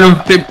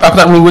 Aku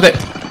tak perlu tak.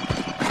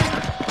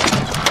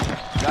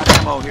 Got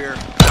ammo here.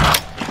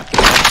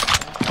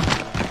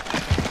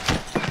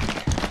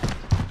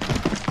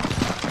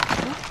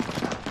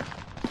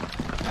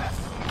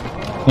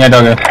 Ni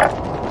ada ke?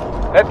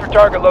 Head for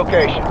target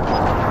location.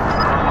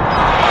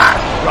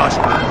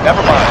 Roger.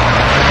 Never mind.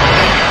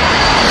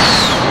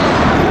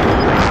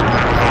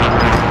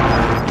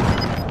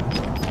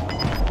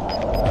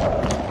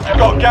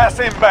 You've got gas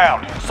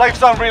inbound. Safe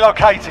zone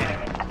relocated.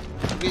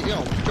 Wait,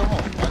 yo, come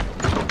on.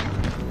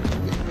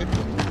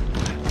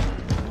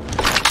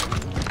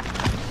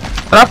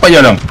 Kenapa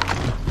je dong?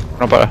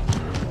 Nampak lah.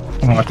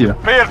 Mati dah.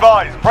 Be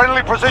advised,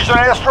 friendly precision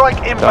airstrike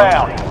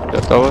inbound.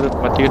 Tak tahu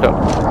mati ke tak.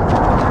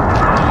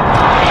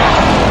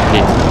 Mati.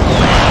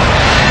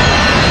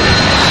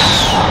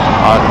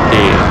 On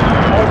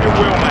your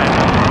wheel, man.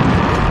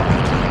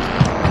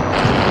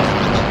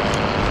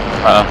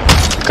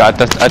 Ke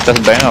atas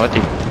bank lah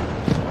mati.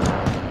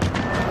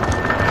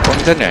 Kau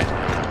macam mana?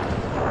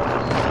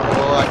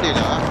 Oh, ada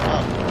lah.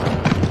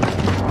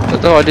 Tak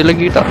tahu ada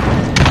lagi tak?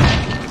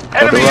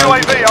 Enemy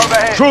UAV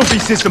overhead.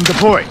 Trophy system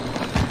deployed.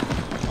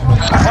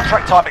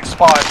 Contract time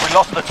expired. We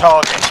lost the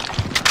target.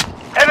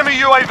 Enemy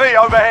UAV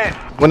overhead.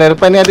 Bangunan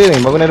depan ni ada ni.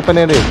 Bangunan depan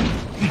ni ada.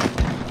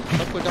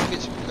 Apa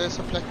damage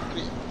supply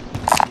crate?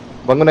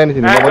 Bangunan ni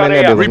sini. Bangunan ni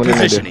ada. Bangunan ni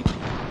ada. Repositioning.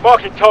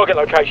 Marking target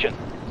location.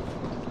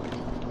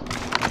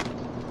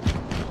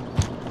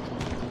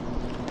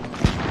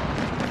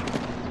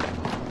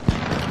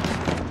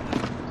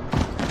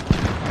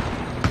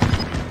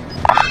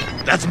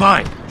 That's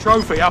mine.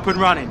 Trophy up and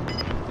running.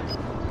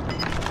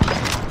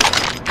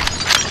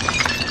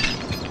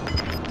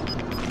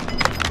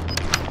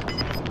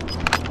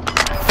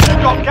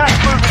 You've got gas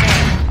moving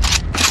in.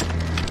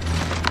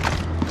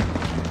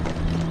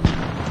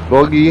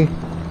 Lagi.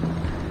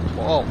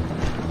 Wow.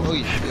 Oh,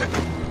 iya.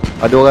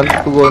 Ada orang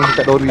turun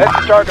dekat lori. Head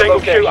to target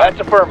location.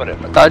 That's affirmative.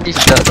 Tadi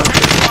sudah tu.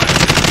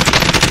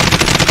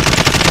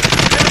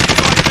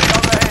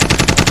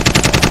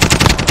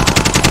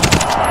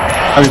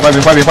 Habis.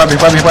 Mana?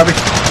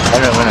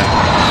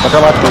 Pakai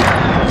batu.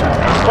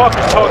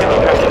 Marking target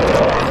location.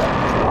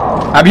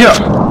 Habis tak?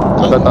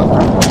 Tak.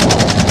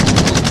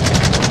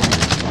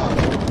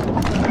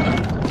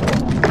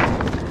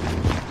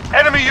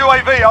 Enemy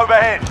UAV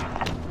overhead.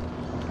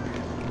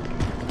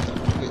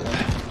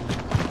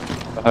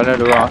 Ada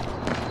dua.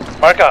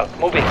 Mark out.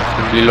 Moving.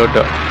 Reload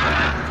dah.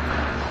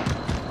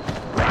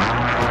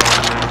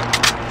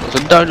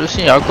 Sedap duduk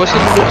sini. Aku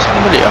rasa duduk sini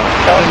balik lah.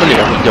 Jangan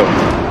balik aku jauh.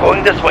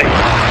 Going this way.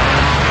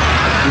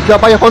 Kita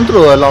payah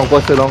control lah long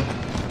kuasa long.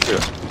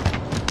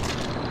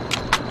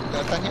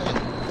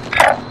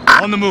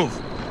 On the move.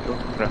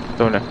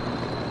 Tu mana?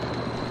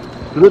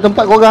 Duduk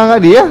tempat korang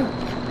tadi ya.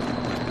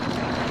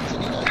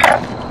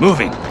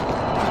 Moving.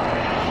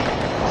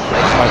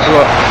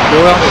 Dua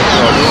orang.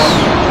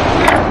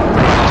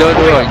 Dua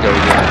orang jauh.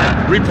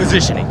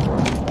 Repositioning.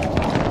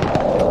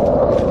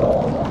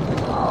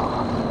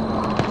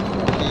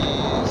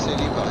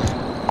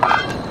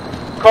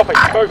 Copy.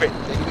 Moving.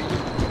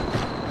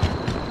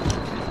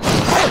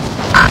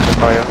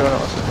 Payah tu nak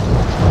masuk.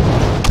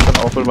 Kau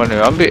nak open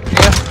mana? Ambil ni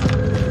lah.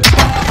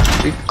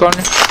 Recon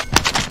ni.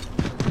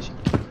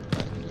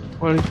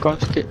 Recon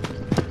sikit.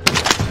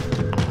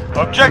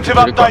 Objective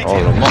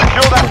updated.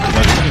 Secure that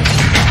position.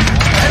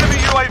 Enemy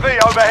UAV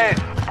overhead.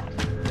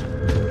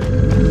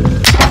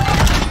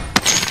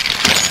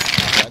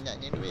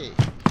 Banyaknya duit.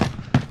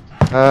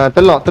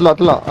 Telok.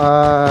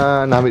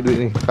 Nak ambil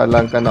duit ni.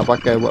 Kalau kau nak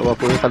pakai buat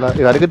apa-apa. Kalau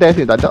ada kedai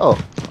sini tak ada.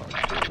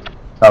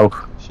 Tahu.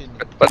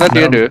 Mana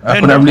dia ada?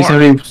 Aku nak beli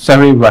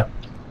sehari bah.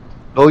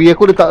 Lori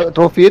aku letak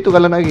trofi tu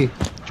kalau nak pergi.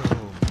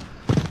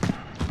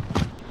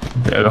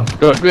 Ya.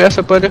 Duit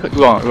siapa ada?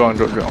 Ruang.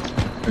 Duduk.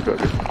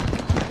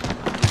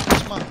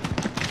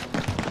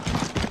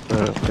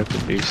 Dah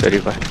pergi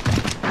sehari bah.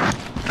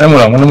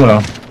 Mana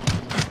mula?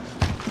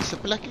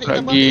 Sebelah kiri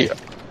Lagi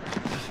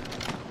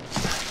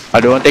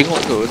ada orang tengok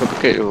tu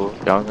paket tu.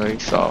 Jangan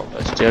risau.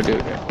 Mesti ada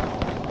kan.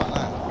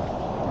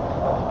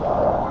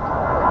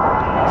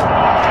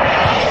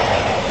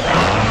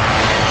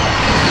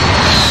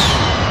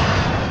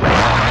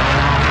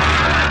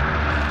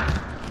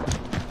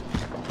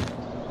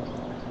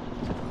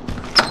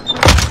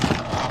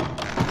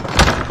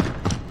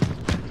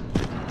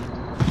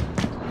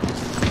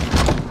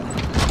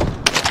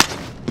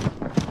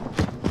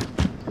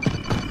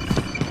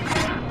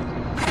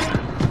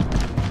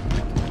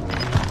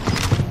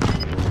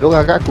 Dia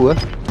orang kat aku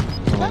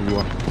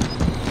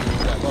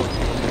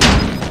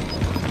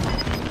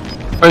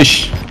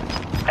Eish.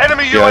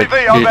 Enemy Dia UAV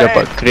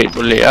dapat overhead. crate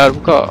boleh lah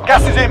buka.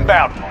 Gas is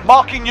inbound.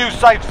 Marking new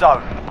safe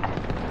zone.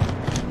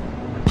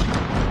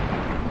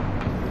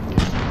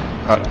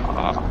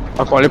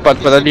 Aku nak lepas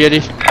tadi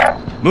tadi.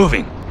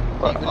 Moving.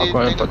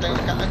 Aku nak lepas.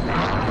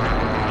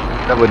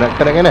 Apa nak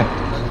kena kan?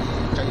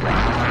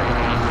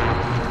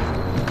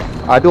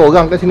 Ada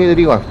orang kat sini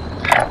tadi bang.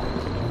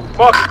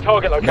 Marking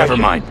target location. Never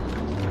mind.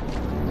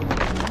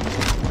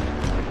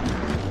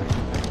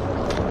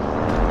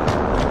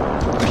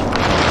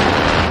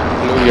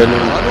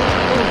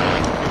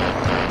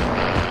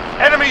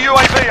 Enemy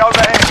UAV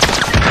overhead.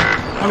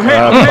 I'm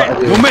hit.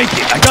 We'll make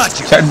it. I got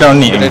you. Shut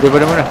down ni.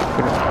 Daripada mana?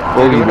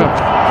 Lori tu.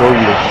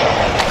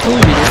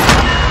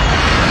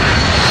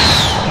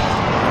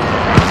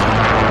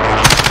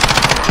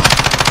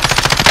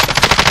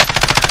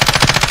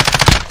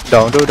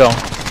 Down.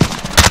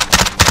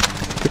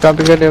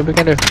 Ambilkan dia.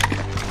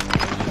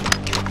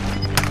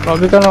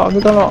 Ambilkan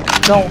lock.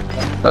 Down.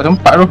 Tak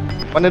sempat tu.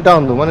 Mana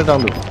down tu?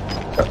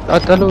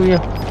 Atas lu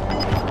ya.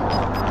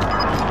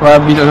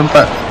 Babi tak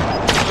sempat.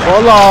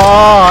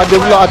 Allah, ada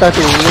pula atas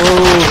tu.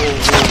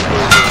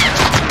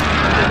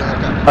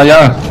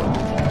 Ayah.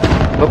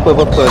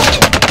 Purple.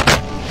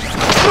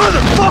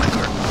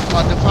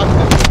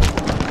 Motherfucker.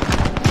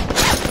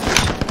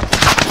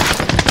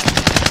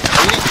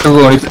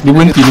 Tunggu, dia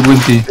berhenti.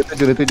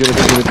 Dia tuju.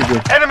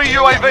 Enemy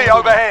UAV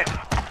overhead.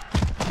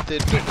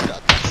 Kita duduk kat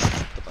atas.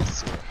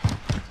 Terpaksa.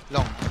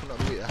 Long, aku nak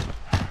duit lah.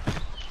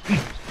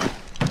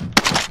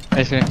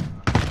 Sini.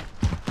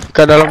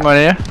 Kat dalam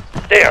mana ya?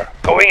 There.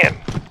 Going in.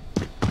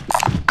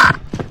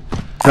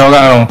 Ada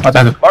orang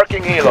atas tu.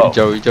 Marking helo.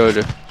 Hijau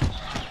dia.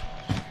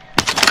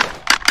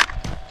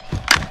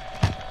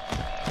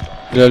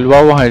 Dia di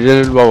bawah.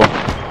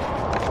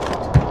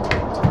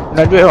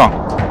 Nak duit bang?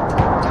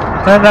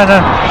 Nah.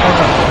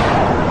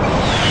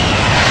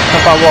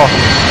 Nampak bawah.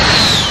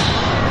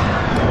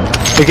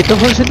 Kita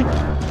hold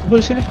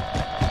sini.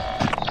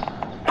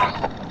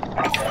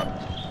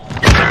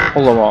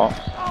 Allah maaf.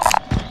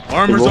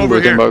 Armor's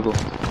over here.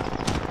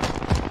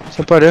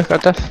 Siapa dia kat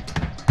atas?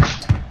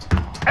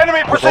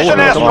 Enemy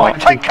Precision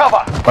airstrike, take cover.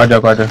 Aku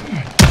ada.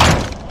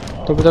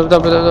 Betul.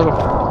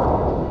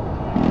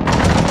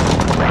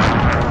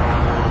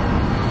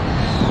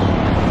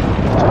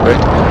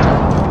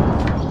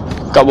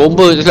 Kat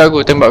bomber je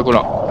aku tembak aku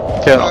nak.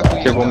 Okay,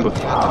 bomber.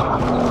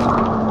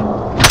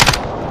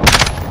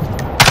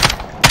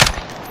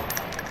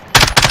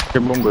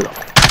 Okay, bomber tak.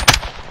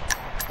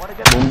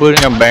 Bomber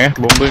dengan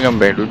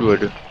bank dua-dua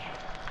ada.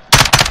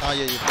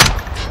 Ya.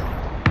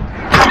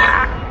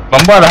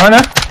 Bomber dah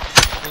mana?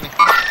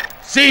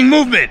 Seeing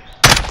movement.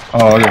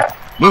 Oh, okay.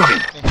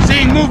 Moving.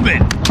 Seeing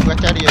movement. Gua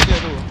cari aja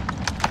tu.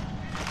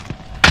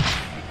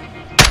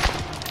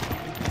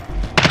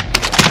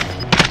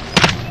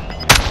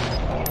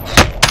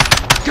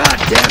 God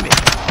damn it.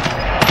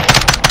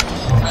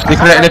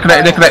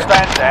 Dia crack.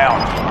 Stand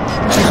down.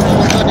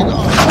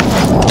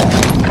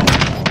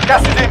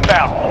 Gas is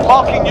inbound.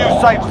 Marking new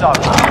safe zone.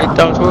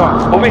 Hitam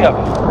seorang. Moving up.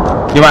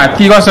 Dia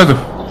mati kau rasa tu.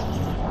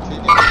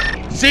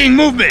 Seeing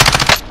movement.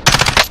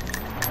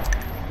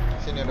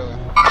 Sini ada orang.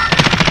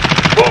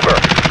 Mover.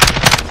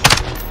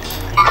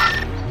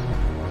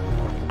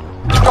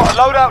 Got a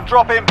loadout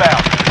drop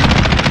inbound.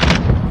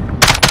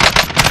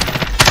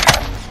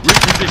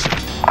 Reposition.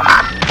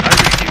 I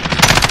read you.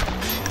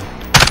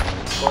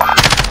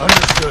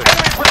 Understood.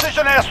 Enemy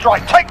precision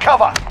airstrike, take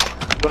cover.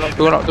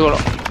 Tolong.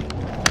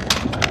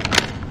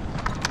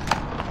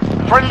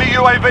 Friendly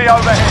UAV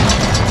overhead.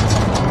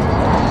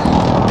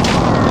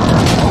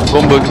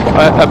 Bomber.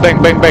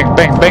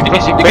 Bank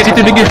crossing. Dekat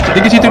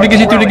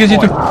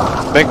situ.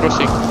 Bank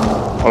crossing.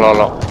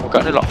 Alah.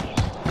 Buka ni lah.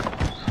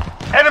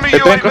 Enemy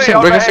Bank UAV crossing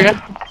overhead.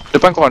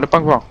 Depan korang.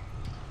 Ada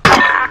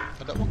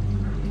apa?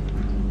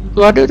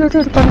 Tu ada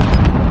depan.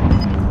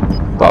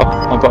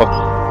 Nampak.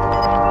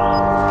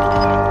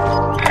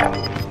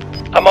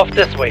 I'm off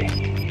this way.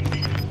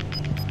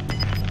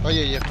 Oh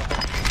ya.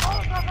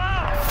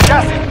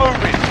 Gas is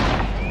moving.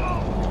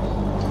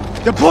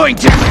 Deploying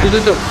to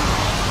Tu.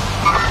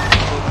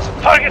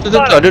 Target Tu,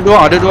 spotted. ada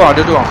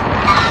dua.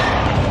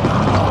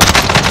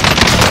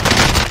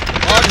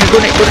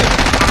 Connect.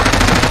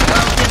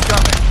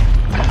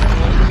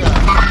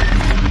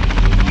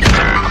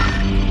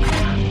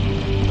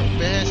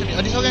 Best ni.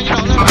 Ada seorang yang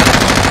nak.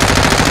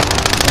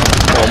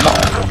 Oh, mak.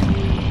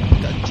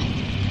 Gaji.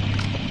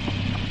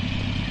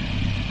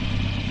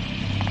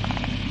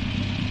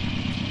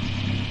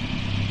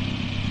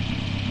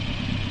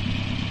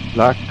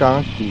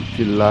 Belakang tu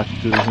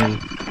celaka ni.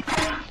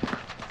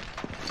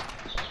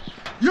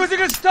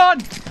 using a stun.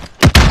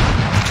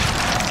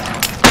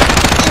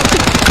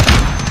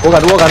 Dua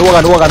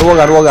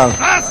orang.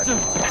 Faster.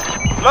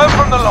 Learn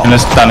from the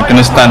loss.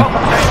 Kena stun.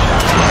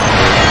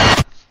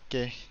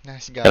 Okay,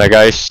 nice guys. Yalah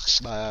guys.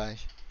 Bye.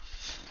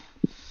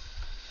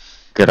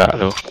 Gerak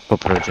lu.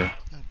 Apa je.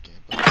 Okay,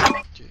 bye.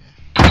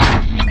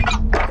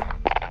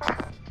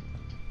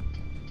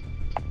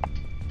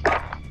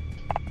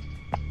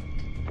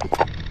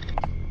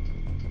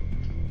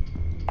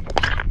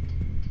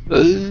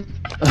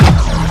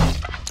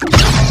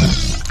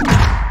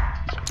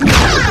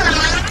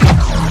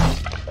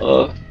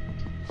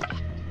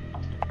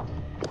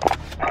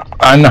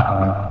 Anah.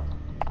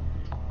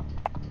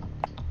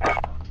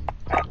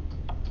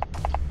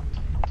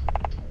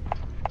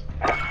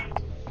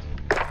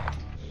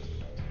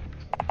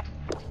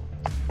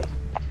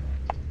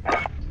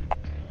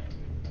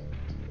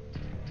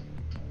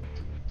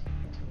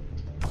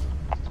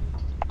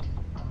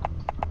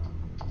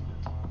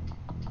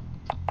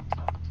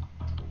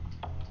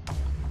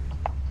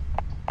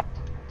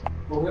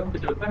 Orang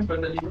berjalan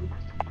pada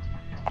 5